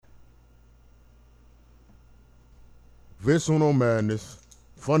Vince Uno Madness,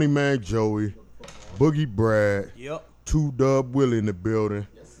 Funny Man Joey, Boogie Brad, Yep. 2Dub Willie in the building.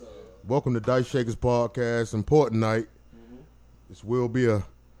 Yes, sir. Welcome to Dice Shakers Podcast. Important night. This will be a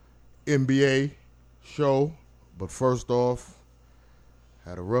NBA show, but first off,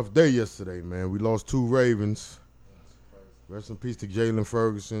 had a rough day yesterday, man. We lost 2 Ravens. Rest in peace to Jalen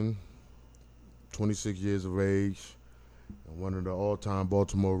Ferguson, 26 years of age, and one of the all-time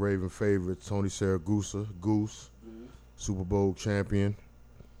Baltimore Raven favorites, Tony Siragusa, Goose, Super Bowl champion.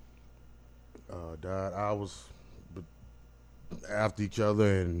 Died hours after each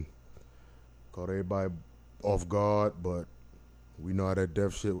other and caught everybody off guard, but we know how that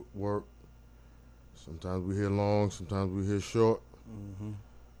death shit work. Sometimes we here long, sometimes we here short.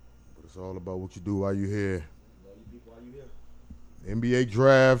 But it's all about what you do while you're here. NBA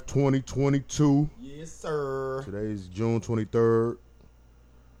Draft 2022. Yes, sir. Today is June 23rd.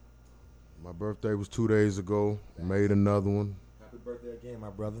 My birthday was 2 days ago. Made another one. Happy birthday again,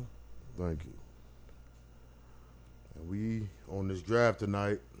 my brother. Thank you. And we on this draft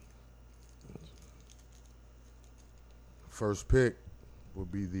tonight. First pick will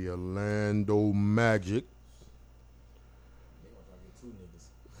be the Orlando Magic.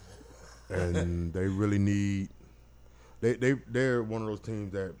 And they really need they're one of those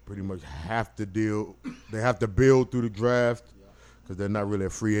teams that pretty much have to build through the draft because they're not really a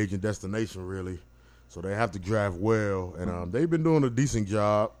free agent destination really. So they have to draft well, and they've been doing a decent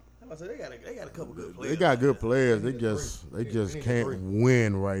job. They got a couple good players. They got good players. They just can't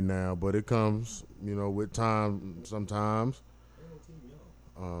win right now, but it comes, with time sometimes.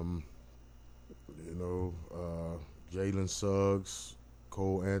 Jalen Suggs,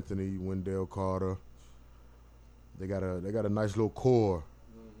 Cole Anthony, Wendell Carter. They got a nice little core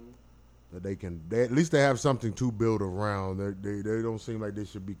that at least they have something to build around. They don't seem like they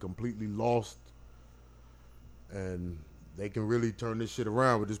should be completely lost, and they can really turn this shit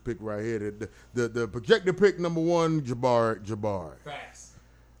around with this pick right here. The projected pick number 1, Jabari. Facts.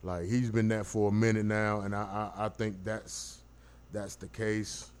 Like he's been that for a minute now, and I think that's the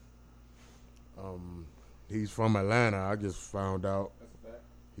case. He's from Atlanta. I just found out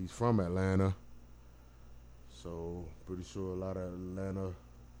he's from Atlanta. So, pretty sure a lot of Atlanta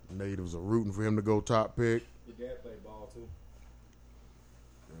natives are rooting for him to go top pick. Your dad played ball, too.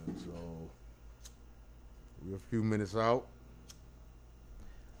 And so, we're a few minutes out.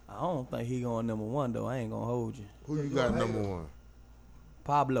 I don't think he going number 1, though. I ain't going to hold you. Who you got number 1?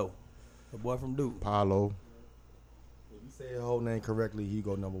 Pablo, the boy from Duke. Paulo. If you say his whole name correctly, he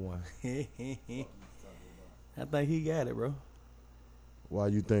go number 1. I think he got it, bro. Why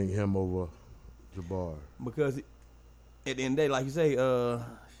you think him over Jabari? Because at the end of the day, like you say,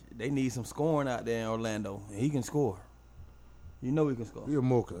 they need some scoring out there in Orlando. And he can score. You know he can score.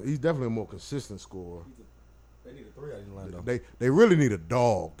 He's definitely a more consistent scorer. They need a 3 out in Orlando. They really need a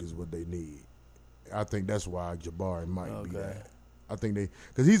dog is what they need. I think that's why Jabari might be that. I think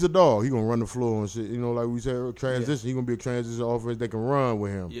because he's a dog. He going to run the floor and shit. Like we said, transition. He going to be a transition offense. They can run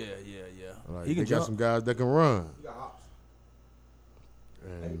with him. Yeah. Like, He can they got jump. some guys that can run. He got hops.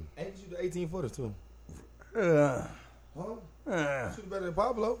 And Ain't you the 18-footers, too? Uh, Huh? He shoot better than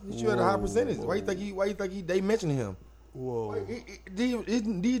Pablo. He shoot at a high percentage. Why you think they mentioned him? whoa.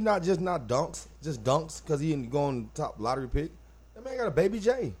 These not dunks, just dunks because he going top lottery pick. That man got a baby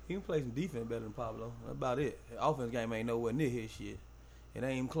J. He can play some defense better than Pablo. That's about it. The offense game ain't nowhere near his shit. It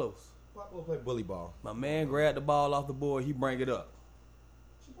ain't even close. Pablo play bully ball. My man grabbed the ball off the board. He bring it up.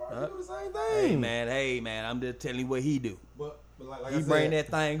 She probably do the same thing. Hey man, I'm just telling you what he do. But like He I bring said, that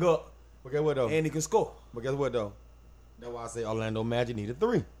thing up, But guess what though? and he can score. But guess what though? That's why I say Orlando Magic need a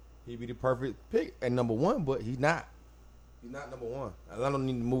 3. He'd be the perfect pick at number 1, but he's not. He's not number 1. Orlando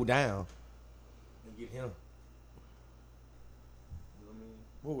need to move down and get him.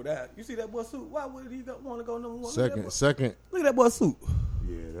 What would that? You see that boy suit? Why would he want to go number 1? second. Look at that boy suit.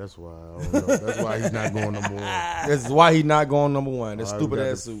 Yeah, that's why. I don't know. That's why he's not going number 1. This is why he's not going number 1. That All right, stupid we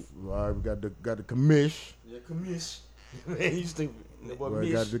got ass the- suit. All right, we got the commish. Yeah, commish. Man, you stupid. That boy We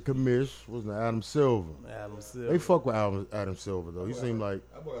Mish. got the commish. Wasn't it Adam Silver? Adam They Silver. fuck with Adam Silver though. He seemed like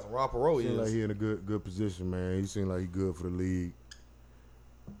That boy got some raw parole. he in a good position, man. He seemed like he good for the league,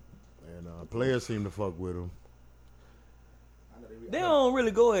 and players seem to fuck with him. They don't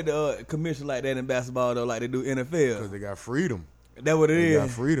really go at the commission like that in basketball though, like they do Because NFL. they got freedom. That's what it They got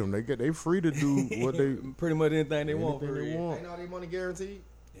is. freedom. They free to do what they Pretty much anything they want. anything For they real. want. Ain't all their money guaranteed?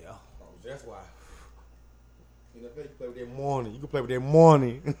 Yeah. Oh, that's why. NFL, you play with their money. You can play with their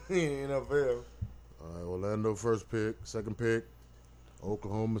money in NFL. All right, Orlando first pick, second pick,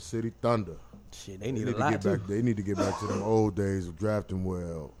 Oklahoma City Thunder. Shit, they need a to lot get too. back. They need to get back to them old days of drafting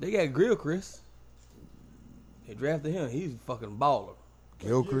well. They got Grill Chris. They drafted him. He's a fucking baller.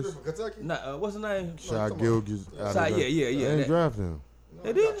 Gilchrist, from Kentucky. Nah, what's his name? Shot come on. Gilchrist. Shai, yeah. They didn't that- draft him.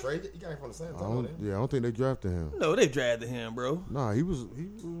 No, They he got did? traded. He got him from the San I Antonio. don't, I don't think they drafted him. No, they drafted him, bro. Nah, he was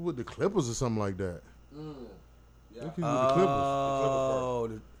with the Clippers or something like that. Yeah. I think he was with the Clippers.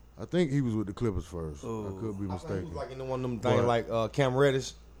 Oh, I think he was with the Clippers first. Oh. I could be I think he mistaken. was like in one of them things But- like Cam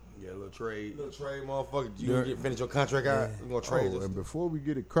Reddish. yeah, little trade. Little trade, motherfucker. Yeah. You finish your contract out, you gonna trade Oh, this. and before we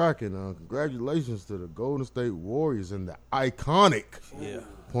get it cracking, congratulations to the Golden State Warriors and the iconic Yeah.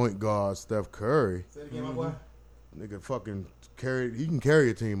 point guard Steph Curry. Say it again, my boy. Nigga fucking he can carry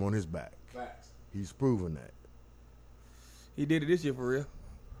a team on his back. Facts. He's proven that. He did it this year for real.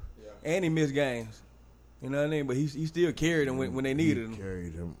 Yeah. And he missed games. You know what I mean? But he still carried him when they needed He him.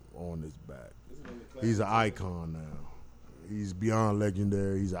 carried him on his back. He's an icon now. He's beyond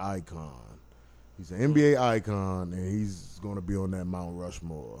legendary. He's an icon. He's an NBA icon, and he's going to be on that Mount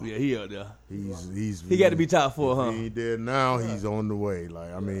Rushmore. Yeah, he up there. He He got to be top four, If huh? he ain't there now, he's on the way.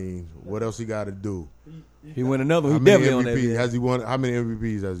 Like, I mean, what else he got to do? He win another one. How He many definitely on that. MVPs bid. has he won? How many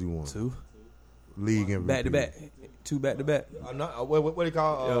MVPs has he won? Two. League MVP. Back to back. Two back to back. What do you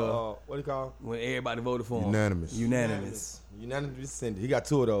call? What do you call? When everybody voted for him. Unanimous. Unanimous descendant. He got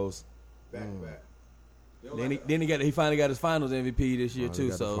two of those. Back to back. He finally got his finals MVP this year They too.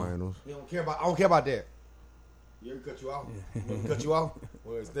 got the So finals. I don't care about that. You ever cut you off? Cut you off?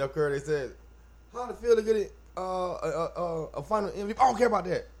 When Steph Curry, they said, how did it feel to get it a final MVP? I don't care about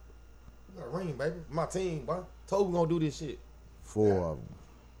that. You got a ring, baby. My team, boy. Told we gonna do this shit. 4 of them.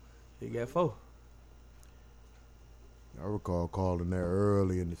 he got 4. I recall calling that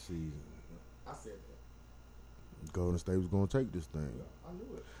early in the season. I said that. Golden State was going to take this thing. I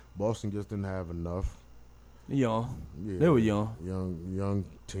knew it. Boston just didn't have enough. Young. Yeah, They were young. young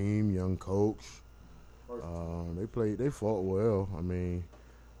team, young coach. They fought well. I mean,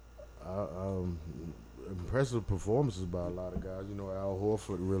 impressive performances by a lot of guys. You know, Al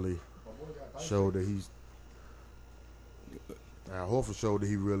Horford really showed that he's. Al Horford showed that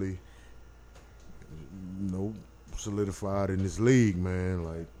he really, solidified in this league, man.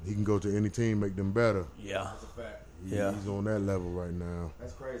 Like, he can go to any team, make them better. Yeah. That's a fact. Yeah. He's on that level right now.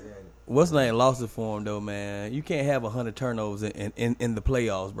 That's crazy, ain't it? What's the name lost it for him though, man? You can't have 100 turnovers in the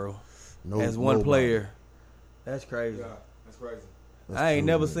playoffs, bro. As one Nobody. player, that's crazy. Yeah, that's crazy. That's I ain't too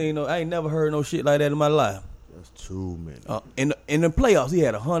never many. seen I ain't never heard no shit like that in my life. That's too many. In the playoffs, he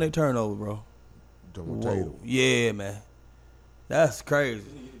had 100 turnovers, bro. Don't Whoa. Tatum. Yeah, man. That's crazy.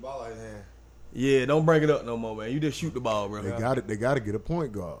 He get the ball out of his hand. Yeah, don't bring it up no more, man. You just shoot the ball, bro. They got it. They got to get a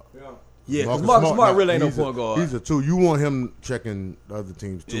point guard. Yeah. Yeah, because Marcus Marcus Smart really ain't no he's point guard. He's a 2. You want him checking the other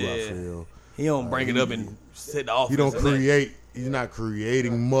teams too. I Yeah. feel He don't bring it up and set the offense. he don't and that. create. He's not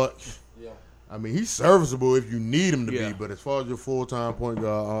creating much. Yeah. I mean, he's serviceable if you need him to Yeah. be. But as far as your full-time point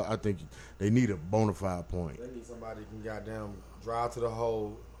guard, I think they need a bona fide point. They need somebody who can goddamn drive to the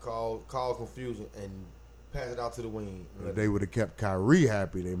hole, cause confusion, and pass it out to the wing. If they would have kept Kyrie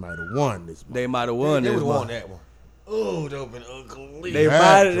happy, they might have won this. They might have won They this would have one. won that one. Oh, that would have been ugly. They had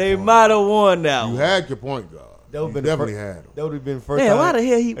might your they point. might have won that You one. had your point guard. That You would've been definitely the had him. That would have been the first Man, time. why the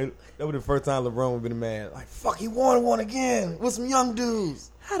hell he? That would have been the first time LeBron would have been mad. Like, fuck, he won one again with some young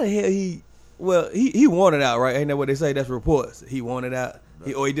dudes. How the hell he? Well, he won it out, right? Ain't that what they say? That's reports. He won it out,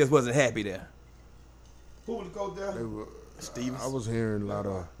 or he just wasn't happy there. Who was the coach there? They were, Stevens. I was hearing a lot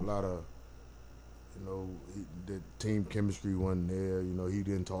of, the team chemistry wasn't there. You know, he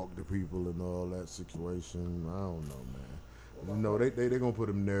didn't talk to people and all that situation. I don't know, man. You know, they gonna put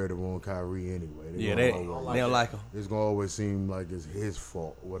a narrative on Kyrie anyway. Yeah, gonna they always- don't like him. It's gonna always seem like it's his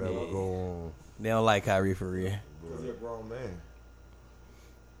fault, whatever Yeah. go on. They don't like Kyrie for real. Because he's a grown man.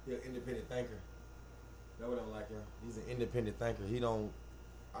 He's an independent thinker. That's what I don't like him. He's an independent thinker. I don't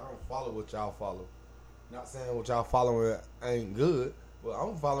follow what y'all follow. Not saying what y'all following ain't good, but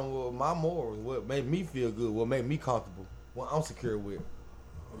I'm following what my morals, what made me feel good, what made me comfortable, what I'm secure with.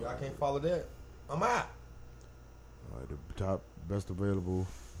 If y'all can't follow that, I'm out. All right, the top best available.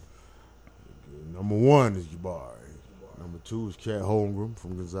 Number 1 is Jabari. Number 2 is Chet Holmgren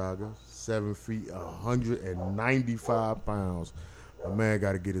from Gonzaga. 7 feet, 195 pounds. My man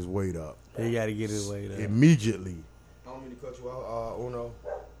got to get his weight up He got to get his way there. immediately. I don't mean to cut you off, Uno.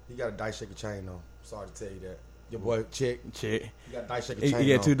 He got a dice shaker chain on. Sorry to tell you that. Your boy Check. Check. He got a dice shaker He chain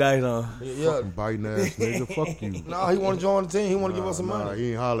got on. 2 dice on. Yeah. Fucking biting ass nigga. Fuck you. No, he want to join the team. He want to give us some Nah, money. he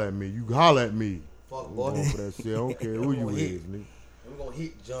ain't holler at me. You holler at me. Fuck, I'm boy. going for that shit. I don't care who you Hit. is, nigga. We're going to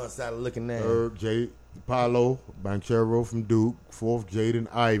hit John Satter looking at Third, Jay Paolo Banchero from Duke. 4th,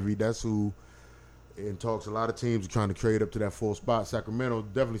 Jaden Ivey. That's who in talks. A lot of teams are trying to trade up to that 4th spot. Sacramento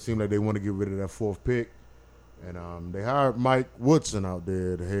definitely seemed like they want to get rid of that 4th pick. And they hired Mike Woodson out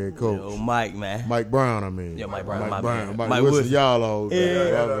there, the head coach. Yo, Mike, man. Mike Brown, I mean. Yeah, Mike Brown. Mike Woodson, y'all old.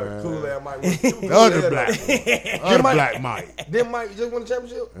 Yeah, cool ass Mike Woodson. The other black one. Other black Mike. Didn't Mike just win the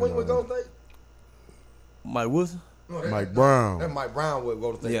championship when he was Golden State? Mike Wilson? No, Mike Brown. That Mike Brown would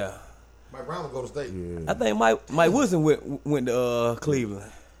go to State. Yeah. Mike Brown would go to State. Yeah. I think Mike Wilson went to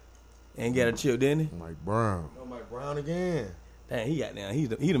Cleveland and got a chip, didn't he? Mike Brown. No, Mike Brown again. Dang, he got down. He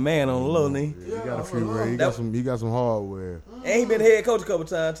the man on the low, knee. Yeah, he got a few. He got some hardware. And he been head coach a couple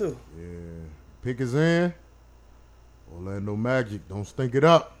times too. Yeah. Pick is in. Orlando Magic. Don't stink it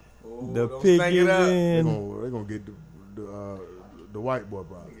up. The pick is in. They're gonna get the white boy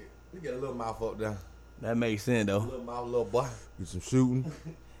probably. You get a little mouth up there. That makes sense though. Little mouth, little boy. Get some shooting.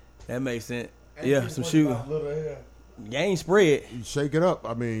 That makes sense. Yeah, some shooting. Little hair. You ain't spread. You shake it up.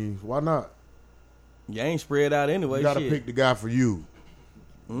 I mean, why not? You ain't spread out anyway. You gotta shit. pick the guy for you.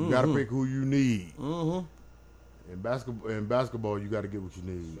 You gotta pick who you need. Mm-hmm. In basketball, you gotta get what you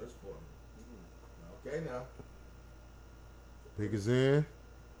need. Okay, now. Pick is in. Here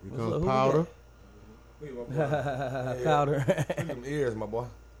Who comes we Powder. Powder. Look at them ears, my boy.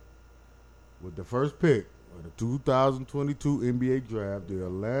 With the first pick of the 2022 NBA draft, the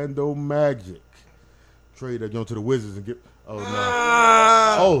Orlando Magic trade that joint to the Wizards and get. Oh no!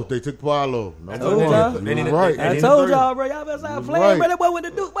 Oh, they took Paolo. No, I told y'all. You was right. I told y'all, bro. Y'all better stop playing, bro. That boy went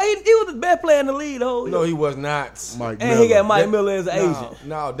to do. But he was the best player in the league, though. No, he was not. Mike And Miller. he got Mike Miller as an agent.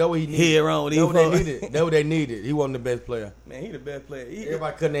 No, that what he needed. Here on That what they needed. That what they needed. He wasn't the best player. Man, he the best player.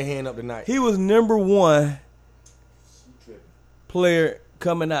 Everybody cutting their hand up tonight. He was number one player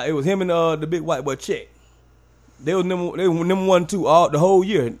coming out. It was him and the big white boy Chet. They were number 1, 2 all the whole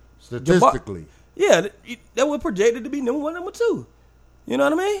year. Statistically, Yeah, that was projected to be number 1, number 2. You know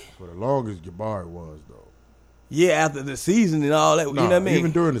what I mean? for the longest Jabari was though. Yeah, after the season and all that. You know what I mean?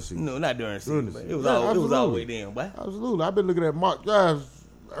 Even during the season. No, not during the season. During the But season. it was Yeah, all absolutely. the way then, boy. Absolutely. I've been looking at mock drafts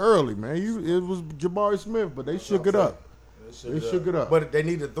early, man. It was Jabari Smith, but they shook it up. They shook it up. But they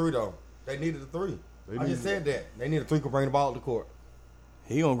needed 3 though. They needed a 3. I needed- just said that. They needed 3 to bring the ball to the court.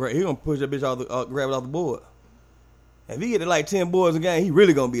 He gonna push that bitch grab it off the board. If he get to like 10 boards a game, he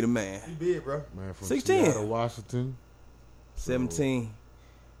really gonna be the man. He big, bro. Man, from 16. Seattle, Washington. 17,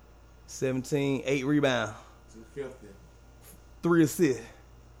 8 rebounds, 250. 3 assists.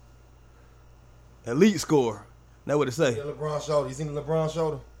 Elite scorer. That's what it say. The LeBron shoulder. You seen the LeBron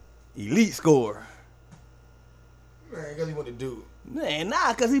shoulder? Elite scorer. Man, guess he want to do. Man,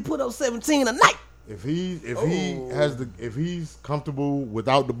 nah, cause he put up 17 a night. If he's comfortable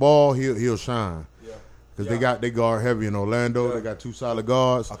without the ball, he'll shine. Yeah. Because they guard heavy in Orlando. Yeah. They got 2 solid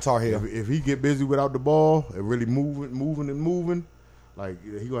guards. A Tar Heel. If he get busy without the ball and really moving, like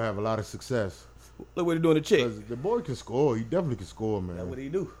he gonna have a lot of success. Look what he doing to Chick. Because the boy can score. He definitely can score, man. That's what he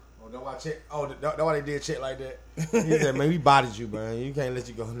do. Oh, that's why Chet. Oh, that's why they did Chet like that. He said, "Man, we bodied you, man. You can't let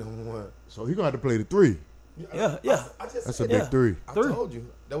you go number 1." So he gonna have to play the 3. Yeah. I just That's said a big Yeah. 3. I 3. told you.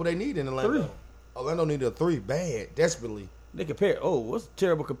 That's what they need in Orlando. 3. Orlando needed a 3 bad, desperately. They compare. Oh, what's a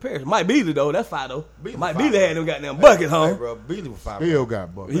terrible comparison? Mike Beasley though. That's 5 though. Beasley Mike 5, Beasley bro. had them goddamn buckets, Hey, huh? bro. Beasley was 5. Still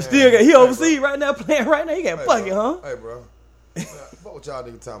got buckets. He still got. He overseas right now, playing right now. He got bucket, huh? Hey, bro. What y'all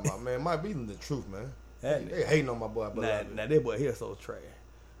niggas talking about, man? Mike Beasley the truth, man. That They hating on my boy. But Now that boy here so trash.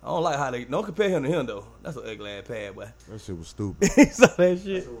 I don't like how they don't compare him to him though. That's an ugly ass pad, boy. That shit was stupid. He saw that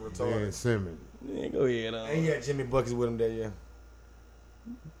shit. Dan Simmons. Yeah, go ahead. And he had Jimmy Buckets with him that year.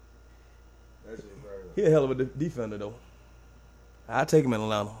 That shit, He a hell of a defender though. I take him in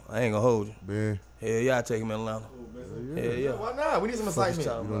Atlanta. I ain't gonna hold you. Man, Hell yeah, I take him in Atlanta. Hell yeah. Why not? We need some excitement.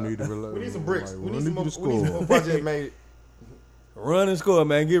 you don't need to rely. We need some bricks. Like, We we need some more. you to We need some more score. project made. Run and score,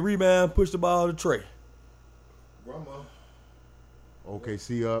 man. Get rebound, push the ball to Trey. Grandma.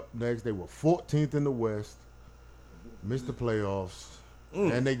 OKC up next. They were 14th in the West. Missed the playoffs.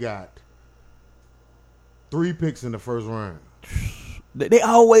 And they got 3 picks in the first round. They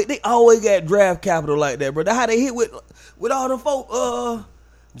always got draft capital like that, bro. That's how they hit with all them folk.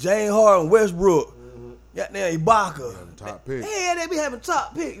 James Harden, Westbrook, goddamn Ibaka. Top pick. Yeah, they be having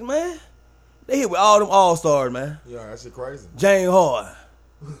top picks, man. They hit with all them all stars, man. Yeah, that shit crazy. James Harden.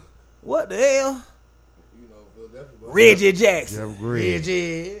 What the hell? You know, Philadelphia. boy. Reggie Jackson. Jeff Green.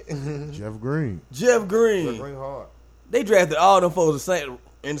 Reggie. Jeff Green. Jeff Green. Green hard. They drafted all them folks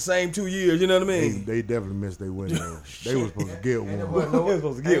in the same 2 years. You know what I They, mean? they definitely missed their window. They was supposed to get And one. what, They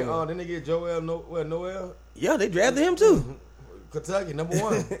supposed to get one. Then they get Joel Noel. Yeah, they drafted him too. Kentucky, number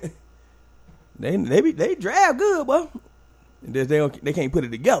 1. They draft good, boy. They can't put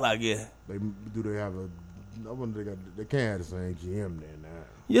it together, I guess. They have a? I wonder they can't have the same GM there now.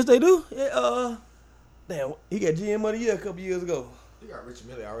 Yes, they do. Yeah, damn, he got GM of the year a couple years ago. He got Richie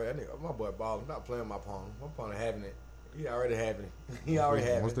Mille already. That nigga, my boy balling. Not playing my pawn. My pawn having it. He already having it. He already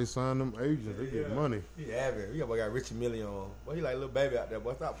having Once it. they sign them agents, they get money. He having it. He got Richie Mille on. Boy, he like little baby out there.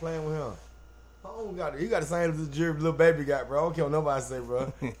 Boy, stop playing with him. He got the same as the jury little baby got, bro. I don't care what nobody say,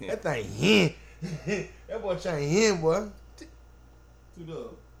 bro. That thing hen. That boy trying hen, boy.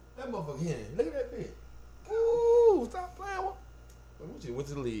 That motherfucker hen. Look at that bitch. Ooh, stop playing with. We just went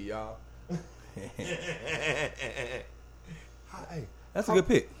to the league, y'all. Hey, That's a good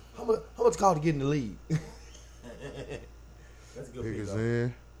pick. How much call to get in the league? That's a good Pick pick, us though.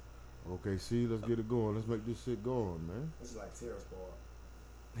 in. Okay, let's get it going. Let's make this shit going, man. This is like Terrace Bar.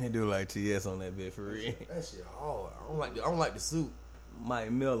 He do like TS on that bit for real. That shit hard. I don't like the suit.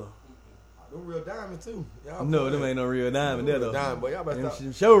 Mike Miller. Them real diamonds too. Y'all No, play. them ain't no real diamond there though. Diamond, boy. Y'all better Them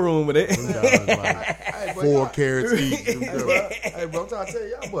stop. showroom with Them it. diamonds like Hey, boy, 4 y'all- carats each. Hey, bro, I'm trying to tell you,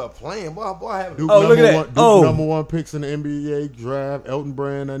 y'all boy playing. Boy having Duke Oh, look at that. Duke Oh. number 1 picks in the NBA draft. Elton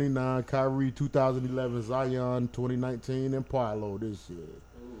Brand 99, Kyrie 2011, Zion 2019, and Paolo this year.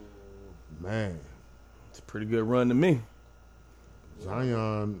 Man, It's a pretty good run to me.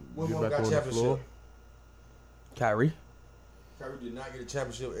 Zion One get more back got on the championship. floor. Kyrie. Kyrie did not get a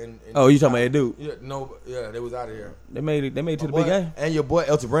championship in Oh, you talking about that dude? Yeah, no, yeah, they was out of here. They made it to the Boy, big game. and your boy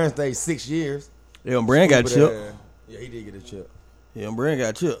Elton Brand stayed 6 years. Yeah, Brand got But, chipped. yeah, he did get a chip. Yeah, Brand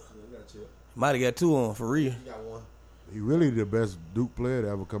got chipped. He got a chip. Might have got 2 on for real. He got one. He really the best Duke player to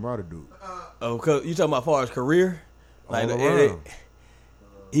ever come out of Duke. Oh, cause you talking about far as career? Like All the- around.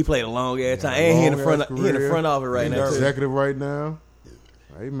 he played a long ass Yeah, time, and he in the long-ass front. He in the career. front of it right He now. Too. Executive right now.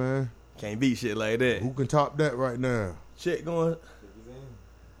 Hey, man. Can't beat shit like that. Who can top that right now? Shit going.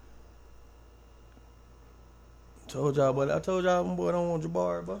 Told y'all, but I told y'all, my boy don't want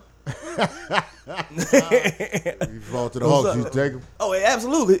Jabari, bro. He fall to the What's Hawks. up? You take him. Oh, yeah,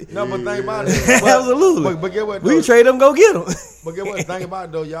 absolutely. No, but think about it. Absolutely. But get what? We though? can trade them, go get them. But get what? Think about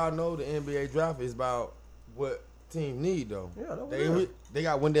it though. Y'all know the NBA draft is about what teams need though. Yeah, that was They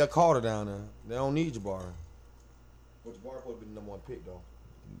got Wendell Carter down there. They don't need Jabari. But Jabari supposed to be the number 1 pick though.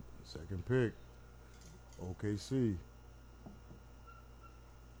 Second pick. OKC.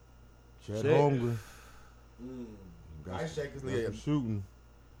 Chet Shit. Holmgren. Got Ice Shakers, some yeah. shooting.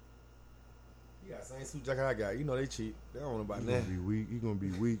 He got the same suit jacket I got. You know they cheap. They don't know about He that. gonna be weak. He gonna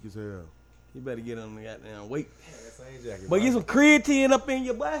be weak as hell. You better get on the goddamn weight. That same jacket. But get some creatine up in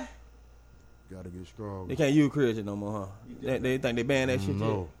your boy. Gotta get strong. They can't use creatine no more, huh? They think they banned that shit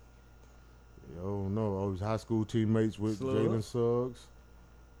No. Yo, no. I was high school teammates with Suggs? Jalen Suggs.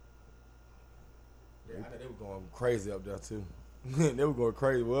 Yeah, I know they were going crazy up there too. They were going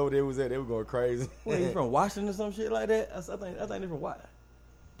crazy. Wherever they was at, they were going crazy. Where you from? Washington or some shit like that? I think they're from what?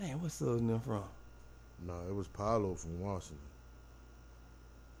 Damn, what's Southern them from? No, it was Paolo from Washington.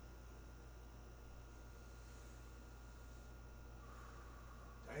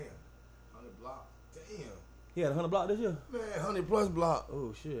 Damn. 100 block. Damn. He had 100 block this year. Man, 100+ block.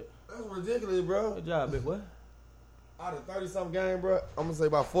 Oh shit! That's ridiculous, bro. Good job, big boy. Out of 30-something game, bro, I'm going to say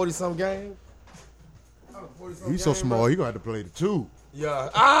about 40-something game. Out of 40-something He's so game, small, bro. he gonna have to play the 2. Yeah.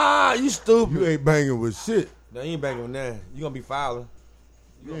 Ah, you stupid. You ain't banging with shit. No, you ain't banging with that. You going to be fouling.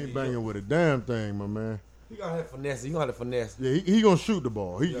 You ain't banging with a damn thing, my man. You going to have finesse. You going to have to finesse. Yeah, he gonna shoot the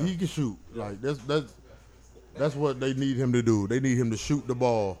ball. He Yeah. he can shoot. Like that's what they need him to do. They need him to shoot the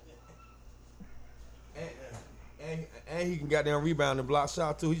ball. And he can goddamn rebound and block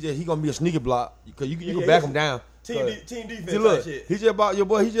shot too. He gonna be a sneaky block because you Yeah, can yeah, back yeah. him down. Team Cause- defense See, look, type shit. he just bought your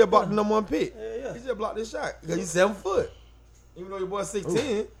boy. He just bought the number 1 pick. Yeah. He just blocked this shot because he's 7 foot. Even though your boy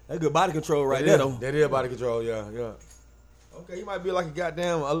 6'10", That good body control right there, though. That is body control. Yeah. Okay, he might be like a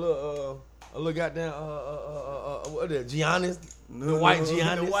goddamn a little goddamn what is it, Giannis? The white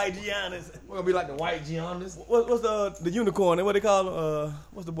Giannis. The white Giannis. We're gonna be like the white Giannis. What's the unicorn? What they call him?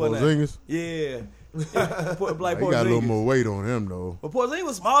 What's the boy name? Porzingis, Yeah. Like he got a little Porzingis. more weight on him though. But Porzingis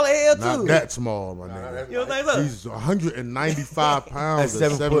was small as hell Not too. that small, my nigga. You don't think so? He's 195 pounds At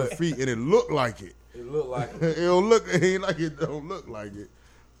at 7 7 foot. feet, and it looked like it. It looked like It don't look. It ain't like it don't look like it.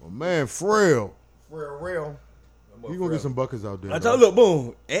 My man, frail. real. He gonna get some buckets out there. I though. told you, look,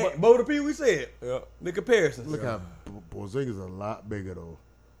 boom. Both the people we said. Yeah. The comparisons. Look how Porzingis a lot bigger though.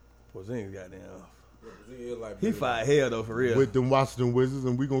 Porzingis goddamn. Like He fired hell though for real. With them Washington Wizards,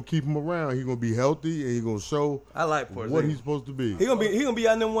 and we gonna keep him around. He gonna be healthy, and he gonna show I like Porzingis. what he's supposed to be. He gonna be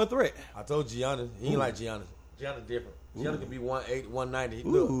our number 1 threat. I told Giannis, he ain't like Giannis. Giannis different. Giannis can be 180, 190.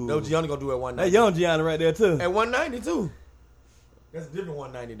 Ooh. Look, no, Giannis gonna do at 190. That young Giannis right there too. At 190 too. That's a different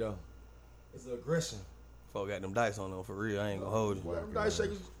 190 though. It's an aggression. Folk got them dice on them for real. I ain't gonna hold you. Well, them dice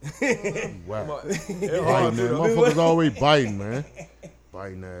shakers. Wow. They're Biting, hard man. too, though. Motherfuckers always biting, man.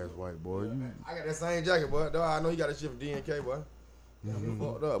 Biting ass white boy. You, I got that same jacket, boy. Though I know you got that shit from DNK, boy. He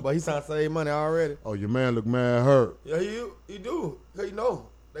fucked up, but he trying to save money already. Oh, your man look mad hurt. Yeah, he do. Cause you know,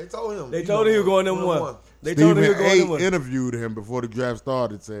 they told him. They told him he was going number one. They told Stephen him he was going A. number one. interviewed him before the draft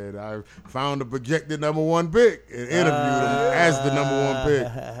started. Said I found the projected number one pick and interviewed him as the number one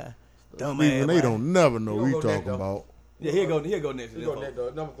pick. Dumb Stephen ass, A. don't never know what He he gonna go talking next, about. Yeah, he'll go next. He go next, though.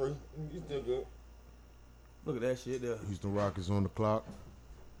 Number 3. He's still good. Look at that shit there. Houston Rockets on the clock.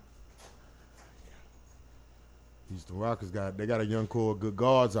 Houston Rockets got a young core of good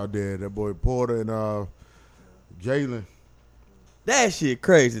guards out there. That boy Porter and Jalen. That shit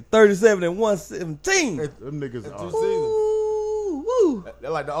crazy. 37 and 117. Them niggas That's are. 2 seasons. Woo, woo. They're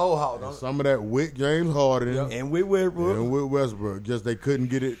like the old Hawks, And don't some of that with James Harden Yep. And with Westbrook. and with Westbrook. Just they couldn't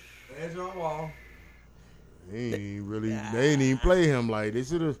get it. they? Edge on wall. They ain't really. They ain't even play him like they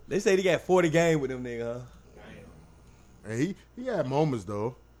should have. They say he got 40 games with them nigga, huh? And he had moments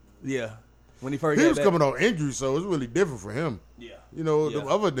though. Yeah. When he first He got was that. coming off injury, so it's really different for him. Yeah. You know, Yeah. the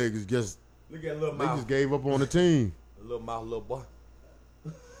other niggas just Look at little they mouth. just gave up on the team. Little mouth, little boy.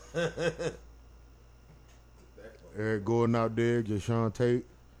 Eric Gordon out there, Jashawn Tate.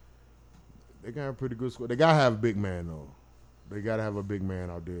 They got a pretty good squad. They gotta have a big man though. They gotta have a big man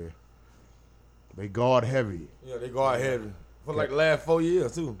out there. They guard heavy. Yeah, they guard heavy for like the last 4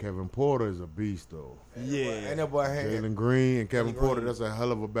 years too. Kevin Porter is a beast though. Yeah. And that boy had Jalen Green and Kevin Jalen Porter, Green. that's a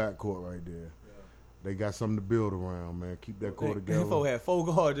hell of a backcourt right there. They got something to build around, man. Keep that core together. Info had 4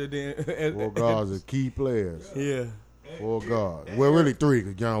 guards and then. 4 guards are key players. Yeah. 4 guards. Well, really 3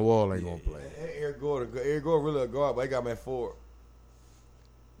 because John Wall ain't gonna play. And Eric Gordon. Eric Gordon really a guard, but he got him at 4.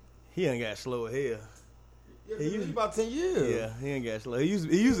 He ain't got slow as hell. Yeah, He he used- about 10 years. Yeah, he ain't got slow. He used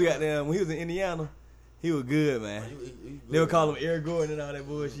to got them when he was in Indiana. He was good, man. He They would call him Eric Gordon and all that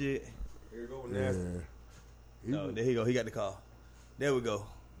bullshit. Eric Gordon Yeah. nasty. He Oh, was- there he go. He got the call. There we go.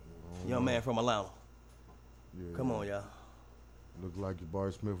 Young man from Atlanta. yeah. Come on, y'all. Look like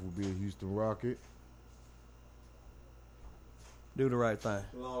Jabari Smith will be a Houston Rocket. Do the right thing.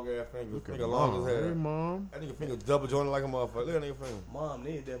 Long ass finger. Look at Nigga long mom. as Hey, hell. mom. That nigga finger double jointed like a motherfucker. Look at that nigga finger. Mom,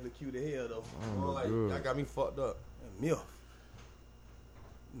 they definitely cute as hell though. Mom More look like, good. that got me fucked up. MILF.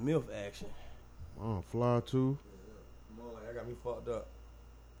 MILF action. Mom fly too. More like, that got me fucked up.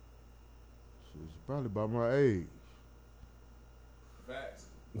 She's probably about my age. Facts.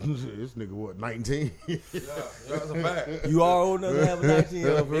 This nigga what, 19? Yeah, that's a fact. You are old enough to have a 19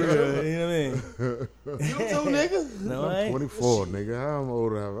 for real. You know what I mean? You too, nigga. No, I ain't. 24, nigga. How I'm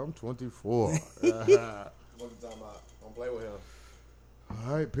older? I'm 24. What you talking about? Don't play with him.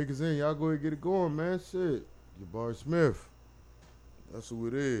 All right, pick us in. Y'all go ahead and get it going, man. Shit. Jabari Smith. That's who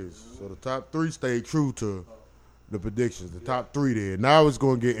it is. So the top 3 stayed true to the predictions. The top 3 there. Now it's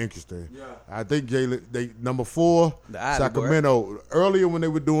going to get interesting. Yeah. I think Jalen, they number 4, The Ivy Sacramento. Earlier when they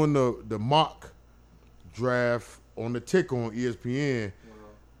were doing the mock draft on the tick on ESPN,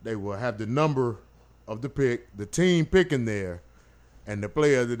 they will have the number of the pick, the team picking there, and the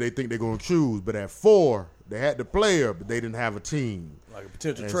player that they think they're going to choose. But at 4, they had the player, but they didn't have a team. Like a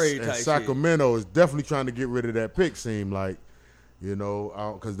potential And, trade and type shit. Sacramento is definitely trying to get rid of that pick, seem like. You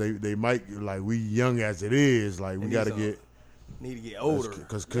know, because they might, like, we young as it is, like, we They got to need get. Need to get older.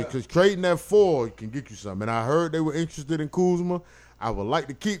 Because trading that 4 can get you something. And I heard they were interested in Kuzma. I would like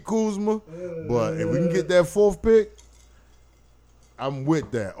to keep Kuzma, but if we can get that 4th pick, I'm with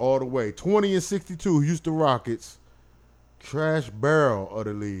that all the way. 20 and 62, Houston Rockets, trash barrel of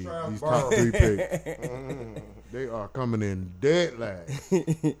the league. Trash These barrel. top 3 picks, they are coming in dead last.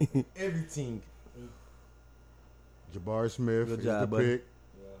 Every team. Jabari Smith Good is job, the buddy. pick.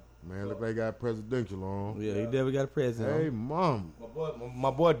 Man, look like they got presidential on. Yeah, he definitely got a president. Hey, mom. My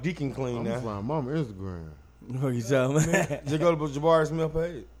boy Deacon clean I'm now. flying mama Instagram. What you talking about? Just go to Jabari Smith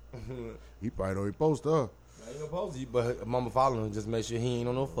page. He probably don't even post up. I ain't gonna post you, but mama following him. Just make sure he ain't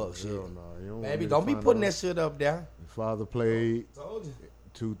on no fuck shit. Hell no. You don't Baby, want don't me be to putting find that shit up there. His father played Told you.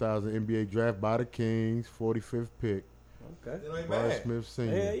 2000 NBA draft by the Kings, 45th pick. Okay. It ain't Jabari bad. Smith Sr.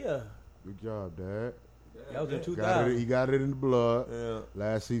 Yeah, yeah. Good job, Dad. That was in He 2000. got it in the blood. Yeah.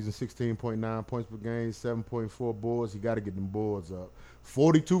 Last season, 16.9 points per game, 7.4 boards. He got to get them boards up.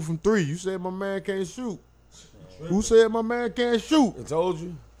 42 from 3. You said my man can't shoot. Who said my man can't shoot? I told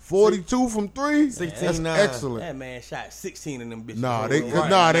you. 42 from 3? 16-9. That's excellent. That man shot 16 of them bitches. Nah, Bro.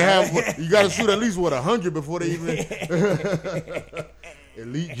 they have. You got to shoot at least 100 before they even.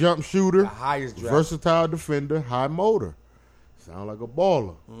 Elite jump shooter, The highest draft. versatile defender, high motor. Sound like a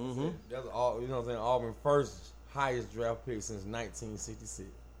baller. That's all. You know what I'm saying? Auburn first highest draft pick since 1966.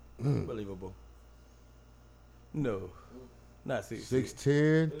 Unbelievable. No. Not 6.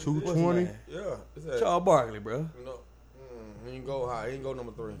 6'10", 220. Yeah. It's a, Charles Barkley, bro. you know, he didn't go high. He didn't go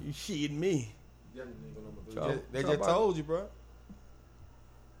number 3. You shitting me. Definitely didn't go number 3. Charles- They Charles just told you, bro.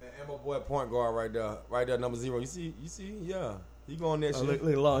 And my boy point guard right there, number 0. You see, yeah, he going that shit.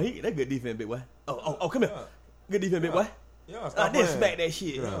 Look long. That good defense, big boy. Oh, come here. Good defense, big boy. Yeah, Then smack that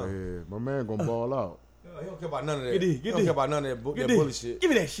shit. Yeah, my man gonna ball out. He don't care about none of that. Get He don't care about none of that bullshit. Give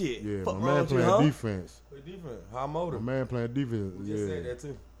me that shit. Yeah, Fuck my wrong man with you, playing huh? defense. Play different. High motor. My man playing defense. We just said Yeah, that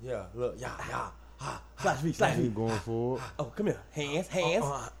too. Yeah, look, yeah. Slide he feet. going for it. Oh, come here. Hands.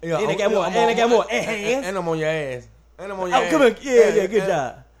 Yeah, And they got more. And hands. And I'm on your ass. And I'm on your ass. Oh, come here. Yeah, good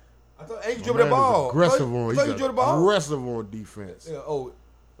job. I thought, hey, you My dribble that man is ball. aggressive on. I He's thought you dribble the ball. aggressive on defense. Yeah,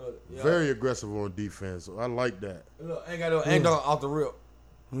 yeah. Very aggressive on defense. I like that. Look, ain't no off the rip.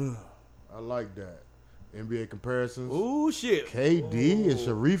 I like that. NBA comparisons. Ooh, shit. KD and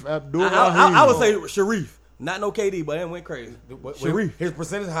Sharif Abdul-Rahim. I would say Sharif. Not no KD, but it went crazy. Sharif. His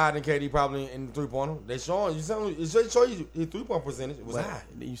percentage higher than KD probably in the 3-pointer. They showing you something. It show you his 3-point percentage was high.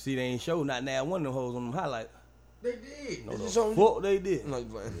 You see, they ain't show not now one of them hoes on them highlights. They did. No, They just the showing fuck they did. No, you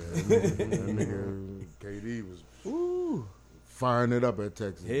playing. That nigga KD was Ooh. firing it up at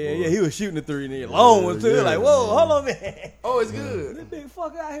Texas. Yeah, he was shooting the three and then long one too. yeah, Like, whoa, man. hold on, man. Oh, it's good. This big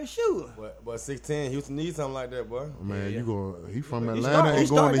fucker out here shooting. But 6'10", Houston needs something like that, boy. Man, Yeah. you going? He from He Atlanta start- he and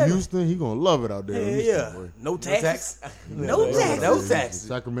start going to that- Houston. He gonna love it out there. in Yeah, Houston, yeah. boy. No taxes. No No tax. taxes. No taxes.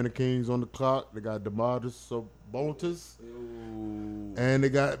 Sacramento Kings on the clock. They got DeMarcus Sabonis, and they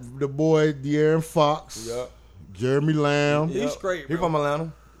got the boy De'Aaron Fox, Yeah. Jeremy Lamb. Yeah. He's straight, He bro. from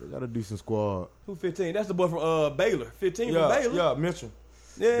Atlanta. They got a decent squad. Who 15? That's the boy from Baylor. 15 Yeah, from Baylor. yeah, Mitchell.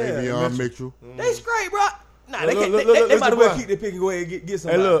 Yeah. Davion Mitchell. They straight, bro. Nah, Look, they can't. look, They look might at as well your boy. keep the pick and go ahead and get Hey,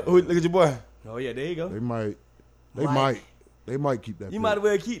 somebody. look at your boy. Oh yeah, there you go. They might. Mike. They might keep that. You pick. might as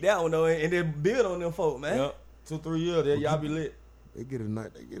well keep that one though, and then build on them folk, man. Yeah. 2-3 years, there y'all be lit. They get a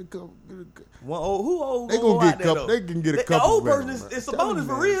night. They get a couple. One old, who old? They go gonna out get there, couple. though? They can get a The couple. old man, person is man. Sabonis Tell you,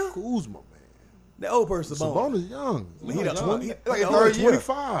 for man, real. Kuzma, man. The old person Sabonis. Sabonis young. He the- young. he- It's like he a only third year.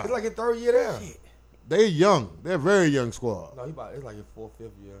 25. It's like a third year there. Shit. They young. They're a very young squad. No, it's like his 4th,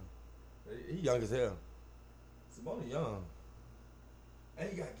 5th year. He young as hell. Sabonis young. And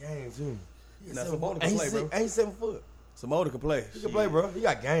he got game too. He Now, 7 Sabonis foot. can play, bro. Ain't 7 foot. Sabonis can play. He can play, bro. He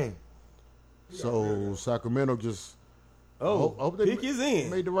got game. So Sacramento just Oh, hope they pick is in.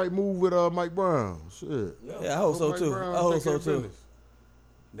 made the right move with Mike Brown. Shit. Yeah, I hope so Mike too. Brown I hope take so care of too. business.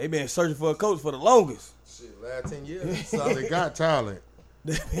 They been searching for a coach for the longest. Shit, last 10 years. They got talent.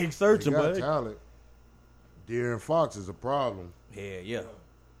 They been They searching, got but talent. De'Aaron Fox is a problem. yeah. That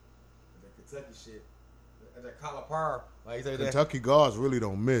Kentucky shit. That collar power. Like you say that. Kentucky guards really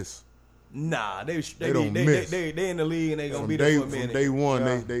don't miss. Nah, they don't miss. They in the league and they gonna From be day, there for a from minute. day one,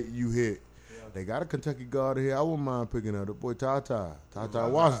 Yeah. they you hit. They got a Kentucky guard here. I wouldn't mind picking up the boy Tata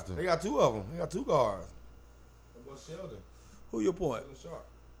Washington. They got 2 of them. They got 2 guards. That boy Sheldon. Who your point? Sheldon Sharp.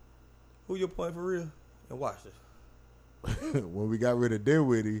 Who your point for real? And watch this. When we got rid of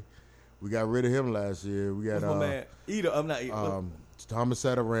Dinwiddie, we got rid of him last year. We got What's my man? I'm not Ida. Thomas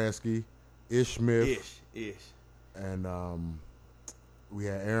Satoransky, Ish Smith, Ish. and we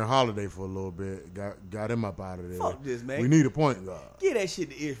had Aaron Holiday for a little bit. Got him up out of there. Fuck this, man. We need a point guard. Get that shit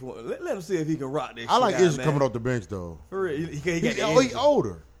to Ish. Let him see if he can rock this. I like shit out, Ish man. coming off the bench though. For real. He got the He energy.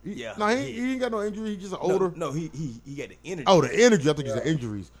 older. Yeah. No, he ain't got no injury. He's just older. No, he got the energy. Oh, the energy. I think it's the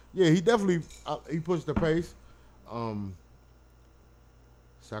injuries. Yeah, he definitely he pushed the pace.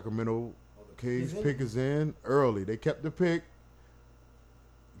 Sacramento Kings pick is in early. They kept the pick.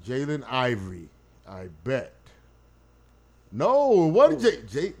 Jalen Ivory, I bet. No, what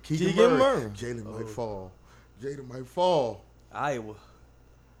Keegan Keegan Murray. Murray. Jalen might fall. Jalen might fall. Iowa.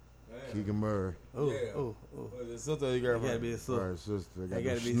 Keegan Murray. Oh, Yeah. oh. His sister, you Gotta got be a sister. Right, sister. Got They the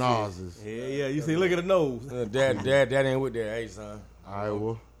gotta be schnozzes. serious. Yeah. You see, look at the nose. Dad ain't with that. Hey, son.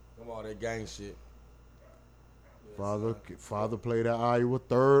 Iowa. Come on, that gang shit. Father played at Iowa.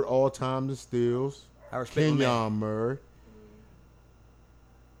 Third all time in steals. I respect my man. Kenyon Murray.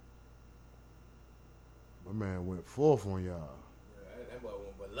 My man went fourth on y'all. That boy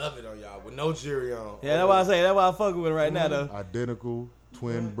went beloved on y'all with no jury on. Yeah, that's why I say. That's why I fuck with him right now, though. Identical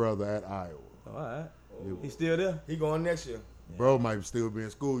twin brother at Iowa. All right. He's still there. He going next year. Bro might still be in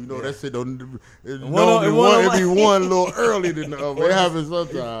school. You know that shit don't. It One- be one a little earlier than the other. It happens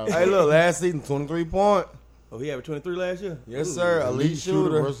sometimes. Hey, look, last season, 23 points. Oh, he had 23 last year? Yes, sir. Elite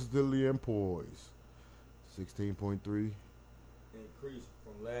shooter. versatility and poise. 16.3. Increase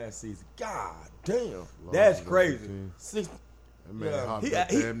from last season. God damn. That's crazy. 6. That man Yeah. hopped He-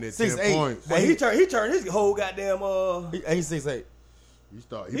 up he- damn near 6'8". 10 points. Hey, he turned his whole goddamn He's 6'8". He He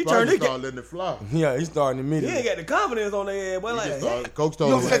probably turned- started letting it fly. Yeah, he's starting he immediately. ain't got the confidence on their head, boy. He Like, just hey, started- Coach You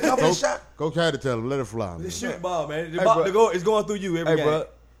told don't him. feel that confidence shot? Coach had to tell him, let it fly. Man. just shoot the ball, man. The Hey, ball, bro. it's going through you every Hey, game. bro.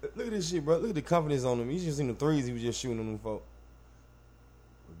 Look at this shit, bro. Look at the confidence on him. You just seen the threes he was just shooting on them folk.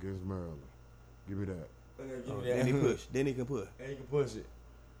 against Maryland. Give me that. Oh, then he push. Then he can push. And you can push it.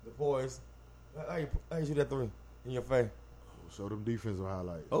 The poise. How you shoot that three in your face? Show them defensive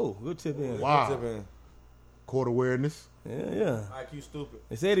highlights. Oh, good tip in. Wow. Tip in. Court awareness. Yeah. IQ stupid.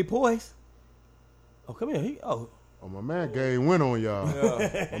 They said he poised. Oh, come here. Oh, my man game win on y'all.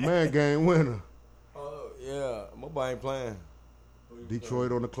 Yeah. My man game winner. Yeah. My boy ain't playing.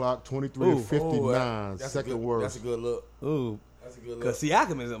 Detroit on the clock, 23-59. Second worst. That's a good look. Ooh. That's a good look. Because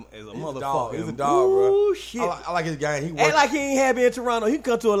Siakam is a motherfucker. He's a dog, bro. Ooh, shit. I like his game. He Ain't work. like he ain't happy in Toronto. He can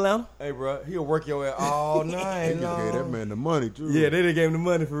come to Atlanta. Hey, bro. He'll work your ass all night They just gave that long. man the money, too. Yeah, they done gave him the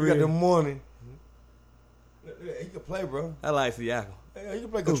money for He got the real. money. He can play, bro. I like Siakam. He can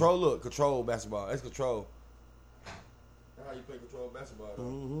play control. Look, control basketball. That's control. That's how you play control basketball, though.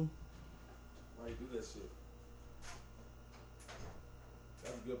 Mm-hmm. How you do that shit?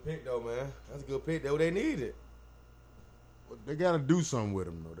 That's a good pick, though, man. That's a good pick. That's what they needed. They got to do something with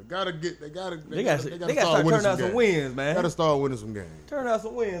him, though. They got They got to start turning out some wins, man. Got to start winning some games. Turn out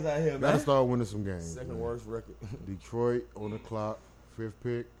some wins out here, Got man. to start winning some games. Second man. worst record. Detroit on the clock, 5th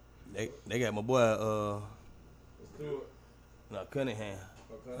pick. They got my boy, Let's do it. no, Cunningham.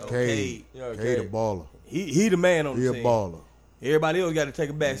 Okay. Cade. Yeah, Cade a Cade. baller. He the man on He the a team. baller. Everybody else got to take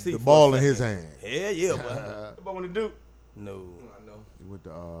a back seat. The for ball a in his second. hand. Hell yeah, boy. What about when they do? No, I know. He went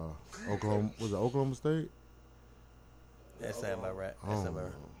to Oklahoma. Was it Oklahoma State? that sound about right. That sound about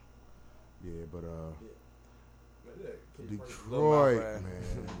right. Yeah, but Little Detroit, mouth,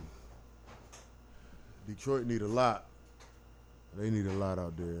 man. Detroit need a lot. They need a lot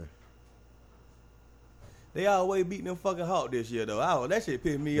out there. They always beating them fucking Hawks this year though. That shit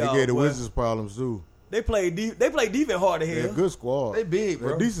pissed me They off. gave the boy. Wizards problems too. They play defense hard to They're a hell. good squad. They big, They're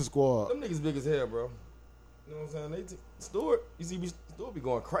bro. a decent squad. Them niggas big as hell, bro. You know what I'm saying? Stewart, you see, Stewart be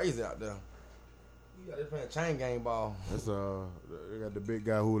going crazy out there. He got this playing chain gang ball. That's they got the big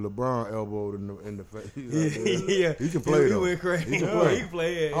guy who LeBron elbowed in the face. He's out there. Yeah, He can play He though. went crazy. He can play. He can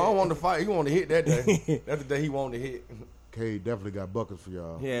play. I don't want to fight. He wanted to hit that day. That's the day he wanted to hit. Cade definitely got buckets for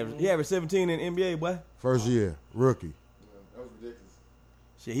y'all. He averaged 17 in the NBA, boy. First year, rookie. That was ridiculous.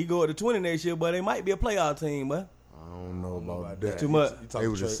 Shit, he go up to 20 next year, but they might be a playoff team, boy. I don't know about that. Too much. They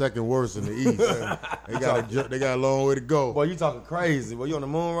was the second worst in the East. They got a long way to go. Boy, you talking crazy. Boy, you on the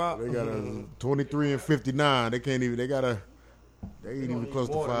moon rock? They got a 23-59. They can't even. They ain't even close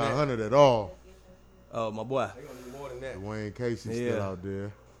to more than that. 500 at all. Oh, my boy. They gonna need more than that. Dwayne Casey's Yeah. still out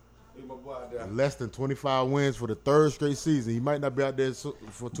there. Leave my boy out there. Less than 25 wins for the third straight season. He might not be out there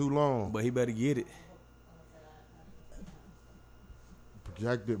for too long. But he better get it.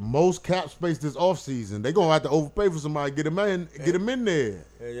 Projected most cap space this offseason. They gonna have to overpay for somebody get him in there.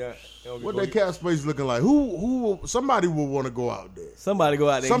 Yeah. What that cap space looking like? Somebody will want to go out there. Somebody go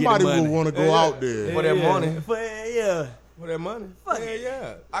out there Somebody and get the will money. want to go Yeah. out there. For that money. Yeah. For that money? Fuck yeah, it.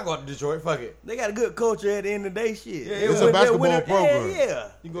 yeah. I go to Detroit. Fuck it. They got a good culture at the end of the day, shit. Yeah, They it's a win- basketball they win it- program. Yeah.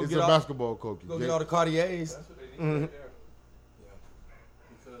 You go It's get a all, basketball coach. go get all the Cartiers. That's what they did Mhm. right there.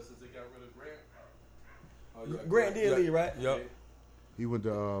 Because since they got rid of Grant, Oh, yeah. Grant did Yeah. leave, right? Yep. He went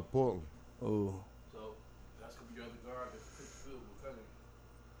to Portland. Oh. so that's gonna be your other guard that Field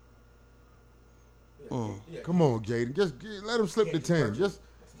will come in. Come on, Jaden. Just let him slip the 10. Just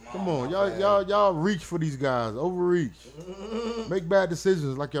come on, y'all reach for these guys. Overreach. Make bad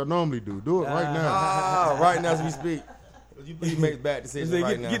decisions like y'all normally do. Do it right now. Right now as we speak. You make bad decisions Say,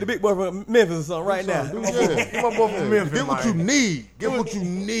 right now. get the big boy from Memphis or something right now. Dude, Get my boy from Memphis, Get what you man. need. Get what you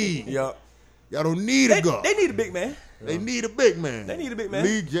need. Yep. Y'all don't need a guard. They need a big man. They need a big man. They need a big man.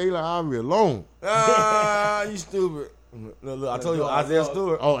 Leave Jalen Ivory alone. You stupid. Look, I told you Isaiah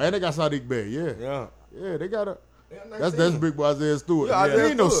Stewart. Oh, and they got Sadiq Bey. Yeah. Yeah. They got a. That's big boy Isaiah Stewart. Yeah, He Isaiah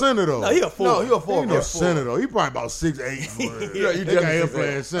ain't no Stewart. center though. No, he a four. No, he a He four. ain't no center though. He probably about 6'8". Yeah, you They got him definitely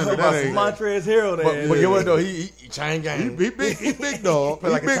playing said center. that. That ain't. Montrezl Harrell there. But you know what though? He chain gang. He big dog. Play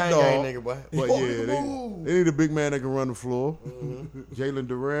He like a big chain dog. gang nigga, boy. But yeah, they need a big man that can run the floor. Jalen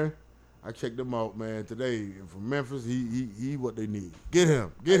Duran, I checked him out, man, today from Memphis. He what they need. Get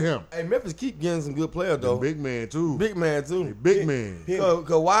him. Hey, Memphis keep getting some good players The though. big man too. Big man too. Big man. Cause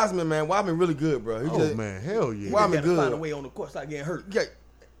Wiseman, man, Wiseman really good, bro. He Oh just, man, hell yeah. Why- He gotta good. find a way on the court, start getting hurt. Yeah,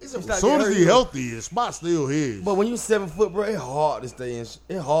 it's a, As soon as he healthy, his spot's still his. but when you 7 foot, bro, it's hard to stay in. It's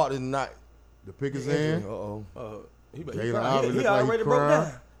hard to not. The pick is in. Uh-oh. He Jalen Ivory he look like he already broke crying.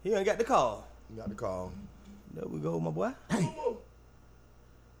 down. He ain't got the call. You got the call. There we go, my boy.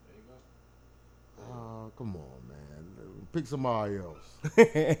 Oh, come on, man. Pick somebody else.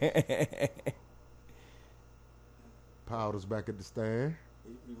 Powder's back at the stand.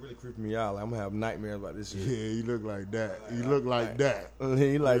 He really creeping me out. Like, I'm gonna have nightmares about this Yeah, shit. he look like that. He look like that.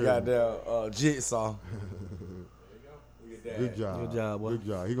 He like Yeah. goddamn jigsaw. dad. Good job. Good job, boy. Good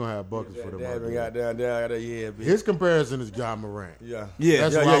job. He gonna have buckets for them. Dad out been there. got down, yeah, bitch. His comparison is John Morant. Yeah. Yeah.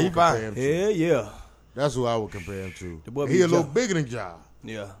 That's Yeah, who yeah, I he would compare fine. him to. Hell yeah. That's who I would compare him to. The boy He be a little John. bigger than Ja.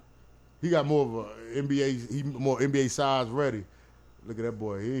 Yeah. He got more of a NBA. He more NBA size ready. Look at that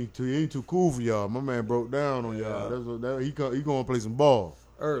boy. He ain't too cool for y'all. My man broke down on y'all. He gonna play some ball.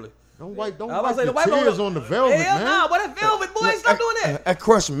 Early. Don't wipe I was about to say, the the white boy- tears on the velvet, Hell man. nah, boy, that velvet, boy, stop doing that. That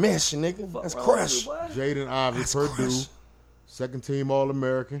crush mesh, nigga. That's Wrong with crush. you, boy? Jaden Ivey, Purdue, crush. second team All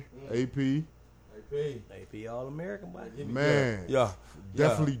American, AP. AP All-American, boy. Man, Yeah.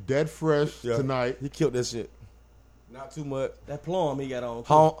 definitely dead fresh Yeah. tonight. He killed that shit. Not too much. That plum he got on.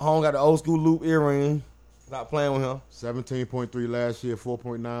 Home got the old school loop earring. Not playing with him. 17.3 last year,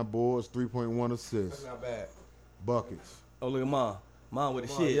 4.9 boards, 3.1 assists, not bad. buckets. Oh, look at Mom. Mom with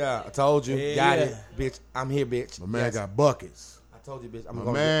the shit. Yeah, I told you. Yeah, got yeah. it, bitch. I'm here, bitch. My man Yes. got buckets. I told you, bitch. I'm My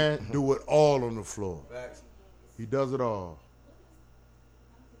gonna man do it all on the floor. Facts. He does it all.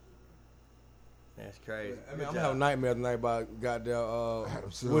 That's crazy. I mean, Good I'm job. having nightmares tonight about goddamn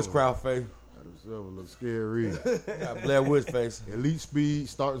Adam Silver. witchcraft face. Adam Silver look scary. Got Blair Witch face. Elite speed,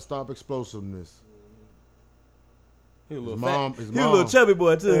 start and stop explosiveness. He a little His fat. mom- his He a little mom- chubby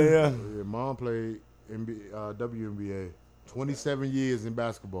boy too. Yeah. Yeah, mom played WNBA, 27 years in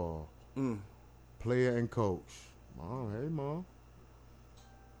basketball. Mm. Player and coach. Mom, hey mom.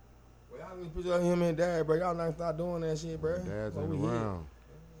 Well, y'all need to put y'all him and dad, bro. Y'all not start doing that shit, bro. Dad's What ain't we here? around.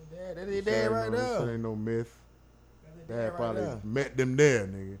 Dad, that is dad right That there. ain't no myth. Dad right probably there. met them there,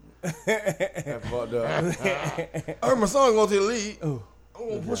 nigga. That fucked up. I heard my son go to the league. Oh. I'm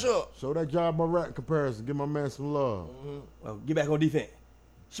gonna push up. Show that job my rat comparison. Give my man some love. Oh, get back on defense.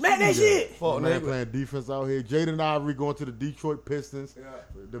 Smack that shit. My Fuck, man nigga. playing defense out here. Jaden Ivory going to the Detroit Pistons.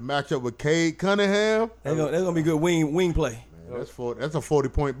 The matchup with Cade Cunningham. That's gonna be good wing play. Man, that's a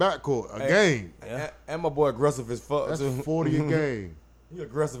 40-point backcourt a game. Yeah. And my boy aggressive as fuck That's too. 40 a game. He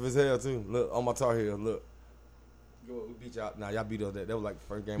aggressive as hell too. Look on my Tar Heel. Look. We beat y'all. Nah, y'all beat us. That was like the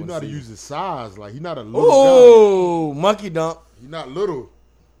first game. You of know the how to season. use his size. Like, he not a little guy. Ooh, monkey dunk. He not little.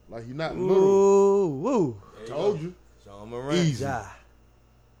 Like, he not little. Ooh, woo. Told you. John Morant. Easy. Ja.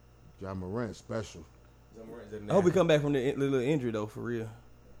 John Morant, special. John Morant. I hope he come back from the little injury though, for real.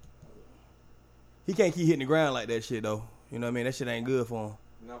 He can't keep hitting the ground like that shit though. You know what I mean? That shit ain't good for him.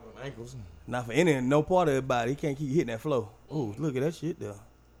 Not for them ankles. Not for no part of his body. He can't keep hitting that flow. Ooh, look at that shit though.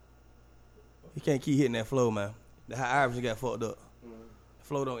 He can't keep hitting that flow, man. The high Iverson got fucked up. The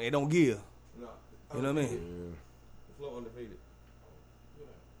flow don't give. No. You know what I mean? Yeah. The flow undefeated.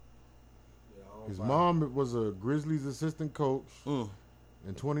 His mom was a Grizzlies assistant coach Mm.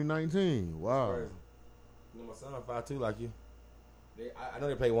 in 2019. Wow. Crazy. You know my son 5'2" like you. I know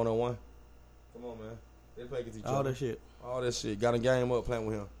they play 1-on-1. Come on, man. They play against each All other. that shit. All that shit. Got a game up playing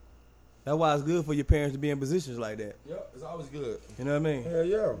with him. That's why it's good for your parents to be in positions like that. Yep, it's always good. You know what I mean? Hell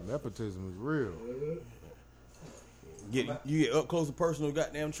yeah. Nepotism is real. You get up close and personal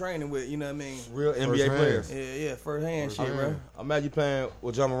goddamn training with, you know what I mean? Real NBA hand. players. Yeah, first hand shit, hand. bro. Imagine you playing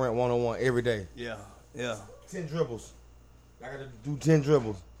with John Morant 1-on-1 every day. Yeah. 10 dribbles. I got to do 10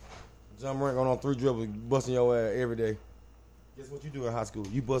 dribbles. John Morant going on 3 dribbles, busting your ass every day. Guess what you do in high school?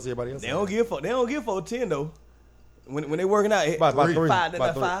 You bust everybody else. They don't give for 10 though. When they working out, About 3. Five,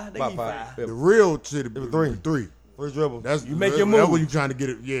 About five, they about give 5. five. The real shit is was three. 3. 3 dribbles. That's You make that- your That's move. when you trying to get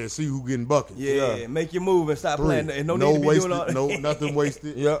it. Yeah, see who getting buckets. Yeah, make your move and stop 3. playing. And no need to be wasted, doing all no nothing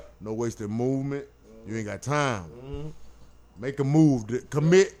wasted. Yep. No wasted movement. You ain't got time. Make a move.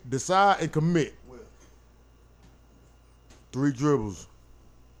 Commit. Decide and commit. 3 dribbles.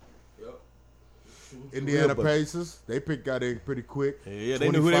 Indiana Real Pacers. They got in pretty quick. Yeah, they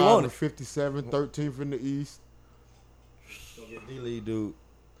knew who they 25 wanted. to 57, 13th in the East. Go get D-League, dude.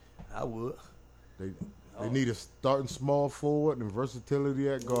 I would. They need a starting small forward and versatility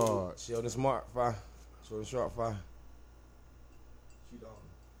at guard. Sheldon Smart, 5. Sheldon Sharp, 5.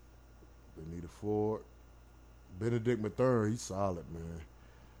 They need a forward. Benedict Mathurin, he's solid, man.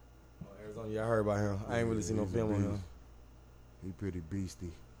 Arizona, y'all heard about him. I ain't really seen no He's a film on beast. him. He pretty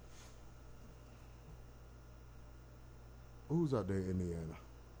beastie. Who's out there in Indiana?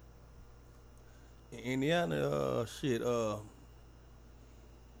 In Indiana, what's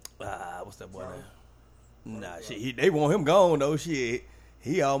that boy name? Nah, shit, they want him gone though. Shit,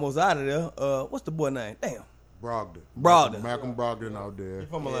 he almost out of there. What's the boy name? Damn. Brogdon. Malcolm Brogdon out there. He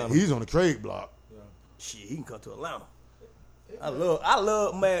from Atlanta. He's on the trade block. Shit, he can come to Atlanta. I love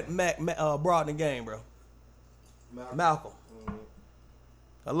Brogdon game, bro. Malcolm.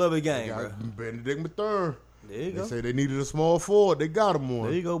 I love his game, bro. Got Benedict Mathurin. There you They go. say they needed a small forward. They got him There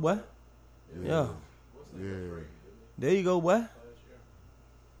one. you go, boy. Yeah. Yeah. There you go, boy.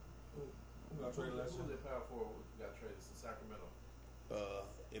 Who was that power forward got traded to Sacramento?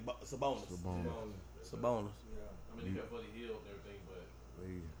 It's a bonus. It's a bonus. I mean, they got Buddy Hield and everything, but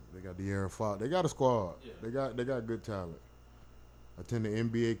They got De'Aaron Fox. They got a squad. Yeah. They got good talent. Attend the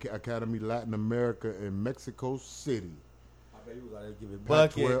NBA Academy Latin America in Mexico City. I bet he was out there giving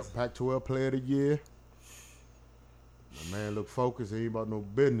buckets. Pac-12 Player of the Year. My man look focused. He ain't about no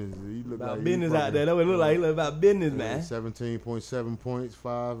business. He look About like business out there. That's what it look like. He look about business, man. 17.7 points,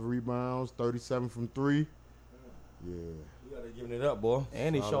 5 rebounds, 37 from 3. Yeah. You got to giving it up, boy.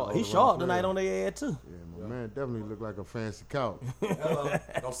 And he Solid short. He all-around short player. tonight on their ad too. Yeah, my man definitely look like a fancy couch. Hello.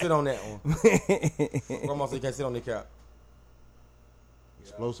 Don't sit on that one. Grandma said you can't sit on the couch.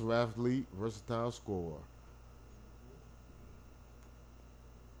 Explosive athlete, versatile scorer.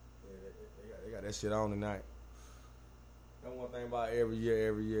 Yeah, they got that shit on tonight. That's one thing about every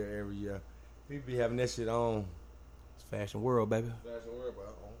year. People be having that shit on. It's fashion world, baby. Fashion world, bro.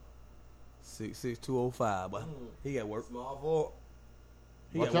 66205, boy. He got work. Small forward.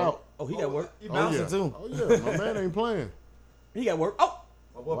 He Watch got work. out. Oh, he got work. He bouncing yeah. too. Oh yeah, my man ain't playing. He got work. Oh,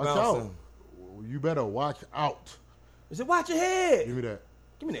 My boy Watch bouncing. out. You better watch out. I said, watch your head. Give me that.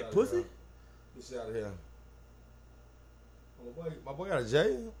 Give me that pussy. Get shit out of here. My boy got a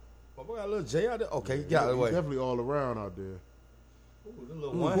J. My boy got a little J out there. Okay, he got out of the He's way. definitely all around out there. Ooh, the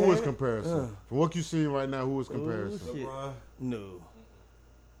little Ooh, one Who is hand. comparison? From what you see right now, who is comparison? shit. LeBron. No.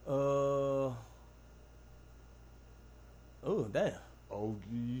 Oh, damn.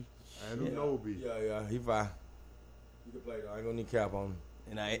 OG Anunoby. Yeah, he fine. He can play though. I ain't gonna need cap on him.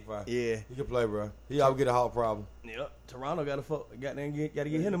 And I, Fine. yeah. He can play, bro. He always get a hot problem. Yep. Toronto got to got to get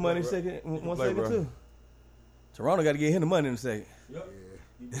him the can money in play, second, bro. He can one play, second bro. too. Toronto got to get him the money in a second. Yep.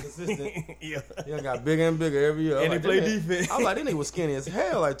 He be consistent. Yeah. He done got bigger and bigger every year. And he I'm play that nigga- defense. I was like, that nigga was skinny as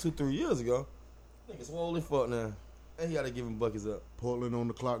hell like 2-3 years ago. Nigga swole as fuck now. And he got to give him buckets up. Portland on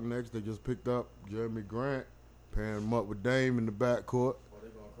the clock next. They just picked up Jeremy Grant, pairing him up with Dame in the backcourt. Boy, they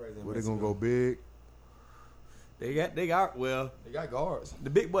going crazy. in Where they gonna Mexico. go big? They got well, They got guards. the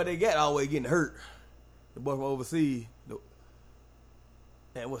big boy they got always getting hurt. The boy from overseas.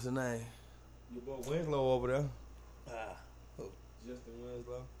 And what's his name? Your boy Winslow over there. Ah, Justin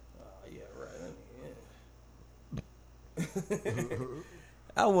Winslow. yeah, right.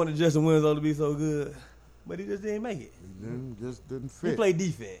 I wanted Justin Winslow to be so good, but he just didn't make it. Just didn't fit. He played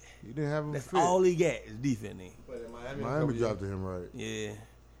defense. He didn't have him That's fit. all he got is defense. Then. He played in Miami. Miami dropped to him right. Yeah,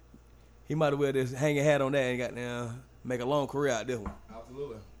 he might have wear this hanging hat on that and got down make a long career out this one.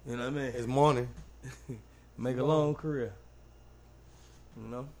 Absolutely. You know what I mean? It's morning. Make a long career. You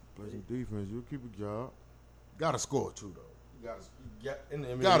know? Play some defense. You'll keep a job. Gotta score too though. You got in the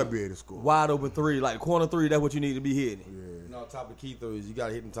NBA. Gotta be able to score. Wide open three, like corner three. That's what you need to be hitting. Yeah. No, top of key threes. You got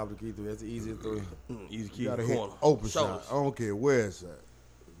to hit the top of the key three. That's the easiest three. Easy key You gotta in hit the corner. open Shoulders. shot. I don't care where it's at.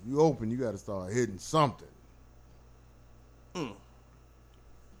 If you open, you gotta start hitting something.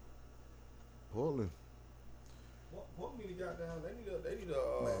 Portland. What need to got down? They need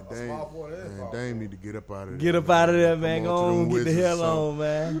a Man, a small forward and man, power Dame forward. need to get up out of there. Get up out of there, man. Come Go to them on, get the Wizards, hell something. on,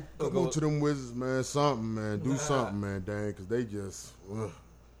 man. Come on to them Wizards, man. Something, man. Do something, man, Dame, because they just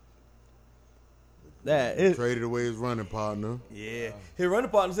That is, traded away his running partner. yeah. His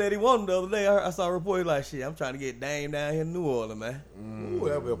running partner said he wanted him the other day. I saw a report like, shit, I'm trying to get Dame down here in New Orleans, man. Ooh,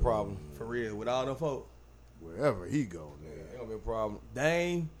 that'll be a problem. For real, with all them folks. Wherever he go, Yeah, man. ain't gonna be a problem.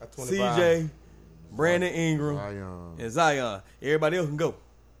 Dame, At 25. CJ, Brandon Ingram, Zion. and Zion. Everybody else can go.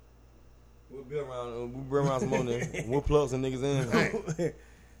 We'll be around. We'll bring around some more. Then we'll plug some niggas in.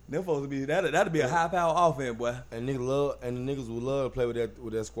 Them folks would be that'd be a high power offense, boy. And niggas love, and the niggas would love to play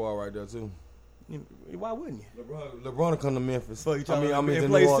with that squad right there too. Why wouldn't you? LeBron to come to Memphis. Fuck, you trying to I mean, be to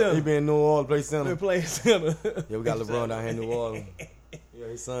play New Orleans. center. He been in New Orleans, play They center. play center. Yeah, we got LeBron down here in New Orleans. Yeah,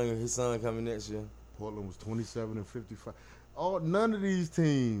 his son coming next year. Portland was 27 and 55. None of these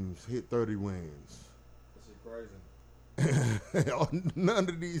teams hit 30 wins. That shit crazy. None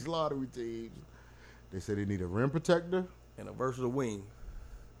of these lottery teams. They said they need a rim protector. And a versatile wing.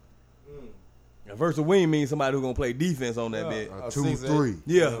 A versatile wing means somebody who's gonna play defense on that bit. A A 2-3.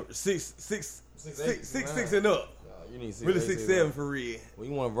 Yeah, six Six, and up. You need 6'8", Really 6'7" 6'9". for real. Well,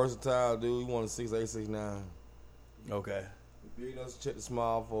 you want a versatile dude. You want a 6'8", 6'9". Okay. He big enough to check the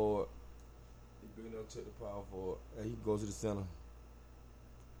small forward. He big enough to check the power forward. And he can go to the center.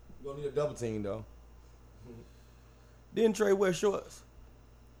 You gonna need a double team though. Didn't Trey wear shorts?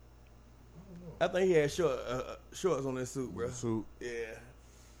 I think he had shorts on his suit, bro. Suit. Yeah.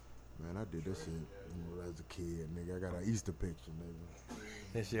 Man, I did this shit as a kid, nigga. I got an Easter picture, nigga.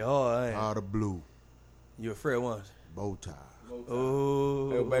 That shit hard, ain't it? Out of blue. You afraid once? Bow tie.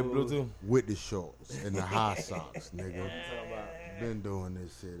 Oh. Hey, baby blue too. With the shorts and the high socks, nigga. Been doing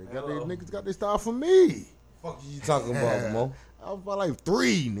this shit. They got these niggas got their style from me. Fuck you talking about, Mo? I was about like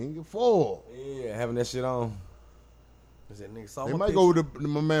 3, nigga, 4. Yeah, having that shit on. Is that nigga saw They my might picture? go with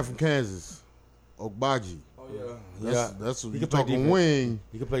my man from Kansas, Ogbaji. Oh yeah. That's what He you can play talking defense. wing.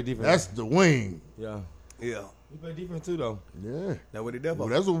 He can play defense. That's the wing. yeah. Yeah. He play defense too though. Yeah. That what he did Well,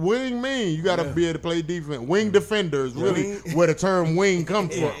 for. that's what wing mean. You got to Yeah. be able to play defense. Wing defender is really where the term wing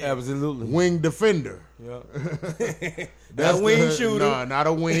comes from. Absolutely. Wing defender. Yeah. That wing the- shooter. Nah, not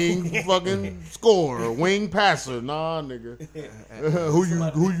a wing fucking scorer. Wing passer. Nah, nigga.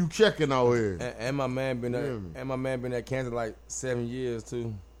 who you checking out here? And my man been at, Yeah. and my man been at Kansas like 7 years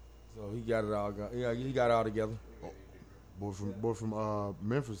too. So he got it all. He got it all together. Boy from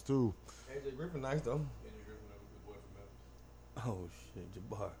Memphis too. AJ Griffin nice though. Andrew Griffin, that was a good boy from Memphis. Oh shit,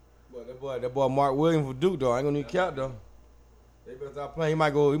 Jabbar. But that boy Mark Williams for Duke though. I ain't gonna need count though. They better stop playing. He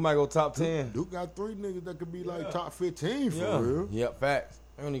might go top 10. Duke got 3 niggas that could be like top 15 for Yeah. real. Yep, facts.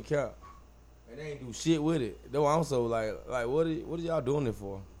 I don't need count. And they ain't do shit with it. Though I'm so like what are y'all doing it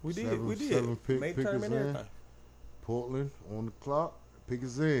for? We did. Seven- we did. seven pick- Made pickers tournament in. and everything. Portland on the clock. Pick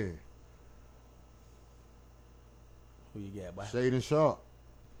us in. Who you got, boy? Shaden Sharp.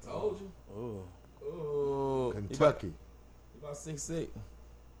 Told you. Oh. Oh, Kentucky. He about 6'6". I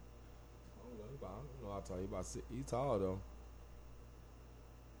don't know how tall he about 6. He tall though.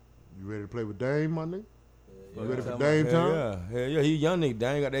 You ready to play with Dame, my nigga? You ready for Tell Dame Hell time? yeah, hell yeah. He young nigga.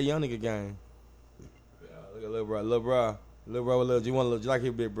 Dang, got that young nigga game. Yeah, look at little bro, little bro with little G. Want a little G like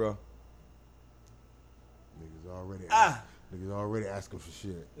his big bro. Niggas already asking for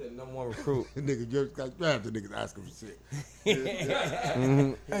shit. Yeah, number 1 recruit. Nigga just got drafted. Niggas asking for shit.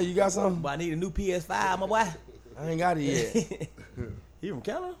 Hey, you got something? But I need a new PS5, my boy. I ain't got it yet. He from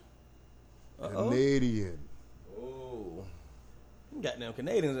Canada? Canadian. Oh, Goddamn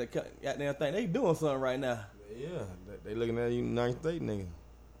Canadians that goddamn think they doing something right now. yeah. They looking at you, United States nigga.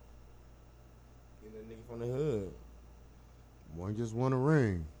 Getting that nigga from the hood. One just won a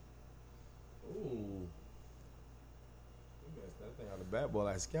ring. Ooh. That thing out the bat boy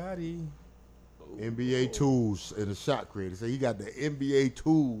like Scotty. NBA tools in the shot creator. So he got the NBA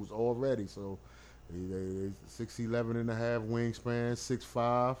tools already. So he 6'11" and a half wingspan,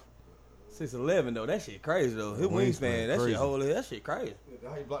 6'5". 6'11" though, that shit crazy though. His Wingspan wingspan, that crazy. shit holy, that shit crazy.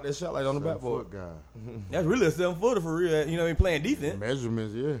 How you block that shot like on the 7 bat boy? foot guy. That's really a 7-footer for real. You know, he playing defense.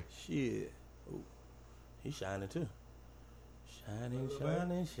 Measurements, yeah. Shit. Ooh. He's shining too. Shining.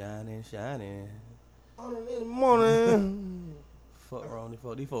 On this morning. Fuck wrong,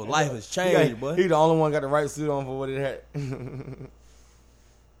 these folks' life has changed, boy. He the only one got the right suit on for what it had.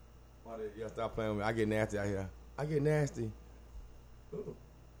 Y'all stop playing with me. I get nasty out here. I get nasty. Ooh.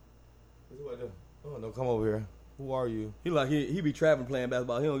 What the? Oh, no, come over here. Who are you? He like he be trapping playing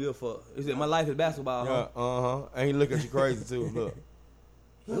basketball. He don't give a fuck. He said, "My life is basketball." Yeah, Huh? And he look at you crazy too.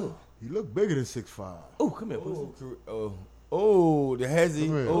 Look. He look bigger than 6'5". Ooh, come here, pussy. The hezzy.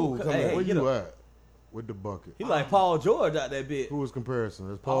 Come here. Oh, come Hey, here. Where get you up. at with the bucket? He like Paul George out that bit. Who was comparison?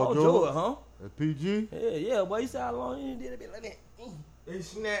 That's Paul Paul George, George? huh? That's PG? Yeah, boy. You saw how long he did a bit like that. They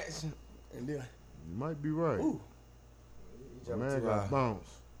snatch. And then, You might be right. ooh, Man got bounce.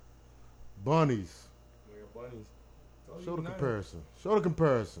 Bunnies. Bunnies. Show the comparison. Show the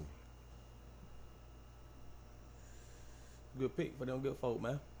comparison. good pick for them good folk,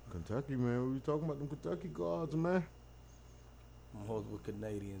 man. Kentucky, man. We was talking about them Kentucky guards, man. I'm hoes with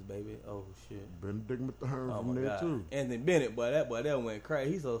Canadians, baby. Oh shit. Benedict Mathurin Oh from my there, god. too. Anthony Bennett, boy, that went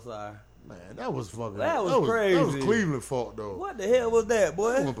crazy. He's so sorry. Man, that was fucking. That was crazy. That was Cleveland fault, though. What the hell was that, They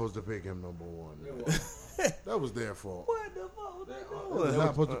boy? weren't supposed to pick him number 1. That was their fault. What the fuck was that They was doing? not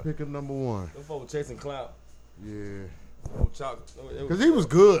supposed to pick him number 1. Them folks chasing clout. Yeah. Because Because he was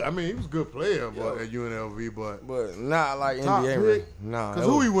good. I mean, he was a good player but at UNLV, but not like top NBA. pick. Nah. Because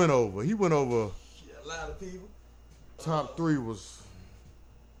who he went over? He went over. A lot of people. Top 3 was.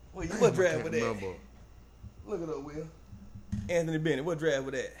 What Damn, what I draft can't with that? remember. Look it up, Will. Anthony Bennett, what draft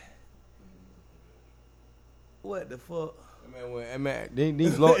with that? What the fuck? Man,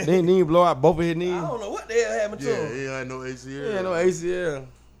 didn't he blow out both of his knees? I don't know what the hell happened to Yeah, him. he had no ACL. Yeah, no ACL.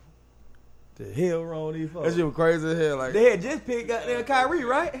 The hell wrong with these folks? That shit was crazy as hell. Like, They had just picked goddamn Kyrie,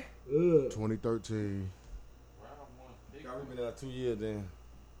 right? 2013. Round 1 pick. Kyrie been there 2 years then.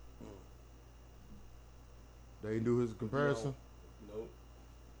 They didn't do his comparison. Nope.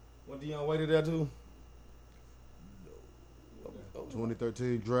 When Deion waited there too?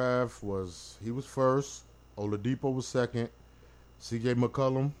 2013 draft was he was first. Oladipo was second. C.J.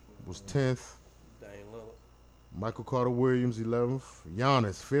 McCollum was 10th. Dang, look. Michael Carter Williams 11th.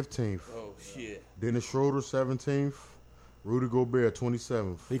 Giannis 15th. Oh shit. Dennis Schroeder 17th. Rudy Gobert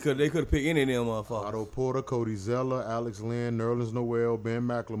 27th. They could have picked any of them motherfuckers. Otto Porter, Cody Zeller, Alex Lynn, Nerlens Noel, Ben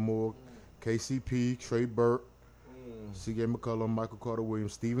McLemore, KCP, Trey Burke, C.J. McCollum, Michael Carter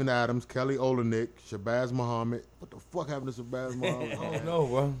Williams, Steven Adams, Kelly Olynyk, Shabazz Muhammad. What the fuck happened to Shabazz Muhammad? I don't know,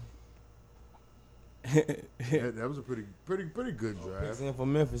 bro. that was a pretty good draft. Picks in for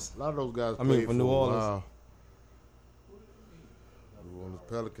Memphis. A lot of those guys I mean, played for New Orleans. Wow. New Orleans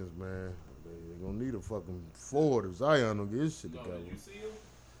Pelicans, man. They gonna need a fucking forward if Zion don't get his shit No, together. did you see him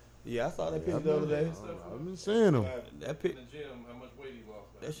Yeah, I saw that Yeah, picture the other day. I've been seeing him. That pic, in the gym? How much weight he lost?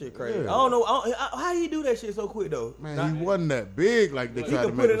 Man? that shit crazy. Yeah. I don't know how he do that shit so quick though. Man, he wasn't that big like they He tried to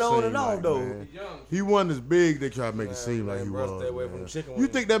could make put it it on seem and off, like, though. man. He's young. He wasn't as big they tried to make it Man, seem like he bro, was. stay away from man. chicken You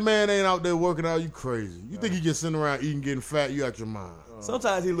wings. think that man ain't out there working out? You crazy. You think he just sitting around eating, getting fat? You out your mind.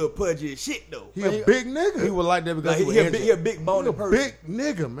 Sometimes he a little pudgy as shit though. He Man, a big nigga. He was like that because Like, he he was a big He boned a person. big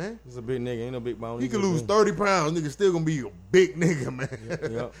nigga, man. He's a big nigga. Ain't no big bone. He could lose 30 pounds. Nigga still gonna be a big nigga, man.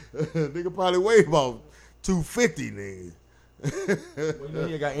 Yep. Nigga probably weigh about 250, nigga. Well, you know,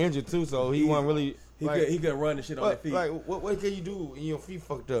 he got injured too, so he wasn't really. He like, could run the shit on his what, feet. like what can you do when your feet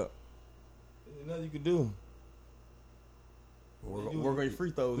fucked up? There's nothing you can do. Work on your free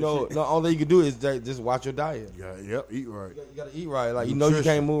throws. and No, shit. no. All you can do is just watch your diet. Yep, eat right. You gotta eat right. Like you know you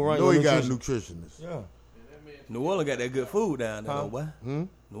can't move right. You know he your got a nutrition. nutritionist. Yeah. And that man, New Orleans got that good food down there, Huh? though, boy. Hmm?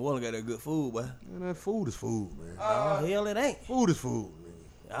 New Orleans got that good food, boy. Man, that food is food, man. Oh, hell, it ain't. Food is food, man.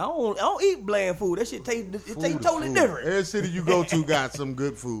 I don't eat bland food. That shit taste Food tastes is totally food. different. Every city you go to got some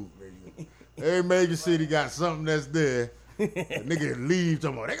good food, nigga. Every major city got something that's there. A nigga leave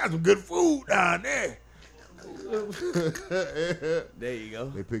talking about, they got some good food down there. There you go.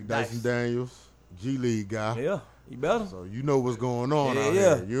 They picked Nice. Dyson Daniels, G League guy. Yeah, you better. So you know what's going on out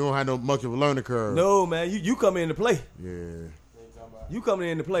Yeah. here. You don't have no much of a learning curve. No, man, you come in to play. Yeah. You coming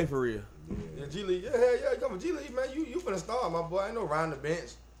in to play for real. Yeah, G League. Yeah, hell yeah, come on, G League, man. You finna start, my boy. Ain't no round the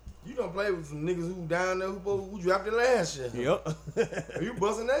bench. You don't play with some niggas who down there who drafted last year. Yep. You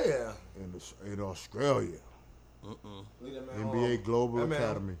busting their ass. In Australia, Look at that man, NBA Global that man-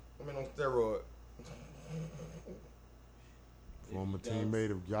 Academy. I mean on steroid. Former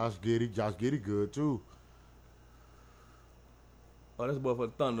teammate of Josh Giddey. Josh Giddey good too. Oh, that's boy for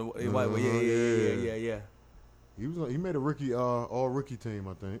the Thunder. White boy. Yeah. Yeah. He made a rookie all rookie team,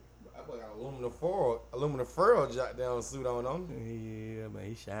 I think. I put aluminum foil jack down suit on him. Yeah, man,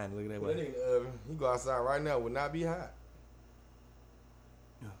 he shining. Look at that Put that boy. nigga in the oven. He go outside right now, would not be hot.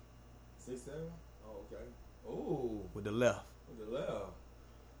 Yeah. 6'7"? Oh, okay. Ooh, With the left. with the left.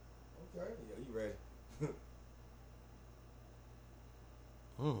 Okay, yeah, you ready.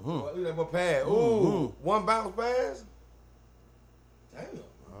 Mm-hmm. Look at that boy pass. Ooh, Mhm. one bounce pass. Damn.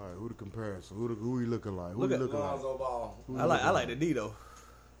 All right, who the comparison? Who he looking like? Who Look he at looking like? Lonzo Ball. Who he I looking like the D though.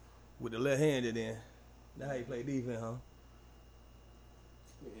 With the left handed in. That's how you play defense, huh?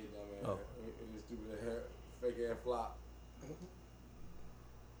 Oh. His stupid hair, fake ass flop.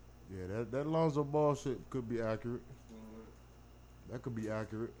 Yeah, that Lonzo Ball shit could be accurate. That could be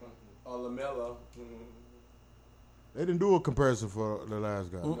accurate. Or LaMelo. They didn't do a comparison for the last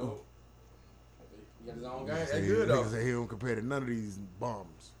guy. Mm-mm. He got his own game. Niggas That's say- good though. Niggas say he don't compare to none of these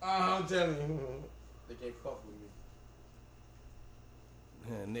bums. I'm telling you, they can't fuck with me.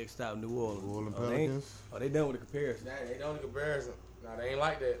 Yeah, next stop, New Orleans. New Orleans Oh, Pelicans. they done with the comparison. They don't in comparison. Nah, they ain't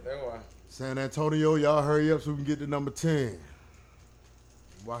like that. That's why. San Antonio, y'all hurry up so we can get to number 10.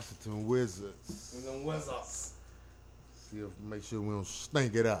 Washington Wizards. And them Wizards. See if make sure we don't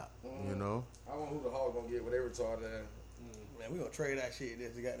stink it up. You know. I don't know who the Hawks gonna get, but they retarded ass. Man, we gonna trade that shit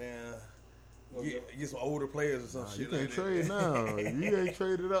just to goddamn get some older players or some Nah, you shit. can't like trade now. You ain't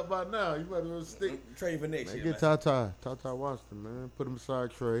traded up by now. You might as well stick. that. Trade for next Man, year, get man. Tata Washington, man. Put him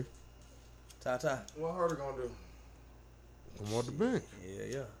beside Trey. Ta. What Herter gonna do? Come off the bench.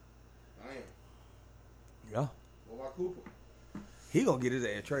 Yeah. Damn. Yeah. What about Cooper? He gonna get his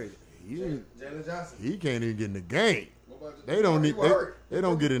ass traded. He, ain't- Jalen Johnson. he can't even get in the game. What about They don't need. He hurt. They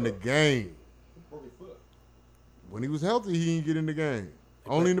don't get in the game. He broke his foot. When he was healthy, he didn't get in the game.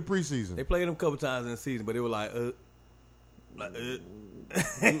 Only in the preseason. They played him a couple times in the season, but they were like, like,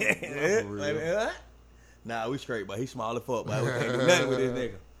 for real. like, Nah, we straight, but he small as fuck, but we can't do nothing with this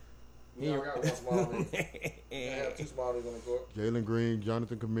nigga. We all got one small nigga. They have two small niggas on the court. Jalen Green,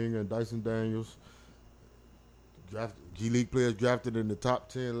 Jonathan Kuminga, and Dyson Daniels. G League players drafted in the top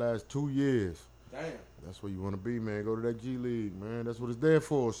 10 last 2 years. Damn. That's where you want to be, man. Go to that G League, man. That's what it's there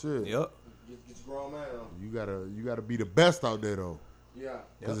for. Shit. Yep. Get your grown man on. You gotta be the best out there though, Yeah.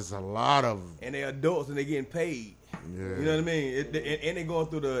 because it's a lot of. And they adults and they getting paid. Yeah. You know what I mean? And they going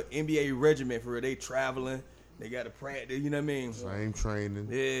through the NBA regiment for it. They traveling. They got to practice. You know what I mean? Same training,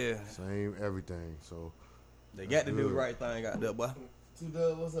 Yeah. same everything. So They got to do the Good. right thing out there, boy.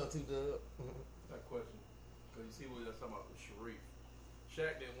 Two-Dub, what's up, Two-Dub? that question. Because you see what they're talking about with Sharif.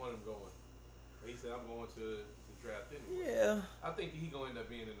 Shaq didn't want him going. He said, I'm going to draft anyway. Yeah. I think he gonna end up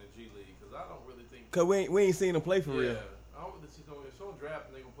being in the G League because I don't really think. Cause we ain't seen him play for real. I don't really see someone. If someone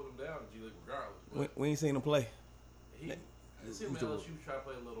draft, they gonna put him down in the G League regardless. We ain't seen him play. I see him at LSU try to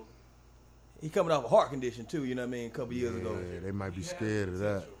play a little. He coming off a heart condition too. You know what I mean? A couple years ago. Yeah, they might be He has scared of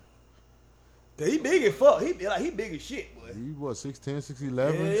that. potential. Cause he big as fuck. He big as shit, boy. He what, 6'10",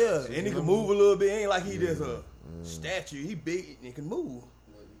 6'11"? Yeah. And he can move a little bit. Ain't like he just a statue. He big and he can move.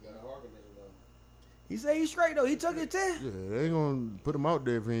 He say he's straight though. He took his test. Yeah, they ain't gonna put him out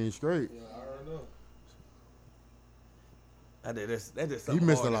there if he ain't straight. Yeah, I already know. That's just He something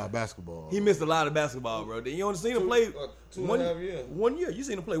missed a hard. lot of basketball. He missed a lot of basketball, bro. You only seen him play 2.5 years. 1 year. You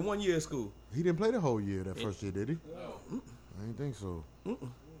seen him play 1 year in school. He didn't play the whole year that first year, did he? No. I didn't think so. When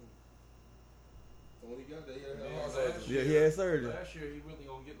he got there, he had a Yeah, heart last surgery. Yeah, he had surgery. Last year, he really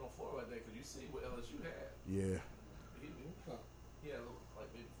gonna get no floor like that because you see what LSU had. Yeah. He had like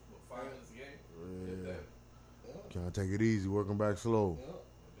maybe 5 minutes a game. Yeah. If that. Trying to take it easy, working back slow. Yeah.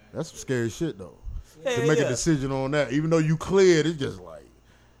 That's some scary shit, though. Hell To make yeah. a decision on that, even though you cleared, it's just like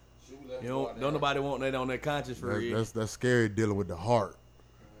Shoe left You guard don't down. nobody want that on their conscience for real. that's scary dealing with the heart.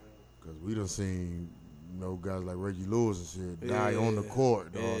 Because we done seen guys like Reggie Lewis and shit die on the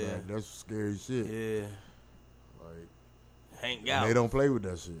court. Dog. Yeah. That's scary shit. Yeah, Like, Hank and Gow. they don't play with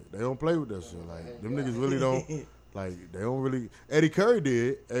that shit. They don't play with that shit. Like, them niggas really don't. Like, they don't really. Eddie Curry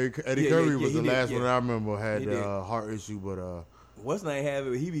did. Eddie Yeah, Curry yeah, was he the did, last yeah. one I remember had He the did. heart issue, but What's name have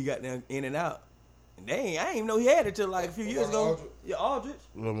it? He be got down in and out. And I ain't even know he had it till like a few years ago. Aldridge. Yeah, Aldridge.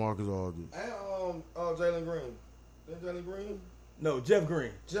 LaMarcus Aldridge. And Jalen Green. Then Jalen Green? No, Jeff Green.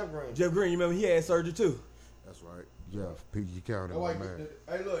 Jeff Green. Jeff Green. You remember he had surgery too. That's right. Jeff, PG County, That why, my man.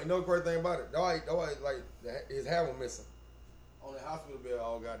 hey, look, you know the crazy thing about it? That why like, his hair was missing on the hospital bed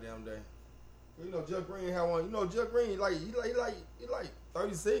all goddamn day. You know, Jeff Green had one. You know, Jeff Green, he like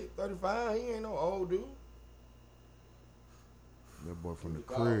 36, 35. He ain't no old dude. That boy from the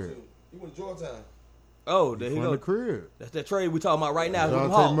Dog, crib. too. He went to Georgetown. Oh, there he From go. the crib. That's that trade we talking about right now. with them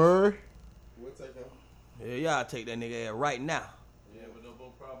Dejounte Hawks. Murray. We'll take him. Yeah, y'all take that nigga ass right now. Yeah, but no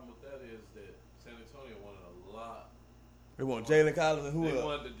problem with that is that San Antonio wanted a lot. They want Jalen Collins and who They else?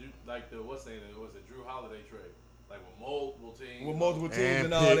 wanted to do like the was it Drew Holiday trade, like with multiple teams. With multiple teams And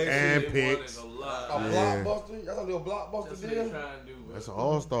and all pick- that and shit. They picks. wanted a lot. A Yeah. blockbuster? Y'all gonna do a blockbuster That's what deal? they trying to do. That's bro. an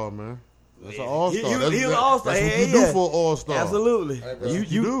all-star, man. That's an Yeah. all-star. He That's was an that- all-star. That's what Yeah, you do yeah. for an all-star. Absolutely. Hey, bro. You That's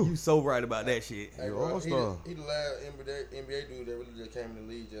what you do. you so right about that shit. Hey, You're bro, all-star. he the last NBA dude that really just came in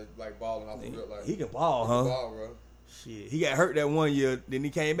the league just like balling off the rip. Like, He can ball, huh? ball, bro. Shit, he got hurt that 1 year. Then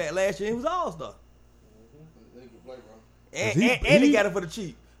he came back last year. And he was all star. He can play, bro. And, He- and he he- got it for the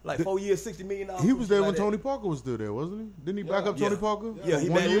cheap, like 4 years, $60 million. He was there like when that. Tony Parker was still there, wasn't he? Didn't he back up Yeah. Tony Parker? Yeah, he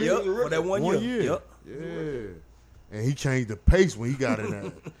 1 back year? yep, for that 1 year. 1 year. Yep. Yeah. And he changed the pace when he got in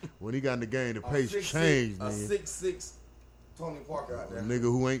there. When he got in the game, the pace changed, A man. 6'6" Tony Parker out A there. nigga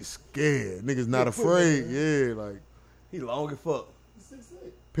who ain't scared. Niggas not afraid. Yeah, like. He long as fuck.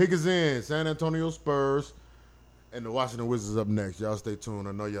 6'6". Pick us in. San Antonio Spurs and the Washington Wizards up next. Y'all stay tuned.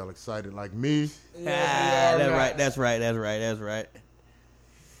 I know y'all excited like me. Yeah, That's right. That's right. That's right. That's right.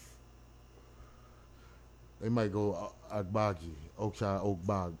 They might go Agbaji, Oakshire,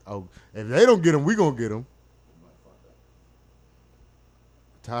 Oakbog. If they don't get him, we gonna get him.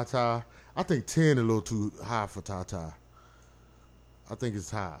 Tata, I think 10 a little too high for Tata. I think it's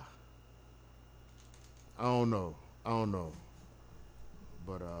high. I don't know.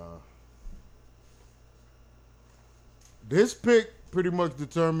 But this pick pretty much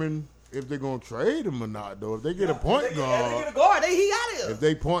determined if they're gonna trade him or not. Though, if they get a point If they guard, get a guard, he out if here.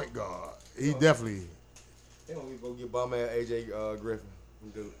 they point guard, he definitely. They gonna go get bum ass AJ Griffin.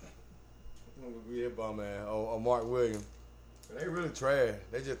 Dude. They gonna go get bum ass or Mark Williams. But they really trash.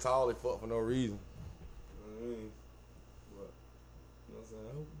 They just tall as fuck for no reason. But, you know what I'm saying?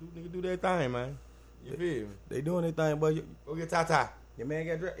 I hope nigga do that thing, man. You feel me? They doing their thing, but Go get Tata. your man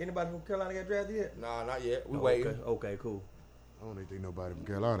got drafted. Anybody from Carolina got drafted yet? Nah, not yet. We Oh, waiting. Okay, cool. I don't even think nobody from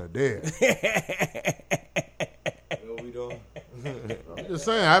Carolina there. What we doing? I'm just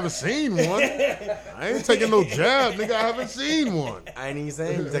saying, I haven't seen one. I ain't taking no jab, nigga. I haven't seen one. I ain't even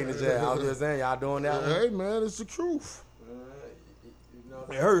saying you taking the jab. I was just saying y'all doing that one. Hey, man, it's the truth. You know,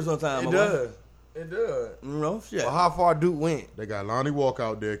 It hurts sometimes. it does. It does. You know, shit. Well, how far Duke went? They got Lonnie Walker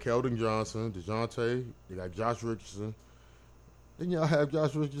out there, Keldon Johnson, DeJounte. They got Josh Richardson. Didn't y'all have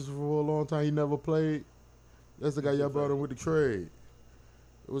Josh Richardson for a long time? He never played. That's the guy y'all brought in with the trade.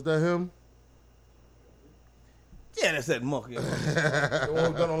 Was that him? Yeah, that's that monkey. Man, The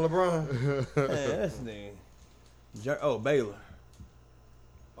one who done on LeBron. that's the nigga. Oh, Baylor.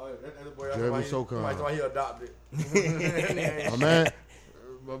 Oh, yeah, that's the boy. Jeremy Socon. Somebody thought he adopted.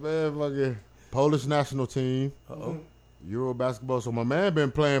 My man fucking Polish national team, Uh-oh. Euro basketball. So my man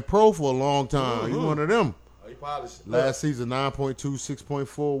been playing pro for a long time. He one of them. Oh, he polished. Last season, 9.2, 6.4,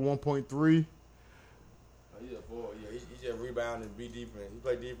 1.3. Oh, he's a forward. Yeah, he just rebound and be defense. He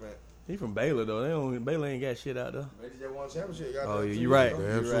play defense. He from Baylor though. Baylor ain't got shit out there. They just won championship. Oh yeah, you right. Damn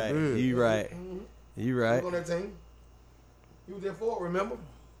You sure right. did. You right. You He right. was on that team. He was there forward, remember?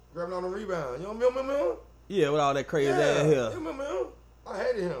 Grabbing on the rebound. You don't remember him? Yeah, with all that crazy ass You hair. remember him? I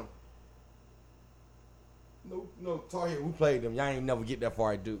hated him. No, Tar Heel. We played them. Y'all ain't never get that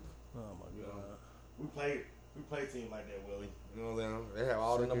far at Duke. Oh my god. We played teams like that, Willie. You know what I'm saying? They have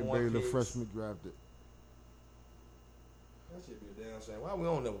all the Second number one Baylor picks. freshman drafted. That should be a damn shame. Why we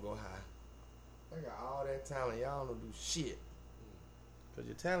don't never go high? They got all that talent. Y'all don't do shit. Cause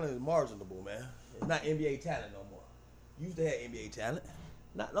your talent is marginable, man. It's not NBA talent no more. You used to have NBA talent.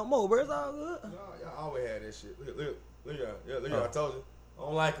 Not no more, bro. It's all good. Y'all always had that shit. Look, I told you. I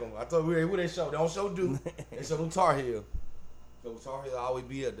don't like them. I told you who they show. They don't show Duke. They show them Tar Heel. So Tar Heel always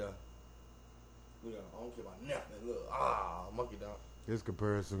be at the. Look, I don't care about nothing. Look, monkey dog. His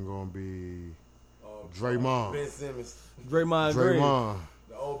comparison gonna be Draymond. Ben Simmons. Draymond Green. Draymond.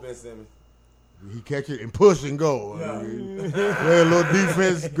 The old Ben Simmons. He catch it and push and go. Yeah. Play a little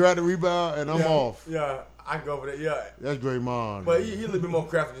defense, grab the rebound, and I'm off. Yeah, I can go for that. Yeah. That's Draymond. But he a little bit more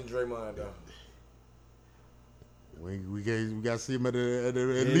crafty than Draymond, though. We got to see him at the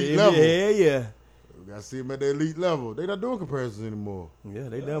elite level. Yeah. We got to see him at the elite level. They not doing comparisons anymore. Yeah,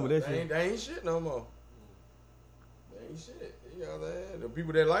 they done with that shit. They ain't shit no more. They ain't shit. You know what I'm saying? The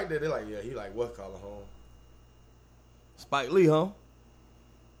people that like that, they like, yeah, he like what color home. Spike Lee, huh?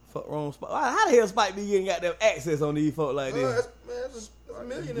 Fuck wrong Spike. How the hell Spike Lee ain't got them access on these folk like this? That's a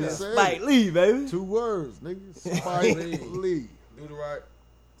millionaire. Just said Spike it. Lee, baby. 2 words, nigga. Spike Lee. Do the right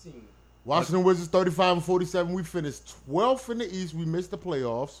team. Washington Wizards 35-47. We finished 12th in the East. We missed the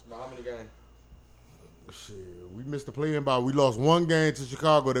playoffs. Now, how many games? Shit, we missed the play-in by. We lost 1 game to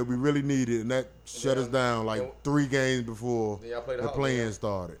Chicago that we really needed, and that shut us down like 3 games before Then y'all played the the Hawks, play-in yeah.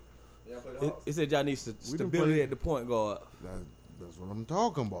 started. Y'all play the Hawks? It said y'all need stability play- at the point guard. That's what I'm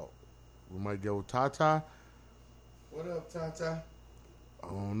talking about. We might go Tata. What up, Tata? I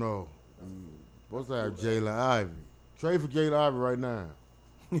don't know. Supposed to have Jalen Ivey. Trade for Jalen Ivey right now.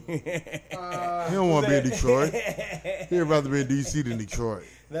 He don't want to be in Detroit. He'd rather be in D.C. than Detroit.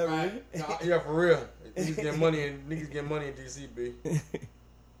 That really? Nah, yeah, for real. Niggas get money in DC, B.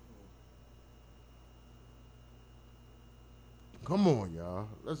 Come on, y'all.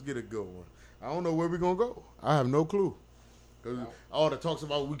 Let's get a good one. I don't know where we're going to go. I have no clue. 'Cause all the talks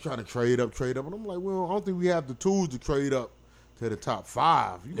about we trying to trade up. And I'm like, well, I don't think we have the tools to trade up to the top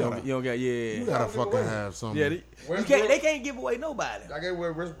 5. You You gotta, don't got you gotta fucking have something. Yeah, Westbrook- they can't give away nobody. I get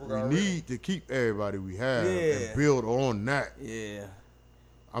where Westbrook we already. need to keep everybody we have Yeah. and build on that. Yeah.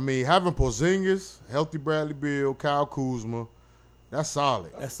 I mean, having Porzingis, healthy Bradley Beal, Kyle Kuzma, that's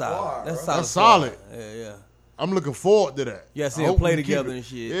solid. That's squad, solid. That's bro. solid. That's solid. squad. Yeah. I'm looking forward to that. Yeah, see I them hope play we can keep together it- and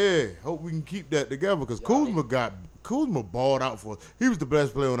shit. Yeah, hope we can keep that together because Kuzma balled out for us. He was the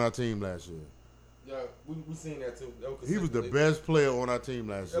best player on our team last year. Yeah, we seen that too. He was the best player on our team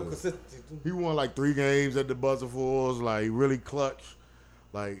last That year. was consistency too. He won like 3 games at the buzzer for us, like really clutch.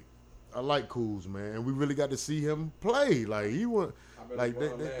 Like I like Kuz, man, and we really got to see him play. Like he went, I bet like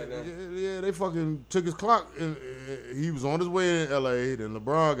LeBron they fucking took his clock. And, he was on his way in L.A. Then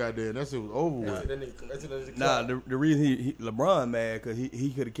LeBron got there, and that shit was over with. Nah, the reason LeBron mad because he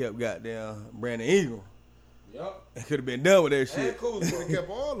could have kept goddamn Brandon Ingram. Yup. It could have been done with that And shit. Kuzma He kept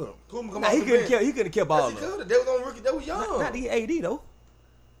all of them. Kuzma come Nah, off he the could bench. have kept all Yes, of he them. could. They was on rookie. They was young. Not to get AD though.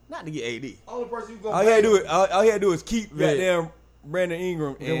 Not to get AD. Only person you gonna All he had to pay. do all he had to do is keep Yeah. goddamn Brandon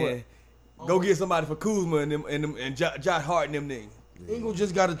Ingram and go get somebody for Kuzma and Josh Hart and them niggas. Ingram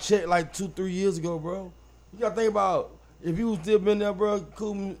just got a check like 2-3 years ago, bro. You gotta think about if you still been there, bro.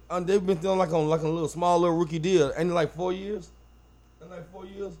 Kuzma, they've been still like on a little small little rookie deal. Ain't it like 4 years? Ain't it like 4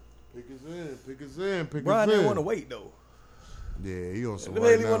 years? Pick us in. Brian didn't want to wait though. Yeah, he on some. The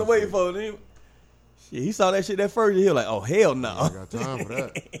hell he want to wait for? Shit, he saw that shit that first year. He was like, oh hell no. I got time for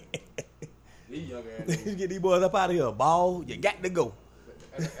that. These young ass. Get these boys up out of here. Ball, you got to go.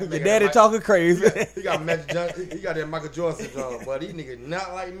 Your nigga daddy Mike- talking crazy. He got Magic Johnson. He got that Michael Jordan syndrome, but these niggas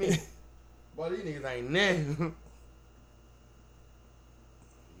not like me. But these niggas ain't nothing.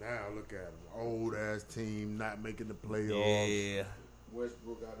 Now look at him, old ass team not making the playoffs. Yeah.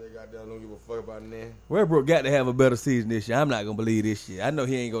 Westbrook out there, goddamn, don't give a fuck about nothing. Westbrook got to have a better season this year. I'm not gonna believe this shit. I know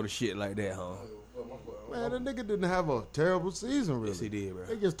he ain't go to shit like that, huh? Man, that nigga didn't have a terrible season, really. Yes, he did, bro.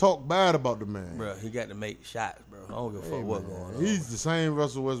 They just talk bad about the man. Bro, he got to make shots, bro. I don't give a fuck Hey, what's man, going on. he's the same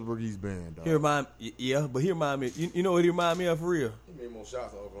Russell Westbrook he's been, dog. He remind me, yeah, but he remind me. You know what he remind me of for real? He made more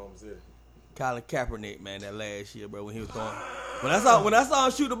shots in Oklahoma City. Colin Kaepernick, man, that last year, bro, when he was throwing. When I saw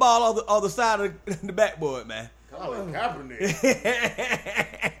him shoot the ball on the side of the backboard, man. Colin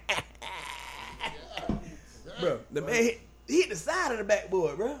Kaepernick. Bro, the man hit the side of the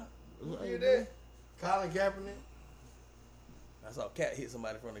backboard, bro. You hear that? Colin Kaepernick. I saw Cat hit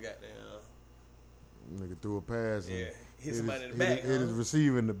somebody from the goddamn. Nigga threw a pass. And Yeah, hit somebody in the back. Hit his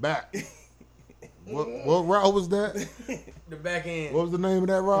receiver in the back. What route was that? The back end. What was the name of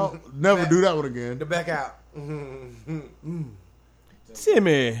that route? Never do that one again. The back out.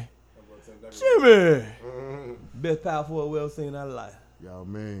 Jimmy. Best power forward we ever seen in our life. Y'all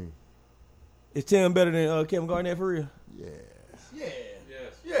mean. Is Tim better than Kevin Garnett for real? Yeah. Yeah.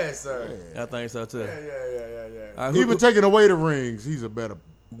 Yes. Yes, sir. I think so too. Yeah. All right, Even taking away the rings, he's a better.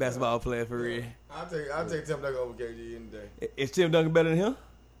 basketball player for real. I'll take Tim Duncan over KD any day. Is Tim Duncan better than him?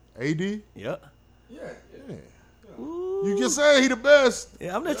 AD? Yep. Yeah. Yeah. Ooh. You just said he the best.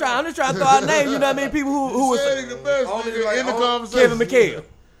 Yeah, I'm just trying to throw out names. You know what I mean? People who said he was the best Only nigga like- in the only conversation. Kevin McHale.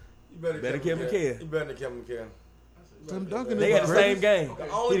 You better Kevin McHale. You better than Kevin McHale. Tim Duncan They is got the greatest. same game. The He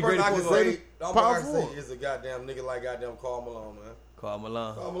only the person greatest I can point guard. say, the only Power person I can forward. say is a goddamn nigga like goddamn Karl Malone, man. Karl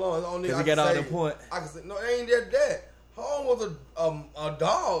Malone. Karl Malone is the only nigga 'Cause I he can got all say. the point. I can say, no, it ain't that. Home was a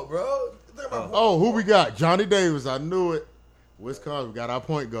dog, bro. Think about Oh, who we got? Johnny Davis. I knew it. Wisconsin. We got our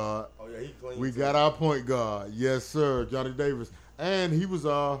point guard. Oh, yeah, he clean. We too. got our point guard. Yes, sir. Johnny Davis. And he was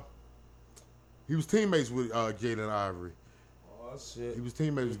teammates with Jalen Ivory. Oh, shit. He was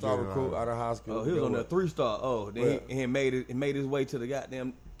teammates with Star Jalen recruit Ivory. out of high school. Oh, he was on that 3-star. Oh, then Yeah. he made his way to the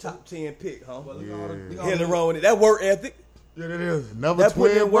goddamn top 10 pick, huh? Well, look Yeah. at all the- look at all Hell the- wrong with it. That work ethic. Yeah, that is. Another That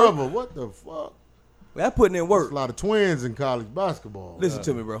put twin in work. brother. What the fuck? That putting in There's work. a lot of twins in college basketball. Listen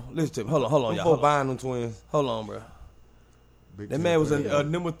to me, bro. Listen to me. Hold on, y'all. Before Hold on, buying them twins. bro. Big That Ten man was player. a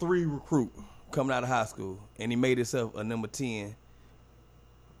number 3 recruit coming out of high school, and he made himself a number 10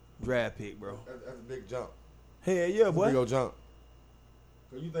 draft pick, bro. That's a big jump. Hell yeah, Big boy. old jump.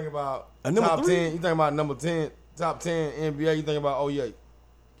 Cause you think about A number top 3? 10. You think about number 10, top 10 NBA. You think about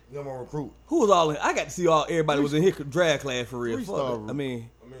number one recruit. Who was all in? I got to see everybody was in his draft class for real. Fuck Three-star it. I mean,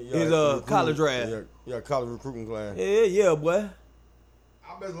 Yeah, his recruiting. college draft. Yeah, college recruiting class. Yeah, boy.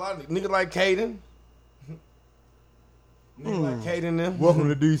 I bet a lot of niggas like Caden. Niggas like Caden them. Welcome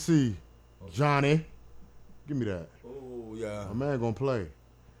to DC, Johnny. Give me that. Oh yeah. My man gonna play.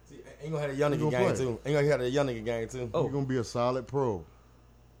 See, ain't gonna have a young He nigga gonna game play. too. Ain't gonna have a young nigga game too. Oh. He gonna be a solid pro.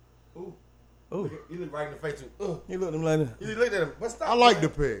 Ooh. Oh, You look right in the face too. you look at him like that. You looked at him. But stop. I like man. the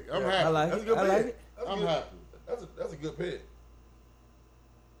pick. I'm Yeah. happy. I like That's a it. good I pick. like it. That's I'm good. happy. That's a good pick.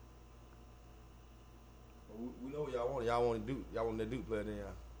 We know what y'all want. Y'all want to do. Y'all want that Duke player then.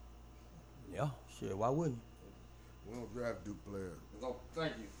 Yeah, shit. Why wouldn't you? We don't draft Duke players. No,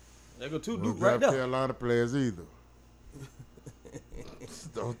 thank you. There go 2 We don't Duke right draft there. Carolina players either.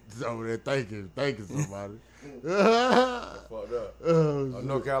 don't over there thanking somebody. Fucked up. Oh,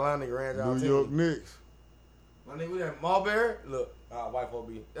 North Carolina ran y'all New team. York Knicks. My nigga, we that Marlberry. Look, white folk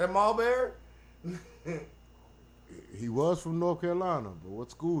be that Marlberry. He was from North Carolina, but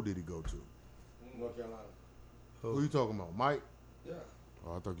what school did he go to? North Carolina. Who you talking about, Mike? Yeah.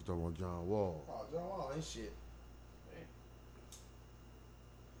 Oh, I thought you were talking about John Wall. Oh, John Wall ain't shit.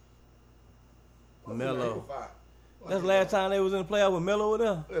 Melo. That's the last time they was in the playoff with Melo with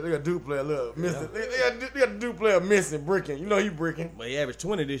them. Look at Duke player. Look, missing. They got Duke player missing, bricking. You know he bricking. But he averaged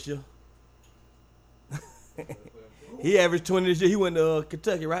 20 this year. He averaged 20 this year. He went to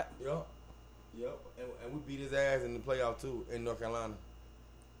Kentucky, right? Yup. And we beat his ass in the playoff too in North Carolina.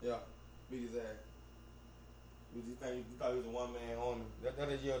 Yeah, beat his ass. You thought he was a one man army. That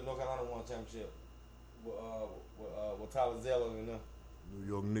is year North Carolina won a championship with Tyler Zeller and them. New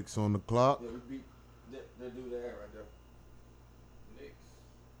York Knicks on the clock. Yeah, we beat that dude there right there. Knicks.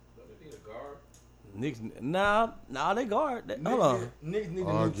 Don't they need a guard? Knicks, nah, they guard. Hold on. Niggas need a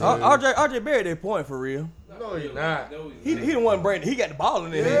RJ. new RJ Barrett their point for real. No, he's not. No, He the one bring. He got the ball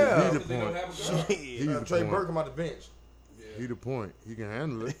in his Yeah. He the Because they don't point. have a guard. hand. He's the Trey point. Burke come out the bench. He the point. He can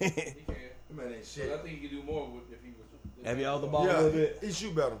handle it. He can. That man ain't But I shit. think he could do more if he was. Have you all the ball a little Yeah, bit? he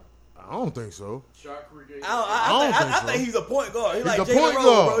shoot better. I don't think so. Shot creator. I think he's a point guard. He's He's like a Jalen point Rose,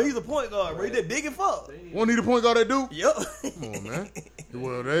 guard. bro. He's a point guard, bro. He did big and fuck. Won't he the point guard at Duke? Yep. Come on, man.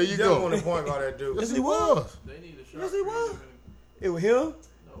 Well, there you He just want go. to point guard that dude. Yes, he he was. They need a shot Yes, he was. creator. It was him.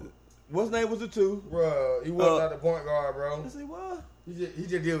 No. What's his name was the 2? Bruh, he wasn't not the point guard, bro. Yes, he was. He just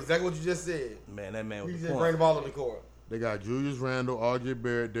did exactly what you just said. Man, that man He was just the bring the point. ball up the court. They got Julius Randle, RJ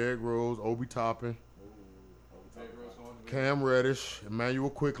Barrett, Derrick Rose, Obi Toppin, Cam Reddish, Emmanuel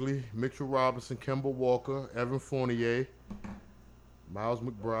Quickly, Mitchell Robinson, Kemba Walker, Evan Fournier, Miles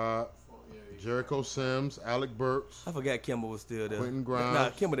McBride, Jericho Sims, Alec Burks, I forgot Kimber was still there. Quentin Grimes. Nah,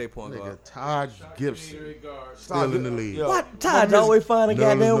 Kimber they point guard. nigga Taj Gibson still in the league. Yeah. What? Todd always find a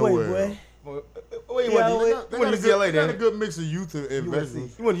None goddamn way, nowhere. boy. Where you Yeah, went? wait. You went to UCLA They got a then? good mix of youth and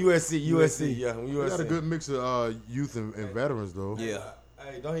veterans. You went to USC. Yeah, They got a USC. good mix of youth and veterans though. Yeah.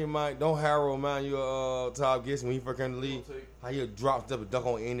 Hey, don't Harold mind you Todd Gibson when he first came to the league. How he dropped up and dunk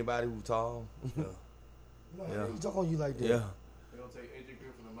on anybody who tall. Yeah. Yeah. He dunk on you like that. Yeah. They don't take AJ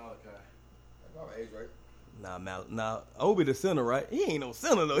Griffin and Malachi. About age, right? Nah, Obi the center, right? He ain't no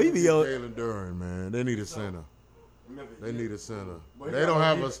center though. He be on. Jalen Duran, man. They need a center. Remember, They need a center. But he They got don't more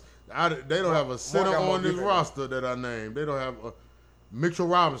have defense. they don't have a center got more on this defense. roster that I named. They don't have Mitchell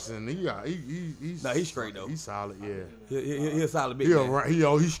Robinson. He's straight, though. He's solid. Yeah. He a solid big He's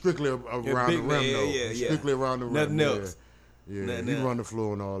man. he's strictly around the big rim man, though. yeah, He's yeah. strictly around the rim. Nothing yeah. else. Yeah, Nothing he else. run the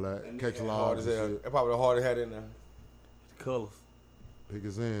floor and all that. Catch hard lobs as and hell. shit. That's probably the hardest head in there. Colors. Pick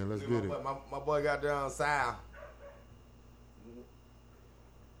us in. Let's get it. My boy got down south.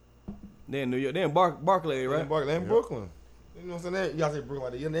 They in New York. They in Barclay, Right? right? Barkley, in Brooklyn. You know what I'm saying? Y'all say Brooklyn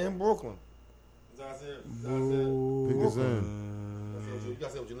like that. Yeah, they in Brooklyn. That's what I said. Pick us in. You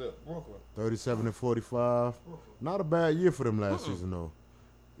gotta say what you live. Brooklyn. 37-45. Not a bad year for them last season though.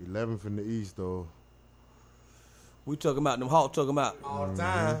 11th in the East though. We talking about them Hawks. Talking about All the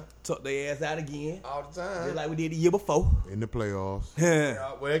time. tuck their ass out again, All the time. just like we did the year before. In the playoffs.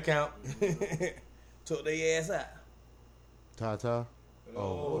 Yeah, well, it count. Tuck their ass out. Tata.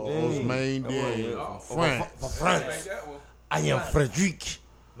 Oh, Osmain Dieng Oh, from France. For France. Like that one. I am Frederic.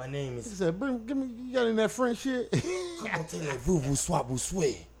 My name He is. said, give me, you got any of that French shit? Comment vous soit vous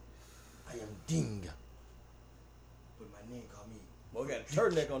souhait. I am Ding. But my name call me. Boy got a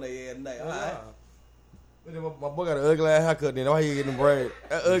turtleneck on their ass tonight. All right. My boy got an ugly ass haircut then. Why he getting them braids?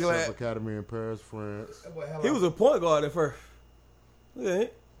 That ugly South ass. Academy in Paris, France. He was a point guard at first. Look at him.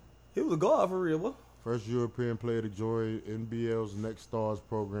 He was a guard for real, boy. First European player to join NBL's Next Stars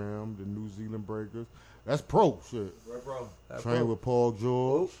program, the New Zealand Breakers. That's pro shit. Right, bro. Trained with Paul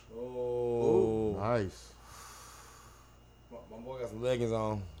George. Oh. Nice. My boy got some leggings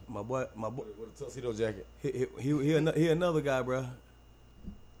on My boy. with a tuxedo jacket. He another guy, bro.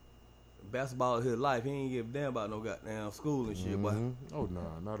 Basketball is his life. He ain't give a damn about no goddamn school and shit, boy. Mhm. Oh,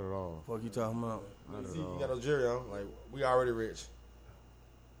 nah, not at all. Fuck you talking about? Not See, at you all. got no jury on. Like, we already rich.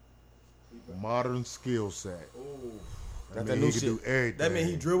 Modern skill set. That's That that mean new he can shit. do everything. That mean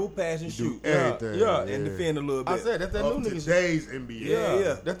he dribble, pass, and do shoot. everything. Yeah, And defend a little bit. I said, that's that Up new to nigga shit. today's NBA.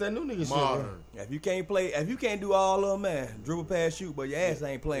 Yeah. That's that new nigga shit. Modern. Man. If you can't do all of them, man, dribble, pass, shoot, but your ass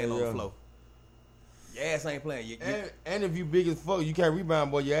ain't playing on Yeah. the floor. Your ass ain't playing. And if you big as fuck, you can't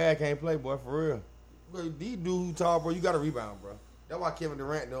rebound, boy. Your ass can't play, boy, for real. Bro, these dudes who tall, bro, you got to rebound, bro. That's why Kevin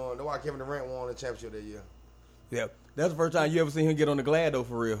Durant doing. That's why Kevin Durant won the championship that year. Yeah, that's the first time you ever seen him get on the glass though,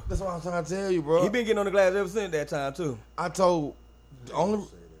 for real. That's what I'm trying to tell you, bro. He been getting on the glass ever since that time too. I told the only.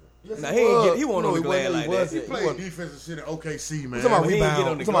 Yes, Nah, he ain't get- he wasn't on the he glass wasn't, like he that. wasn't. He He played wasn't. defensive shit at OKC, man. We talking about He ain't rebound. get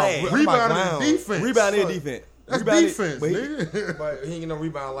on the We talking about glass. Rebounding is clowns. defense. Rebound is Fuck. defense. That's Rebound is- defense, but he- nigga. But he ain't get no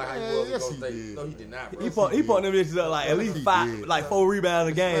rebound like how he was. yes, Yes, he did. No, he did not, bro. He put them bitches up like at least He five, did. like 4 rebounds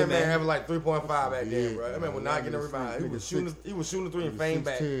a game, Man, man. having like 3.5 back He then, did, bro. That man man. was not getting a rebound. He Nigga was shooting. He was shooting the three and fame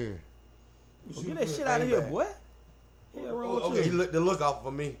back. 6'10". Get that shit out of here, boy. Yeah, wrong with Okay, he you. looked the look off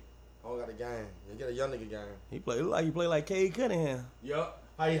for me. I don't got a game. You get a young nigga game. He play like Cade Cunningham. Yup.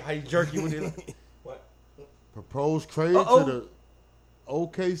 How you jerk you with it? What? Proposed trade Uh-oh. to the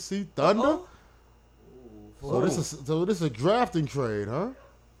OKC Thunder. Uh-oh. So this is a drafting trade, huh?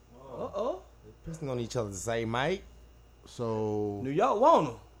 Uh-oh. Pissing on each other the same mic. So New York want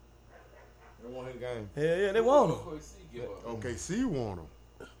him. They want his game. Hell yeah, they want him. Give up. OKC want him.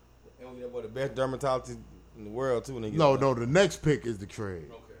 They don't get that boy the best dermatologist in the world too. Nigga. No. The next pick is the trade.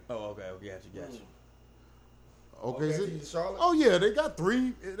 Okay. Oh, okay. Got you. OKC. Charlotte. Oh yeah, they got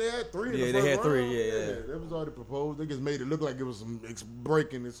 3. They had 3. In Yeah, the they first had 3, round. yeah. That was already proposed. They just made it look like it was some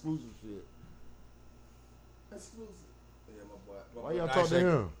breaking exclusive shit. Exclusive. Yeah, my boy. Why y'all talk to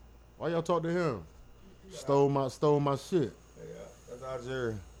him? Why y'all talk to him? Stole my shit. Yeah, that's our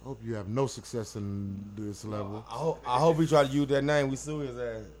jury. Hope you have no success in this level. I hope he try to use that name. We sue his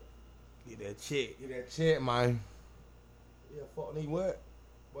ass. Get that check. Get that check, man. Yeah, fuck me what?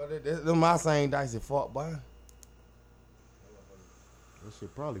 But them my same dicey fuck, boy. That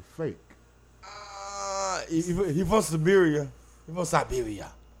shit probably fake. He from Siberia. He from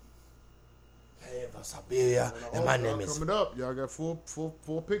Siberia. Hey, from Siberia. And my name is. Coming up, y'all got four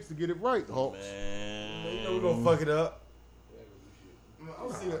picks to get it right, Hawks. You know we gonna fuck it up.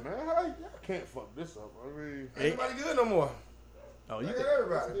 I'm serious. Man, y'all can't fuck this up. I mean, Ain't nobody good no more. Oh, you Look got at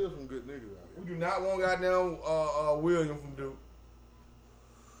everybody. still some good niggas out We do not want goddamn William from Duke.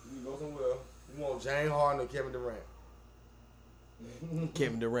 You go somewhere James Harden or Kevin Durant?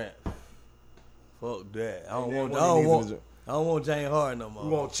 Kevin Durant. Fuck that. I don't And want. then I don't one of want. these I don't want James Harden no more. We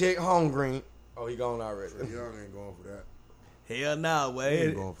want Chet Holmgren. Oh, he gone already. Young ain't going for that. Hell nah, He way.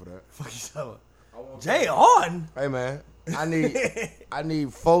 ain't going for that. Fuck you talking I want about? James Harden. Hey man, I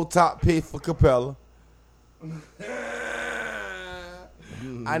need 4 top picks for Capella.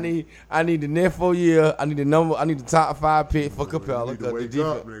 I need the next 4 year. I need the top 5 pick for Capella. You need to 'cause wake the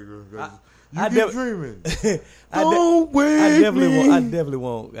up, defense- nigga. 'cause I you def- keep dreaming. Don't wake I me. definitely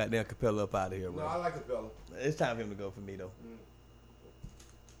want goddamn Capella up out of here, bro. No, I like Capella. It's time for him to go for me though.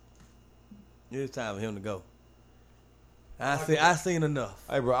 It's time for him to go. I seen enough.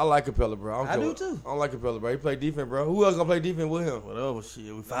 Hey bro, I like Capella, bro. I do too. I don't like Capella, bro. He play defense, bro. Who else gonna play defense with him? Whatever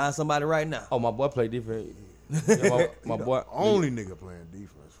shit. We find somebody right now. Oh, my boy play defense. Yeah, my boy. Only nigga playing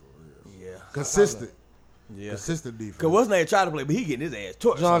defense for real. Yeah. Consistent. Yeah. Consistent defense. Cause what's name tried to play, but he getting his ass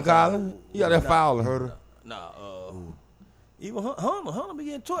torched. John sometimes. Collins. You got that fouling. Herder. Nah, even Hunter be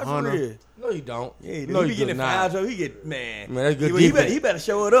getting torched for Hunter. real. No, you don't. Yeah, he, no, he you be getting do foul not. trouble. He get man. Man, that's good he defense. he better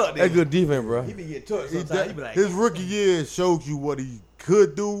show it up. Then. That's good defense, bro. He be getting torched He sometimes. He be like, his rookie year showed you what he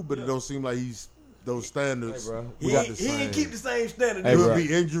could do, but it don't seem like he's those standards. Hey, bro. we he, got the he same. ain't keep the same standard. Hey, dude. Could bro.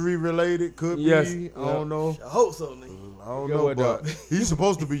 be injury related. Could Yes. be. I Yeah. don't know. I hope so, nigga. I don't Go know, with but that. he's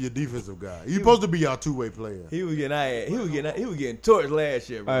supposed to be your defensive guy. He's supposed to be your two-way player. He was getting torched last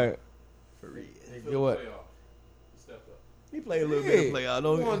year, bro. All right. For real. Get what? Playoff. He stepped up. He played a little bit of playoff.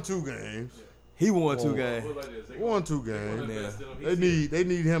 Won No, 2 games. he won 2 Put games. it like this. They Won 2 gonna games. invest in him. They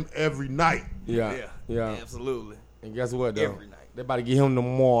need him every night. Yeah. Yeah. Absolutely. And guess what, though? Every night. They about to give him the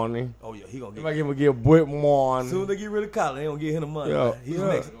morning. Oh yeah, he gonna They get. about to give him Brick As soon as morning. they get rid of Collins, they gonna get him the money. Yeah, man. He's yeah.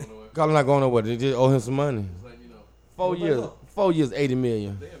 next. Going nowhere. Colin not going nowhere. They just owe him some money. It's like, 4 Nobody years. know. 4 years, 80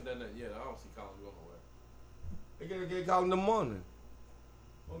 million. they haven't done that yet. I don't see Collins going nowhere. They gotta get Colin the morning.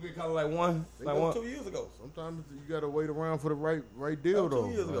 Don't get Colin like one. They Like go one. 2 years ago. Sometimes you gotta wait around for the right deal, That was though.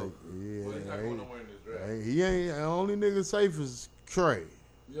 2 years ago. Yeah, Well, he's not going nowhere in this draft. he ain't. The only nigga safe is Trey.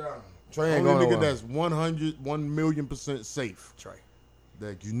 Yeah. Trey ain't Only going nigga nowhere. that's 1,000,000% safe. Trey.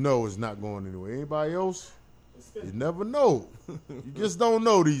 That you know is not going anywhere. Anybody else? You never know. You just don't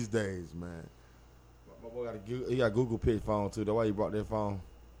know these days, man. My boy got a Google Pix phone too. That's why he brought that phone.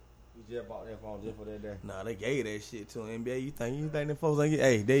 He just bought that phone just for that day. Nah, they gave that shit to him. NBA. You think them folks ain't get?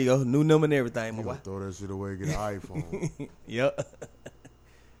 Hey, there you go, new number and everything, my You boy. gonna throw that shit away and get an iPhone. Yep.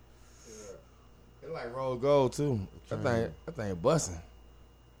 It's like roll gold too. That thing busting.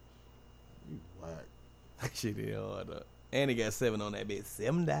 You whack. Shit is hard up. And he got 7 on that bitch.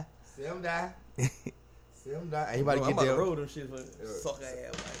 7 die. Sim die. Sim die. Ain't anybody Bro, get I'm about there. to roll them shit for suck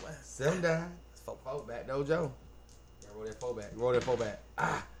ass. Like, Sim die. Four back dojo. Yeah, roll that 4 back. Roll that 4 back.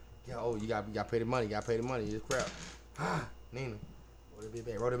 Ah. Yeah, oh, you got to pay the money. You got to pay the money. It's crap. Ah, Nina. Roll that big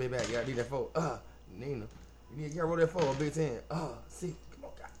back. Roll that big back. You got to need that 4. Nina. You got to roll that 4 on Big 10. See. Come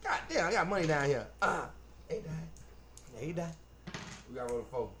on. God damn, I got money down here. 8 die. he die. We got to roll the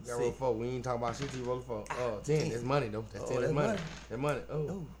 4. We got to roll the 4. We ain't talking about shit till you roll the 4. 10. That's money, though. That's 10. That's that's money. money. That's money. Oh.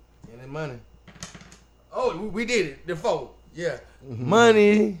 Ooh. And that's money. Oh, we did it. The 4. Yeah.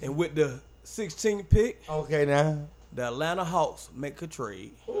 Money. And with the 16th pick, Okay, now. the Atlanta Hawks make a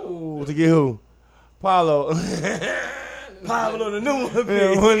trade. Ooh, to get who? Paulo. Pablo, the new one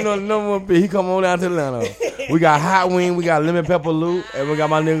Yeah, pick. one on number 1 pick. He come on down to Atlanta. We got Hot Wing, we got Lemon Pepper Loop, and we got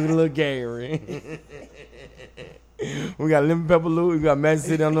my nigga Lil Gary. We got Lemon Pepper Loop, we got Magic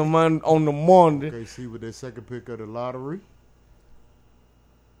City on the Monday. Okay, see with their second pick of the lottery,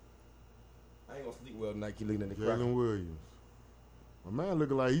 I ain't gonna sleep well tonight. Keep looking at the crack. Jalen Williams. My man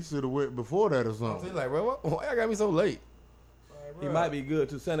looking like he should have went before that or I'm something. like, bro, why y'all got me so late? He might be good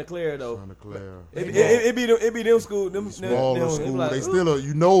to Santa Clara though. Santa Clara. It be them school, them Smaller them, school. like, They ooh. still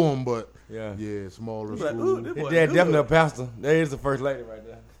you know them, but Yeah. yeah, smaller You like, school. ooh, this His boy dad good. definitely a pastor. That is the first lady right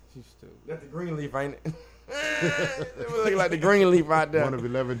there. She's stupid. That's the green leaf, ain't it? It look like the green leaf right there. One of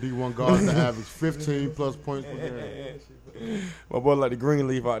 11 D1 guards to average 15 plus points per game. My boy like the green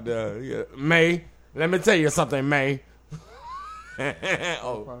leaf out there. Yeah. May, let me tell you something, May.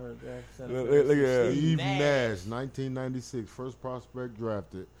 Oh, look at that. Steve Nash, 1996, first prospect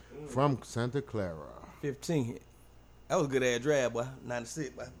drafted from Santa Clara. 15. That was a good ass draft, boy. 96,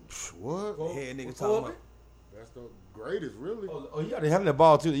 boy. What? Head nigga talking about. That's the greatest, really. Oh, he got to have that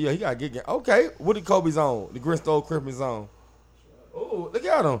ball too. Yeah, he got to get. Okay, what did Kobe's on? The Grinstone Crippins on. Oh, look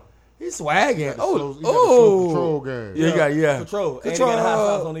at him. He's swagging. He got the Oh, slow control game. Yeah, he got Control. And he Control. got high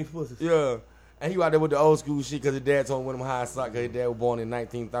fives on these pussies. Yeah, and he out there with the old school shit because his dad told him when him high sock because his dad was born in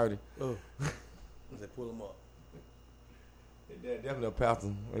 1930. Oh. I said, pull him up. His dad definitely a pastor.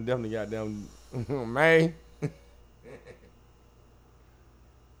 And definitely got them man.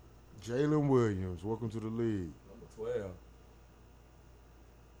 Jalen Williams, welcome to the league. Number 12.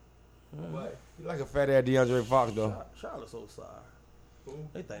 What? He like a fat ass DeAndre Fox though. Charlotte's so sorry.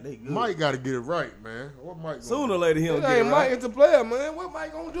 They think they good. Mike got to get it right, man. What Mike? Gonna Sooner or do? later he don't This get it ain't Mike, right. it's a player, man. What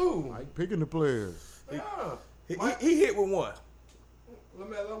Mike gonna do? Mike picking the players. Yeah. He hit with one.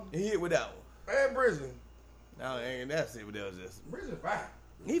 LaMelo He hit with that one. and Bridges. No, ain't that's it. But that was just Bridges fine.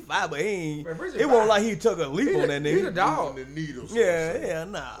 he fine, but he ain't. Man, Bridges It wasn't fine. like he took a leap on that He the nigga. dog. The needles. Yeah,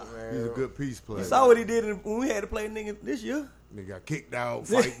 nah. He's a good piece player. You saw what he did when we had to play nigga this year. Nigga got kicked out,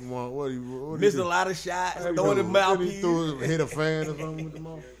 fighting one. What he Missed a lot of shots, What he throwing do? the He mouthpiece. hit a fan or something with the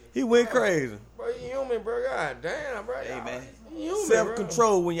mouth. He went crazy. Bro, you human, bro. God damn, bro. Hey man, He human, self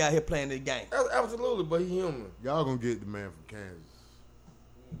control when y'all here playing this game. Absolutely, but he human. Y'all gonna get the man from Kansas.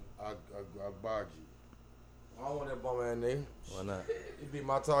 I buy you. I don't want that bum ass nigga. Why not? He beat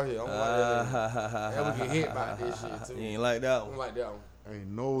my tar here. I don't like that nigga. And we get hit by this shit too. You ain't like that I don't one. like that one. Ain't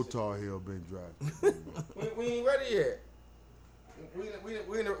no Tar Heel been drafted. We ain't ready yet.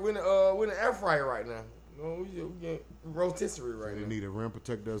 We in the air fryer right now. No, we get rotisserie right They now. need a rim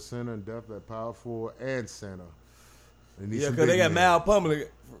protector at center and depth at power forward and center. They need Yeah, some because they big got men. Mal Pumley.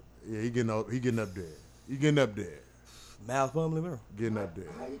 Yeah, he getting up there. He getting up there. Mal Pumley, bro. Getting up there.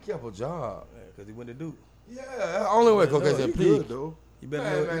 How he kept a job? Because he went to Duke. Yeah, that's the only way because He it's a good peak. though. You better,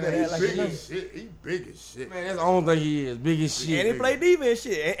 Man, know, man, you better he act like Big you know. as shit. He big as shit. Man, that's the only thing he is. Big as shit. And he play defense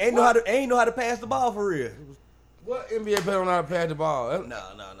shit. Ain't know how to pass the ball for real. What NBA player don't know how to pass the ball? That's No.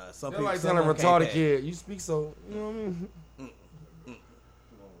 Some that's people like some telling a of them can't retarded pass. kid, you speak so, you know what I mean?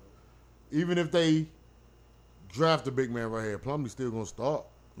 Even if they draft a big man right here, Plumlee still gonna start.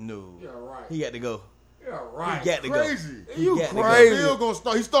 No. Yeah, right. He got to go. Yeah, right. He got to go. Crazy. You got to go. crazy. Still gonna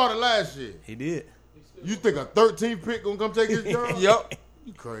start. He started last year. He did. You think a 13th pick gonna come take his job? Yup.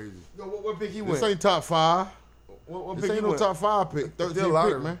 You crazy. Yo, what pick he This went? ain't top 5. What This pick he ain't no went? top 5 pick. 13th Still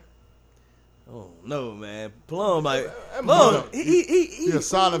lottery. pick, man. Oh no, man. Plum like That Plum. mother- He He a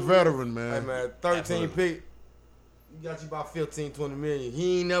solid veteran, man. Hey, man, 13 Absolutely. pick. You got you about 15, 20 million.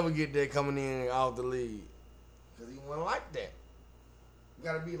 He ain't never get that coming in out the league. Because he wasn't like that. You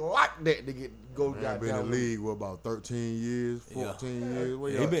got to be like that to go Man, been in goddamn the league what about 13 years, 14 years.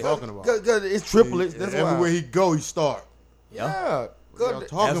 What He y'all been- talking about? Because it's triplets. That's why. Everywhere he go, he start. Yeah. What y'all Good.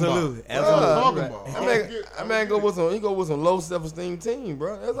 talking Absolutely. about? Absolutely. What y'all talking Right. about? That man go with some. He go with some low self-esteem team,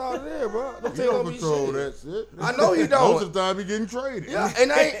 bro. That's all it is, bro. Don't He tell don't me control shit. that shit. I know he don't. Most of the time, he getting traded. Yeah,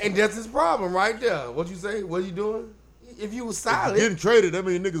 and that's his problem right there. What you say? What you doing? If you was If you solid, getting traded, that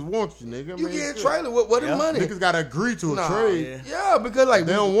mean niggas want you, nigga. I you mean, getting shit. traded. What Yeah. is money? Niggas gotta agree to a Nah, trade. Yeah. Yeah, because like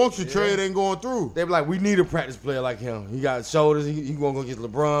They don't want your trade ain't going through. They be like, we need a practice player like him. He got shoulders. He gonna go get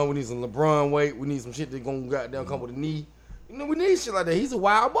LeBron. We need some LeBron weight. We need some shit that gonna goddamn come with a knee. You know, we need shit like that. He's a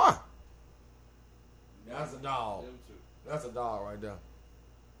wild boy. That's a dog. That's a dog right there.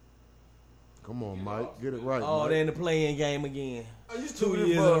 Come on, Mike. Get it right, Oh, Mike. they in the playing game again. You 2 years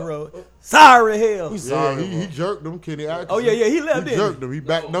in a row. Sorry, hell. We Yeah, sorry, he jerked him, Kenny Atkinson. Oh yeah, he left. He Didn't jerked he? him. He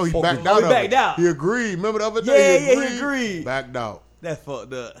backed. No, he Oh, backed he out. of backed it. out. He agreed. Remember the other day? Yeah, he agreed. Backed out. That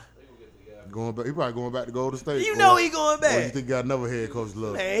fucked up. Going back. He probably going back to Golden State. You Or- know he going Or you back. think got another head coach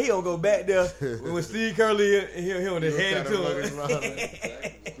look? Man, he don't go back there when Steve Curley he on his head to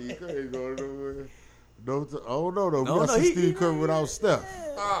him. Steve Curry going nowhere. Oh no, though. We No, got no, to see he- Steve Curry without Steph.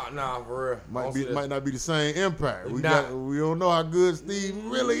 Ah, nah, for real. Might not be the same impact. We Nah. we don't know how good Steve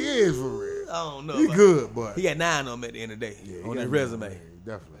really is for real. I don't know. He about- good, but He got 9 on him at the end of the day Yeah, he on got his him. resume. Yeah,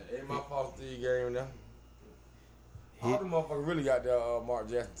 definitely. Ain't my fault Steve game now. All them motherfuckers really got that Mark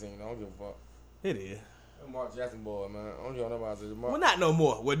Jackson team. I don't give a fuck. It is. That Mark Jackson boy, man. I don't give a nobody. Well, not no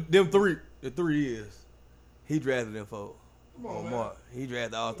more. With them the 3 years, he drafted them folks. Come on, man. Mark. He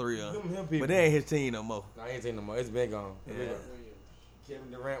drafted all 3 of Them them. him people. But they ain't his team no more. Nah, I ain't seen no more. It's been gone. It's been Yeah.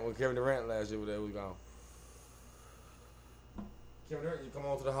 gone. Kevin Durant last year was gone. Kevin Durant, you come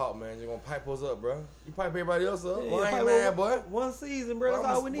on to the Hawk, man. You're gonna pipe us up, bro. You pipe everybody else up. Yeah, Well, I ain't probably mad, boy. One season, bro. That's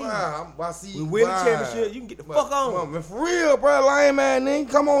all we need. I see We win the championship. You can get the fuck on. Come on, man. For real, bro. Lame man, nigga.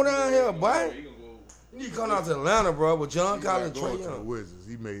 Come on down here, boy. He gonna go. You need to come down to Atlanta, bro, with John He not Collins, going Trae to the Young. Wizards.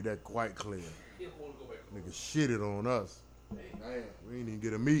 He made that quite clear. He don't want to go back. Nigga shitted on us. Damn. We didn't even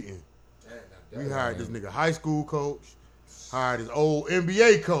get a meeting. Damn, We hired this nigga high school coach, hired his old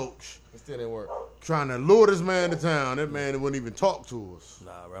NBA coach, It still didn't work. trying to lure this man to town. That man wouldn't even talk to us.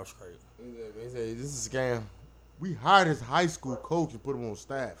 Nah, bro, I'm straight. He said, this is a scam. We hired his high school coach and put him on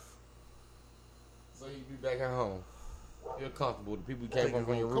staff. So you be back at home. You're comfortable. The people you came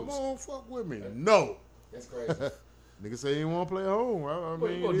from your Come roots. on, fuck with me. No. That's crazy. Nigga say he didn't want to play at home. I Well,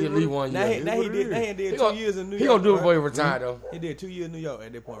 mean, you gonna it is delete what- one Now year. he did He 2 gonna- years in New He York. gonna do it right? before he retire, though. He did 2 years in New York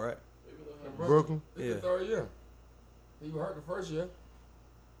at that point, right? Brooklyn. This Yeah. is the third year. He was hurt the first year.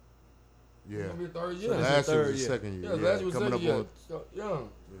 Yeah. It's gonna be the third year. So Last year was third the year. second year. Yeah, last year was coming second up year. on. So, young.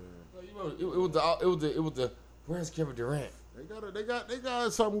 Like, you know, it was the where's Kevin Durant? They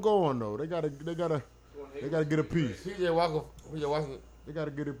got something going though. They gotta get a piece. PJ Walker. They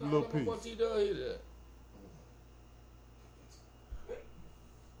gotta get a little piece. What he does, he did.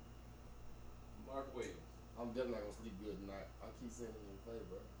 Mark Williams. I'm definitely not gonna sleep good tonight. I keep saying it in play,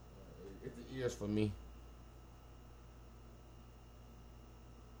 bro. It's the ears for me.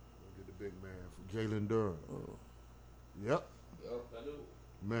 Get the big man from Jalen Durham. Yep, I knew.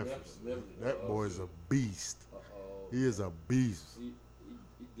 Memphis. Memphis. That boy's a beast. Uh-oh. He is a beast. He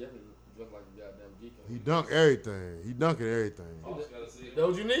definitely dressed like a goddamn deacon. He dunk everything. He dunking everything. Boss gotta see it. That's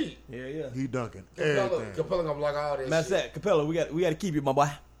what you need. Yeah. He dunking Capella everything. gonna block all that Matter of shit. fact, Capella, we got to keep you, my boy.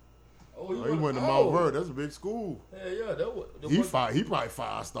 Oh, He went to Mount Vernon. That's a big school. Yeah, that was. He probably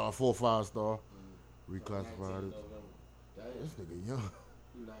 5-star, 4 5-star. Reclassified it. Damn, This nigga young.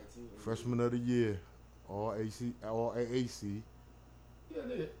 he 19. Freshman of the year. All AAC. Yeah,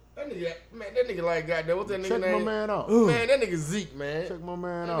 that nigga like goddamn. What's that nigga Check name? my man out. Man, that nigga Zeke, man. Check my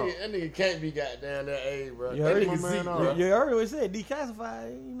man That out. nigga can't be goddamn that age, bro. You That heard nigga my man Zeke, out. bro. You heard what it said,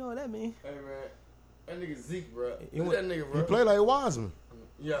 declassified. You know what that means. Hey, man. That nigga Zeke, bro. You Look at that nigga, bro. He play like Wiseman.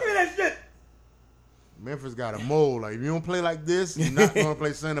 Yeah. that shit. Memphis got a mold. Like, if you don't play like this, you're not going to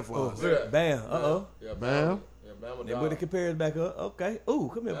play center for us. Look at that. Bam. Uh-oh. Yeah, Bam. Yeah, Bama They dog. put the compares back up. Okay.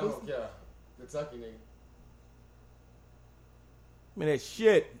 Ooh, come here, I pussy. don't care. Kentucky nigga. Man, that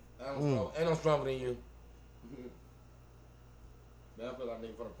shit. And I'm stronger than you. Man, I feel like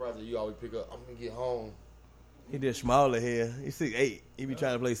nigga from the project you always pick up. I'm gonna get home. He just smaller here. He's 6'8". He be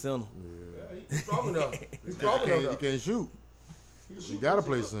trying to play center. Yeah, he's strong enough. He's strong He enough. can't shoot. He can You shoot. got to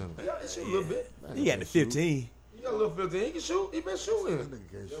play center. Yeah, he shoot a little bit. He got the 15. He got a little 15. He can shoot. He been That shooting.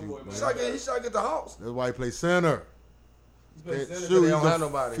 nigga can't shoot, He man. shot get the Hawks. That's why he play center. He's been Can't sending shoot. they don't have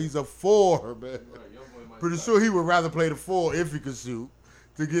nobody. He's a 4, man. Right, young boy might Pretty be sure he would rather play the 4 if he could shoot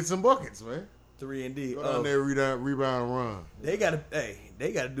to get some buckets, man. 3 and D. Go down there, rebound, and run. They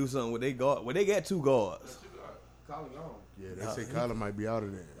gotta do something with their guard. Well, they got 2 guards. Colin on. Yeah, they say Kyler might be out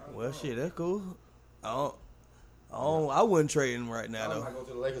of there. Well, shit, that's cool. I wouldn't trade him right now I though. might go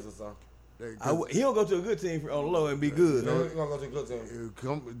to the Lakers or something. They- He don't go to a good team on the low and be good. He's gonna go to a good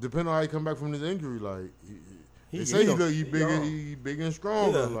team. Depending on how he come back from his injury, like He- they say he he big and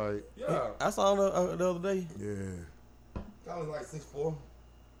strong, Yeah. but like Yeah. I saw him the other day. yeah, Colin's like 6'4".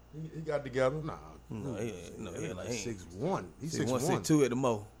 He got it together. nah, No, he ain't like 6'1". He's 6'1", 6'1". 6'2" at the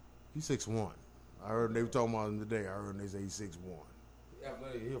mo. He's 6'1". I heard they were talking about him today. I heard they say he's 6'1".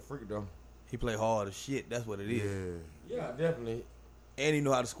 He a freak though. He play hard as shit. That's what it is. Yeah. Yeah, definitely. And he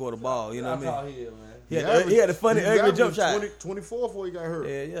know how to score the ball. You know what I mean? He is, man. He had a funny, he ugly jump averaged shot. 24 before he got hurt.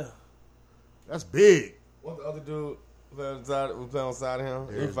 Yeah. That's big. What the other dude was playing on side of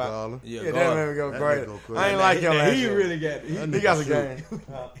him? Eric He fight. Garland. Yeah, Yeah, guard. that man go That great. nigga go crazy. I ain't like him last He year. really got. He nigga got the shoot. game.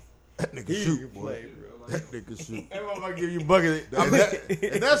 That nigga He shoot, can boy. play, bro. That nigga shoot. That motherfucker give you bucket.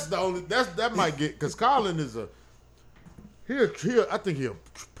 And that's the only that might get because Colin is a I think he'll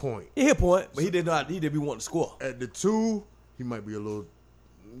point He hit point, but he did not. He did be wanting to score. at the 2. He might be a little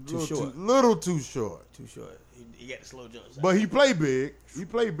short. little too short. Too short. He got the slow jump shot. But he play big. He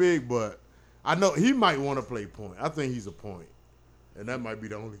play big, but I know he might want to play point. I think he's a point, and that might be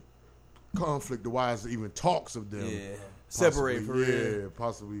the only conflict. The wise even talks of them. Yeah. Separate for Possibly, real. Yeah,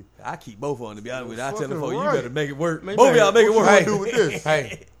 possibly. I keep both on to be honest with you. I tell Fucking the folks, you right. better make it work. Man, Both of y'all make it What work. you gonna do with this?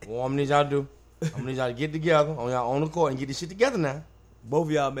 Hey, what I'm gonna need y'all to do? I'm gonna need y'all to get together on y'all own court and get this shit together now. Both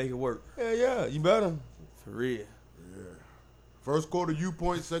of y'all make it work. Yeah, you better. For real. First quarter, you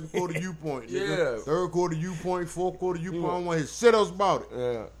point. Second quarter, you point. Yeah. Nigga. Third quarter, you point. Fourth quarter, you point. I don't want to hear shit else about it.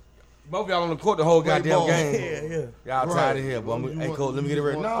 Yeah. Both of y'all on the court the whole Play goddamn ball. game. Yeah. Y'all Right. tired of here, boy. You Hey, want- Cole, let me get it you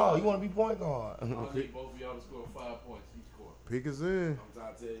ready. want No, five. you want to be point guard. I need both of y'all to score 5 points each quarter. Pick us in. I'm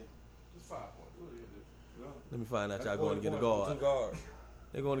trying to tell you. Just 5 points. What are you gonna do? Let me find out y'all going to get a guard. guard.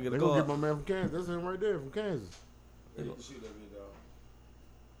 They're going to get They a gonna guard. get my man from Kansas. That's him right there from Kansas. Yeah, you can shoot that bit,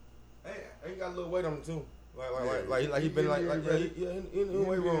 dog. Hey, he got a little weight on him too. Like he been like in the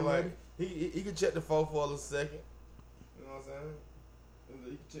weight room. Like he can check the 4 for a little second. You know what I'm saying? And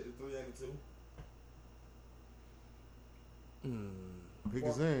he can check the 3 and the 2. Pick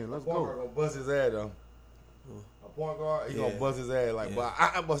us in. Let's Point guard go. gonna bust his ass though. A point guard, he gonna Yeah. bust his ass like, Yeah. boy,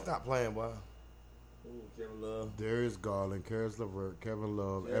 I must stop playing, boy. Ooh, Kevin Love. Darius Garland, Karis LeVert, Kevin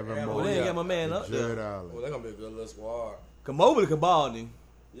Love, Yeah, Evan Evan Well, Mobley, they ain't yeah. got my man up Jared there. Allen. Oh, they're gonna be a good little squad. Come Mobley can ball, nigga.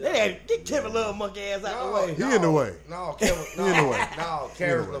 Yeah. They had get Kevin Love monkey ass out the way. He in the way. No, Kevin. He in the way. No, He in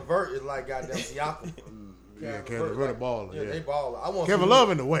the Karis way. LeVert is like goddamn Siakam. Yeah, Kevin Love balling. Yeah, Yeah, they balling. I want Kevin Love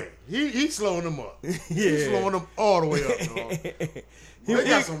in the way. He's slowing them up. He's slowing them all the way up. Dog. They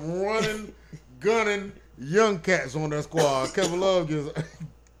got some running, gunning young cats on that squad. Kevin Love gives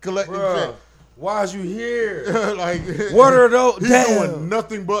collecting checks. Why is you here? Like What are those? He's doing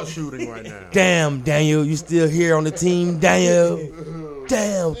nothing but shooting right now. Damn, Daniel, you still here on the team, Daniel?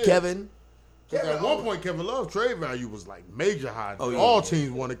 Damn, Kevin. At one point, Kevin Love trade value was like major high. Oh, yeah. All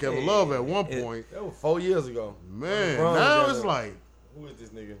teams wanted Kevin Love at one point. That was 4 years ago. Man, LeBron now was it's like Who is this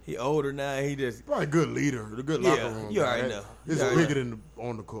nigga? He older now. He just probably a good leader, a good locker room. you guy. already know. It's You already bigger than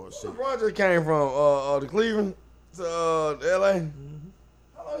on the court. Shit. LeBron just came from the Cleveland to LA.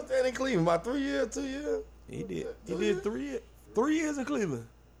 How long he stayed in Cleveland? About 3 years, 2 years? He did. He 2 did years? 3 years in Cleveland.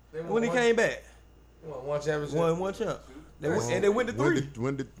 They won When he one- came back, they won one championship. won one champ. They went, and they went to three.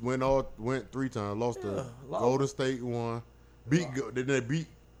 Went 3 times. Lost to lost. Golden State one. Then they beat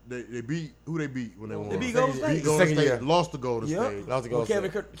who they beat when they won. They beat Golden State. Beat Golden Second State. year. Lost to Golden Yep. State. Lost to When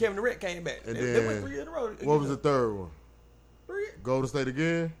Golden Kevin Durant came back. And They then went 3 in a row. What was the third one? Three. Golden State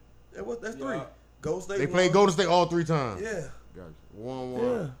again. That's three. Golden State. They played Golden State all 3 times. Yeah. Gotcha. 1-1.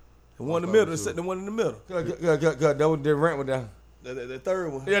 Yeah. The one in the middle. The one in the middle. Good. That was Durant with that. The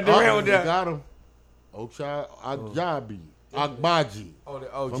third one. Yeah, Durant with They that. got him. Ochai Agbaji.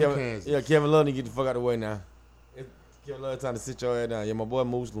 From Kevin. Kansas. Yeah, Kevin Love need to get the fuck out of the way now. Kevin Love trying to sit your ass down. Yeah, my boy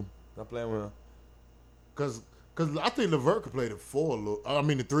Muslim. Stop playing with him. Cause I think LeVert could play the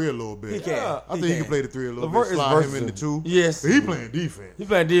 3 a little bit. He can. I think he can play the 3 a little LeVert bit. is Slide him versatile. into 2. Yes. But he playing defense. He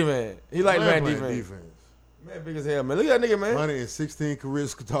playing defense. He like Man playing playing defense. Man, big as hell, man. Look at that nigga, man. 116 career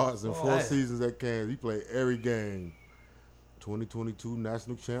starts in 4 man. seasons at Kansas. He played every game. 2022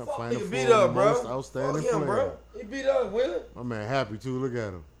 national champ, Fuck, final nigga four, beat up, bro. most outstanding Fuck him, player. bro. He beat up, Willie. My man happy too. Look at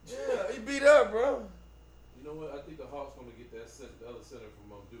him. Yeah, he beat up, bro. You know what? I think the Hawks going to get the other center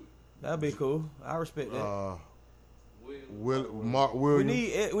from Duke. That'd be cool. I respect that. Mark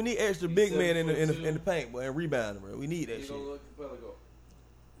Williams. We need extra big men in the paint, boy, and rebounding, bro. We need that You shit. don't let Capella go.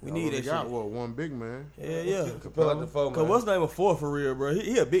 We Y'all need only that got shit. one big man. Yeah. Capella the four, man. Cause what's the name of 4 for real, bro?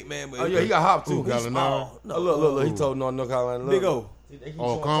 He a big man, but Oh, yeah, he got hop, too. Who, He's Gallinari? small. No, look. He told North Carolina. Big O. They keep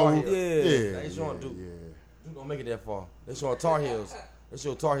Oh, showing Conway. Tar Heels. Yeah. They showing Duke. Yeah. Duke don't make it that far. They showing Tar Heels. They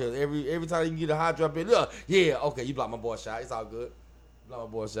show Tar Heels. Every time you can get a high drop in, look, yeah, okay, you blocked my boy shot. It's all good. Blocked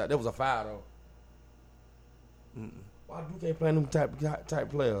my boy shot. That was a foul, though. Why Duke ain't playing them type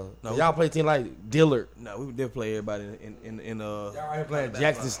players? No. Y'all play a team like Dillard. No, we did play everybody in Y'all out here playing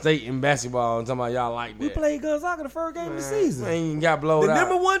Jackson State in basketball and talking about y'all like that. We played Gonzaga the first game of the season. Man, you got blowed The out.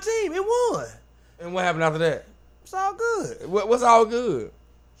 number 1 team, it won. And what happened after that? It's all good. What's all good?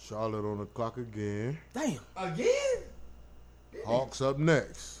 Charlotte on the clock again. Damn. Again? Hawks up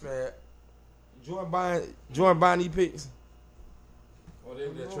next. Man, Jordan buying these picks. Oh, they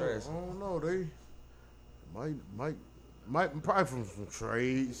that trash. I don't know. They might probably from some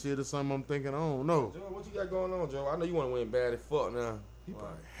trade shit or something. I'm thinking. I don't know. Joe, what you got going on, Joe? I know you want to win bad as fuck now. He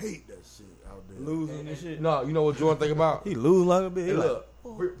probably hate that shit out there. Losing and shit. No, you know what Jordan think about? He losing like a bitch. Hey, He like,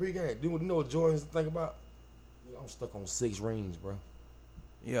 look, pre-game. Do you know what Jordan think about? I'm stuck on 6 rings, bro.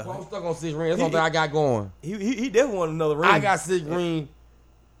 yeah. I'm stuck on 6 rings. That's the only thing I got going. He definitely want another ring. I got 6 rings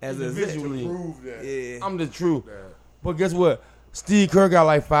as a individually. Prove that. Yeah. I'm the truth. That. But guess what? Steve Kerr got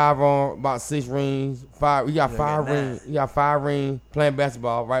like 5 on, about 6 rings. 5. He got 5 got 9. rings. He got 5 rings playing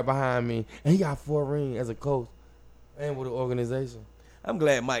basketball right behind me, and he got 4 rings as a coach and with an organization. I'm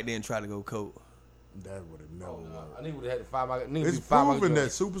glad Mike didn't try to go coach. That would have never worked. I need would have had the 5. It's proven that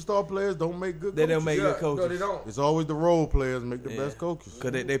superstar players don't make good They coaches. don't make good coaches. No, they don't. It's always the role players make the Yeah. best coaches.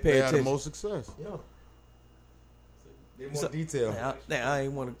 Cause they They pay have the attention. most success. Yeah. They So- more detail. I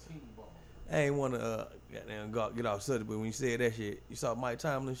ain't want to goddamn get off subject, but when you said that shit, you saw Mike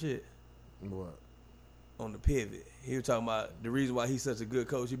Tomlin shit What? on the pivot. He was talking about the reason why he's such a good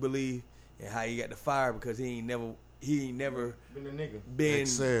coach. He believe and how he got the fire because he ain't never Been the nigga. been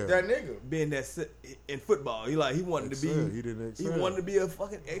Excel. That nigga. in football. He wanted to Excel. be. He didn't He excel. wanted to be a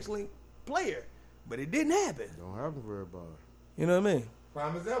fucking excellent player, but it didn't happen. Don't happen for everybody. You know what I mean?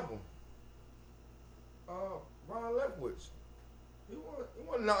 Prime example. Ron Leftwich. He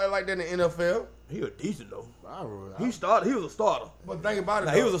wasn't out there like that in the NFL. He was decent though. I He started. He was a starter. But think about it.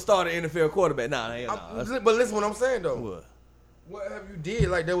 Nah, he was a starter NFL quarterback. Nah, But listen what I'm saying though. what? What have you did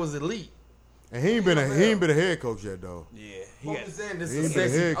like that was elite? And he ain't been a head coach yet though. Yeah, I'm just saying the He ain't been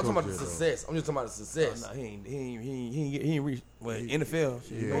success. head I'm talking about coach the yet, though. success. I'm just talking about the success. Nah, he ain't reached NFL.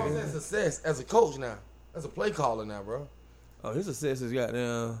 Shit. You know what I'm saying? Success as a coach now, as a play caller now, bro. Oh, his success has got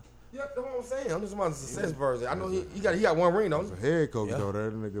Yeah, that's what I'm saying. I'm just talking about the success version. I know he got one ring As though. a head coach Yeah. though,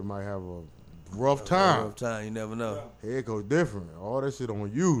 that nigga might have a rough time. rough time. You never know. Head coach different. All that shit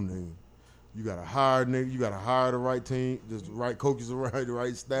on you, nigga. You gotta hire niggas. You gotta hire the right team, just the right coaches around, the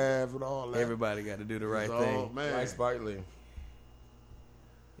right staff, and all that. Everybody got to do the right It's thing. all, man. Like Spike Lee.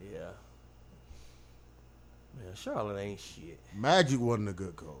 Yeah. Man, Charlotte ain't shit. Magic wasn't a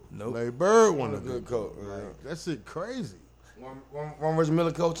good coach. Nope. Larry Bird wasn't a Wasn't a good good coach. coach, Like, yeah. that shit crazy. One Reggie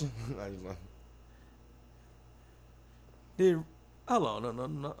Miller coaching. Did hold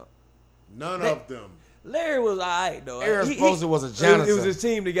on, no. None of them. Larry was alright though. Aaron He- Spoelstra was a janitor. It was his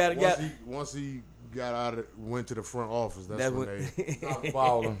team that got Once he got out of, went to the front office. That's that when went- they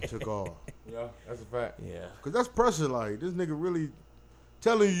Balling. took off. Yeah, that's a fact. Yeah. Cause that's pressure. Like this nigga really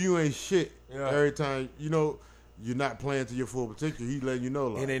telling you ain't shit Yeah. every time. You know you're not playing to your full potential. He letting you know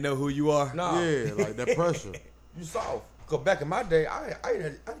like And they know who you are. Nah, yeah, like that pressure. you soft. Cause back in my day, I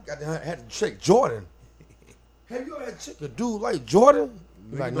had to check Jordan. Have you ever had to check a dude like Jordan?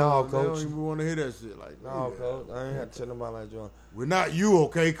 He's like, no, They don't coach. even want to hear that shit. Like, No, nigga, coach. I ain't had to check nobody like Jordan. we're not you,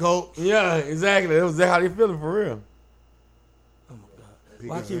 okay, coach? Yeah, exactly. That was how they feeling for real. Oh my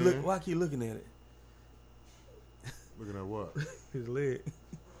God. Why keep looking at it? Looking at what? His leg.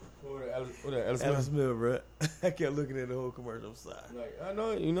 What that, Alice Alan Smith? Smith, bro. I kept looking at the whole commercial. I'm sorry. Like, I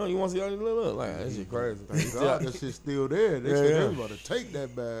know, you want to see all these look. Like, that shit crazy. Thank God that shit's still there. They Yeah, said yeah. they was about to take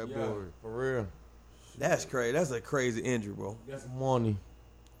that bad Yeah, boy. for real. That's crazy. That's a crazy injury, bro. That's money.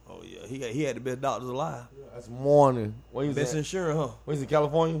 Oh yeah, he had the best doctors alive. That's morning. Where you Best at? insurance, huh? Where's in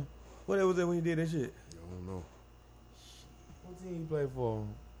California? What was that when you did that shit? I don't know. What team you play for?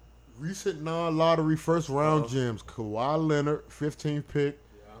 Recent non-lottery first round gems: Kawhi Leonard, 15th pick;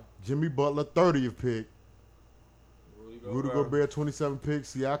 Jimmy Butler, 30th pick; Rudy Gobert, 27th pick;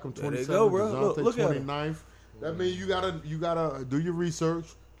 Siakam, There they 27th; go, bro. DeJounte, Look at him. 29th. That means you gotta do your research.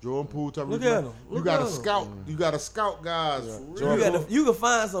 Jordan Poole type Look of at guy. him. You Look gotta at him. scout. You gotta scout guys. Yeah. For Jordan real. You can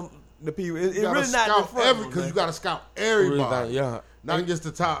find some the people. It's You gotta really not scout the front because you gotta scout everybody. Yeah. Not just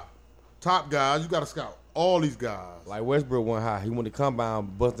the top guys. You gotta scout all these guys. Like Westbrook went high. He went to combine,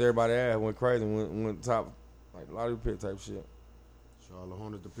 busted everybody ass, went crazy, went top, like lottery pick type shit. Charlotte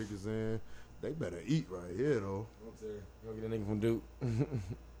Hornets, the pick is in. They better eat right here though. Go get a nigga from Duke.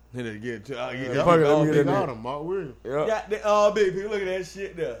 Then they get to Yeah, fuck it, let me they get that got nigga. him, Mark Williams. Yeah. got the all big people. Look at that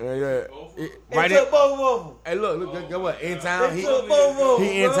shit there. Yeah. They Right took in, both of them. hey, look, get what? In town. They He took both of them.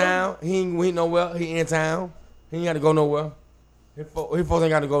 in bro. town. He ain't went nowhere. He in town. He ain't got to go nowhere. His folks ain't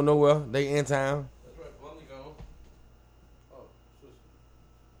got to go nowhere. They in town. That's right. Plumlee gone.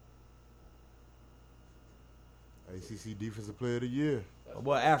 Oh, ACC Defensive Player of the Year. Oh,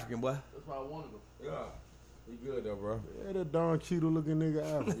 boy, African boy. that's why I wanted him. Yeah. He good though, bro. Yeah, that Don Cheadle looking nigga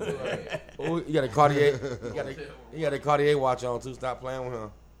out. Oh, he got a Cartier. He got a Cartier watch on too. Stop playing with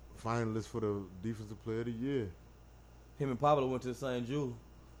him. Finalist for the Defensive Player of the Year. Him and Pablo went to the same Jewel.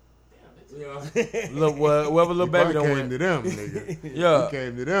 Yeah. Look, whoever little He baby probably don't came win. to them, nigga. Yeah. He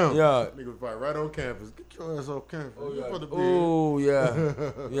came to them. Yeah. Nigga was probably right on campus. Get your ass off campus. Oh You yeah. supposed to be Oh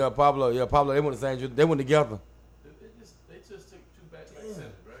yeah. Yeah, Pablo. Yeah, Pablo. They went the same. They went together. They just took two back-to-back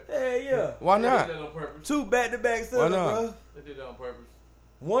centers, right? Hey, yeah. Why They not? did that on purpose. 2 back-to-back Why centers, not? bro. They did that on purpose.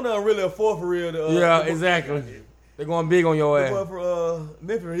 One of them really a 4 for real. Yeah, exactly. They going big on your The ass. boy from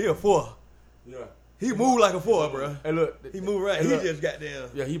Memphis, he a 4. Yeah. He moved like a 4, bro. Hey, look. He moved right. Hey, He look. just got down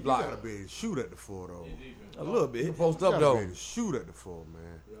Yeah, he You gotta blocked. be able to shoot at the 4 though. His defense. a little He bit. post You up gotta be though. able to shoot at the 4,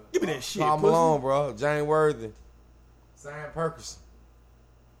 man. Give me that shit, Paul pussy. Malone, bro. Jane Worthy. Sam Perkins.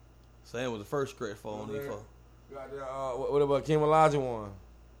 Sam was the first scratch for on these folks. What about Kim Elijah one?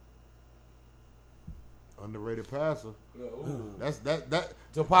 Underrated passer. That's that.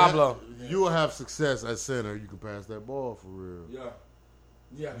 To Pablo. You'll have success at center. You can pass that ball for real. Yeah.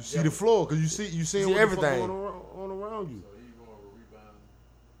 Yeah. You see the floor because you see what everything. the fuck on around you. So he going to rebound.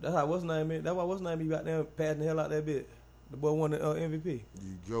 That's how what's name is. That's why what's name he got there passing the hell out that bit. The boy won the MVP.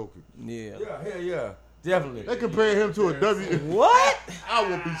 You joking? Yeah. Yeah, hell yeah. Definitely. They compare him to a W. What? I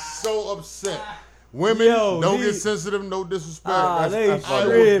would be so upset. Women, Yo, don't he- get sensitive. No disrespect. Ah, they I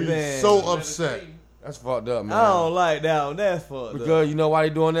would be tripping. so upset. That's fucked up, man. I don't like that one. That's fucked up. Because you know why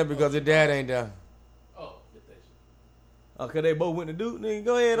they doing that? Because their dad ain't there. Oh, get that shit. Oh, cause they both went to Duke. Nigga,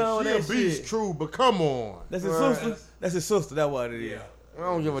 go ahead on She a that beast, shit. true, but come on. That's his Right. sister. That's his sister. That's what it is. I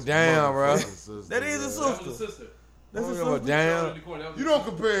don't give a damn, bro. That is his That was sister. a sister. That's I his don't give a sister. damn. You don't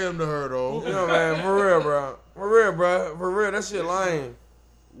compare him to her though. You know, man, for real, bro. For real, bro. For real, that shit lame.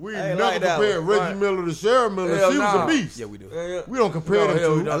 We I ain't never like that compared one. Reggie Miller to Sharon Miller. Hell She was nah. a beast. Yeah, we do. Yeah. We don't compare No, them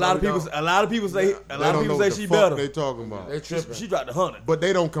hell two. no. A lot of people say They don't know what she the fuck better. they talking about. They tripping. She dropped 100. But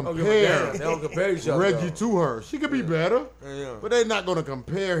they don't Don't give a damn. They compare don't compare each other. Reggie though. to her. She could be better, Yeah. but they're not going to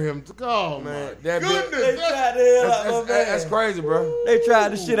compare him to. Oh, Man, man. that Goodness. bit- They That's- tried the hell out my man. That's crazy, bro. They tried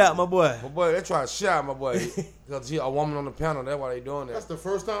the shit out my boy. My boy, they try to shot my boy because he a woman on the panel. That's why they doing That's that. the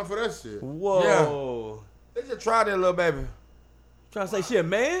first time for that shit. Whoa. They just tried that little baby. Trying to say she a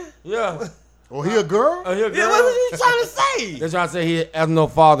man? Yeah. Oh, he a girl? Here, Yeah, what was you trying to say? They're trying to say he has no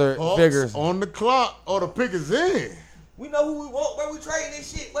father Hawks figures. on the clock or the pick is in. We know who we want, where we trading this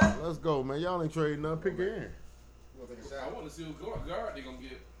shit, boy. Let's go, man. Y'all ain't trading nothing. Pick it in. I want to see who guard they gonna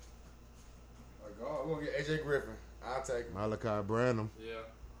get. We're going to get AJ Griffin. I'll take him. Malachi Branham.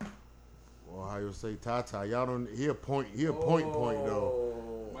 Yeah. Ohio State Tata. Y'all don't. He a point though.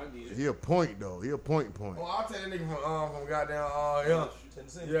 Might need it. He a point. Oh, I'll take that nigga from goddamn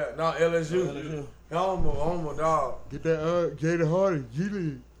Tennessee. yeah, no LSU. Homo dog. Get that Jada Hardy. G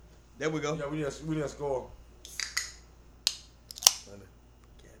League. There we go. Yeah, we didn't score.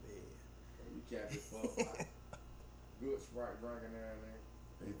 We capped it fuck. Good Sprite drinking there,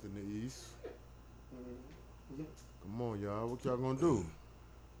 Eighth in the East. Come on, y'all. What y'all gonna do?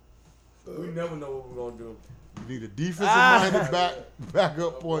 nigga. We never know what we're gonna do. You need a defensive-minded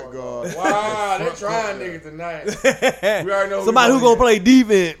backup point guard. Wow, they trying niggas tonight. We already know Somebody who gonna play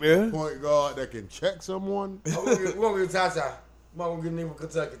defense, man. Point guard that can check someone. We're gonna get Tata. We're gonna get nigga from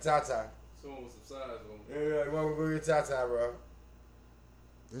Kentucky, Tata. Someone with some size on. Yeah, we're gonna get Tata, bro.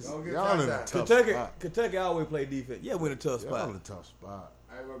 This, Don't get y'all in a Tata. tough Kentucky, spot. Kentucky always play defense. Yeah, we in a tough Y'all spot. in a tough spot.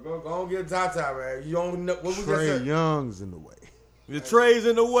 Hey, go and get Tata, man. You don't know what we just Trey said. Young's in the way. The tray's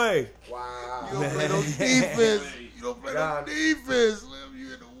in the way. Wow. You don't play no defense. You don't play no God. defense. Slim,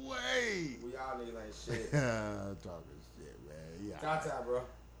 you in the way. Well, y'all niggas ain't shit. Talking shit, man. Yeah. Tata, bro.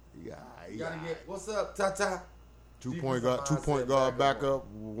 Yeah. You gotta get. What's up, Tata? Two-point defensive guard mindset backup. backup.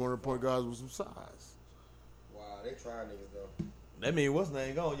 One of the point guards with some size. Wow, they trying niggas though. That mean what's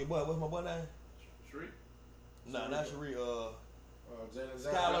name gone? Your boy, what's my boy name? Street? Nah, not Sheree. Jalen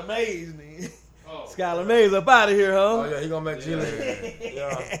Skylar Mays, nigga. Oh. Skylar Mays up out of here, Oh huh? yeah, he gonna make Chile.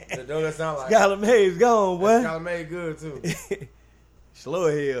 Yeah, that don't that sound like. Skylar Mays gone, boy. Skylar made good too. Slow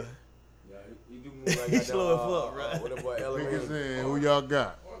as hell. Yeah, he do move like He that. slow as fuck, right? What the boy Ellen Pick us Williams. in. Who y'all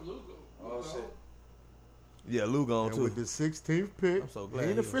got? Or Lugo. Oh shit. Yeah, Lou gone And too. with the 16th pick, I'm so he glad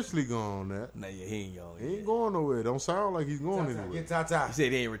ain't he- officially gone that. Nah, yeah, he ain't gone. He ain't going nowhere. Don't sound like he's going Tata, anywhere. get Tata. He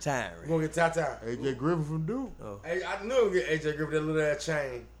said he ain't We retiring. gonna get Tata. AJ Griffin from Duke. Hey, I knew we get AJ Griffin that little ass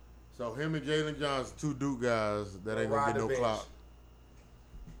chain. So him and Jalen Johnson, two Duke guys that ain't gonna Ride get the no bench. clock.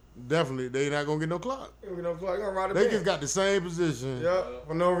 Definitely, they not gonna get no clock. We gonna ride the They bench. just got the same position. Yeah,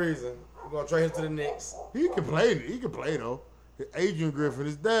 for no reason. We're gonna trade him to the Knicks. He can play. He can play though. Adrian Griffin,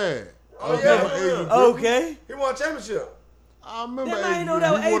 his dad. Oh, I yeah, remember yeah. Adrian Griffin. Okay. He won a championship. I remember Damn, I ain't Adrian. know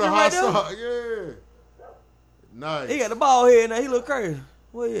that was He wore the Adrian high right there. sock. Yeah. Nice. He got the ball head now. He look crazy.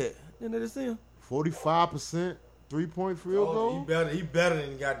 Where he at? Didn't they see him? 45% 3-point field Oh, goal. he better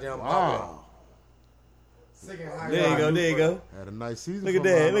than goddamn Bobby. Wow. Second high. There you go. There you go. Had a nice season. Look at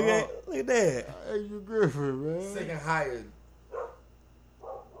from that. him. Look at look at that. Adrian Griffin, man. Second highest.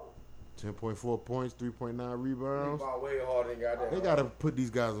 10.4 points, 3.9 He rebounds. ball way harder than goddamn. They gotta put these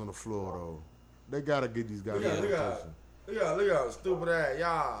guys on the floor though. They gotta get these guys Look at- in look at- rotation. Look at him, stupid ass.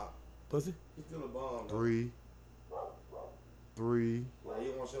 Y'all. Pussy. He's still a bomb. though. 3. Yeah, he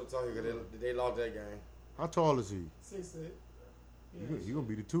won't show talk because they lost that game. How tall is he? 6'6". You gonna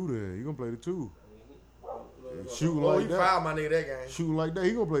be the 2 then. You gonna play the 2. Yeah, shooting oh, like he that. fouled my nigga that game. Shooting like that,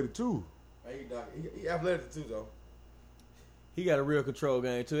 he gonna play the 2. Hey, he athletic too though. He got a real control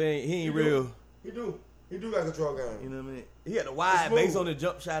game too. He ain't He real. do. He do got control game. You know what I mean? He had a wide Smooth. base on the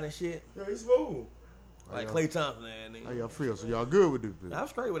jump shot and shit. Yeah, he's smooth. Like yeah. Klay Thompson, man. How Nigga. y'all feel? So y'all good with this? Bitch? I'm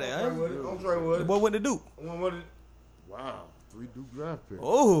straight with that. I'm straight with it. I'm straight with The it. boy went to Duke. What it- Wow. 3 Duke draft picks.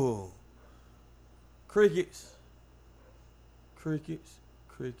 Oh. Crickets. Crickets.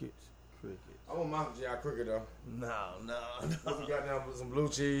 Crickets. Crickets. I want my J.I. Cricket though. No. Some goddamn some blue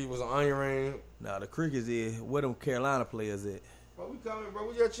cheese with some onion ring. Nah, the Crickets is where them Carolina players at. Bro, we coming, bro.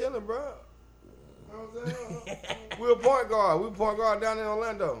 We just chilling, bro. You know what I'm saying? We're a point guard. We're point guard down in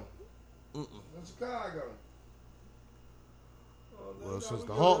Orlando. In Chicago. Well, since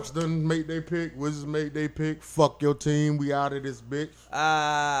the Hawks done make their pick, Wizards made their pick, fuck your team, we out of this bitch.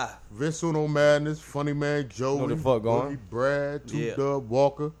 Ah. Vince Uno Madness, Funny Man, Joey, Know the fuck going. Boogie, Brad, Yeah. 2-Dub,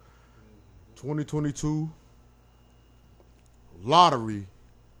 Walker, 2022 Lottery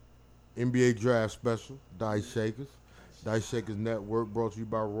NBA Draft Special, Dice Shakers. Dice Shakers Network brought to you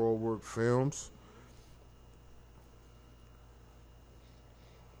by Royal Work Films.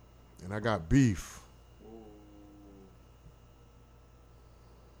 And I got beef.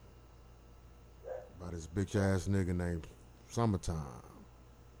 By this bitch ass nigga named Summertime.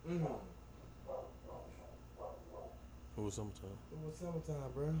 Who was summertime? It was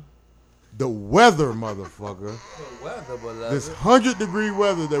summertime, bro. The weather, motherfucker. The weather, beloved. This 100-degree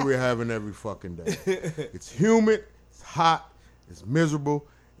weather that we're having every fucking day. It's humid, it's hot, it's miserable.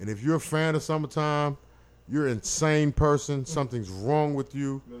 And if you're a fan of Summertime, you're an insane person. Something's wrong with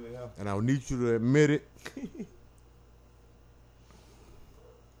you. And I'll need you to admit it.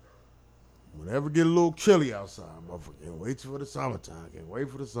 Whenever it get a little chilly outside, motherfucker, can't wait for the summertime. Can't wait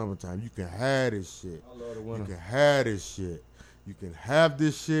for the summertime. You can have this shit. I love the You winter. can have this shit. You can have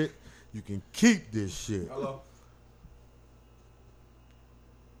this shit. You can keep this shit. Hello.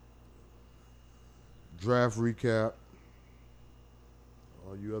 Draft recap.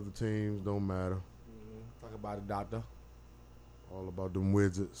 All you other teams don't matter. Talk about it, doctor. All about them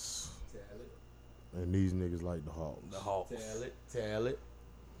Wizards. Tell it. And these niggas like the Hawks. The Hawks. Tell it. Tell it.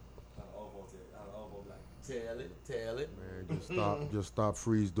 Tell it. Man, just stop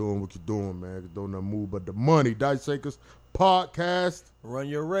freeze doing what you're doing, man. 'Cause don't nothing move but the money. Dice Shakers Podcast. Run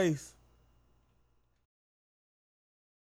your race.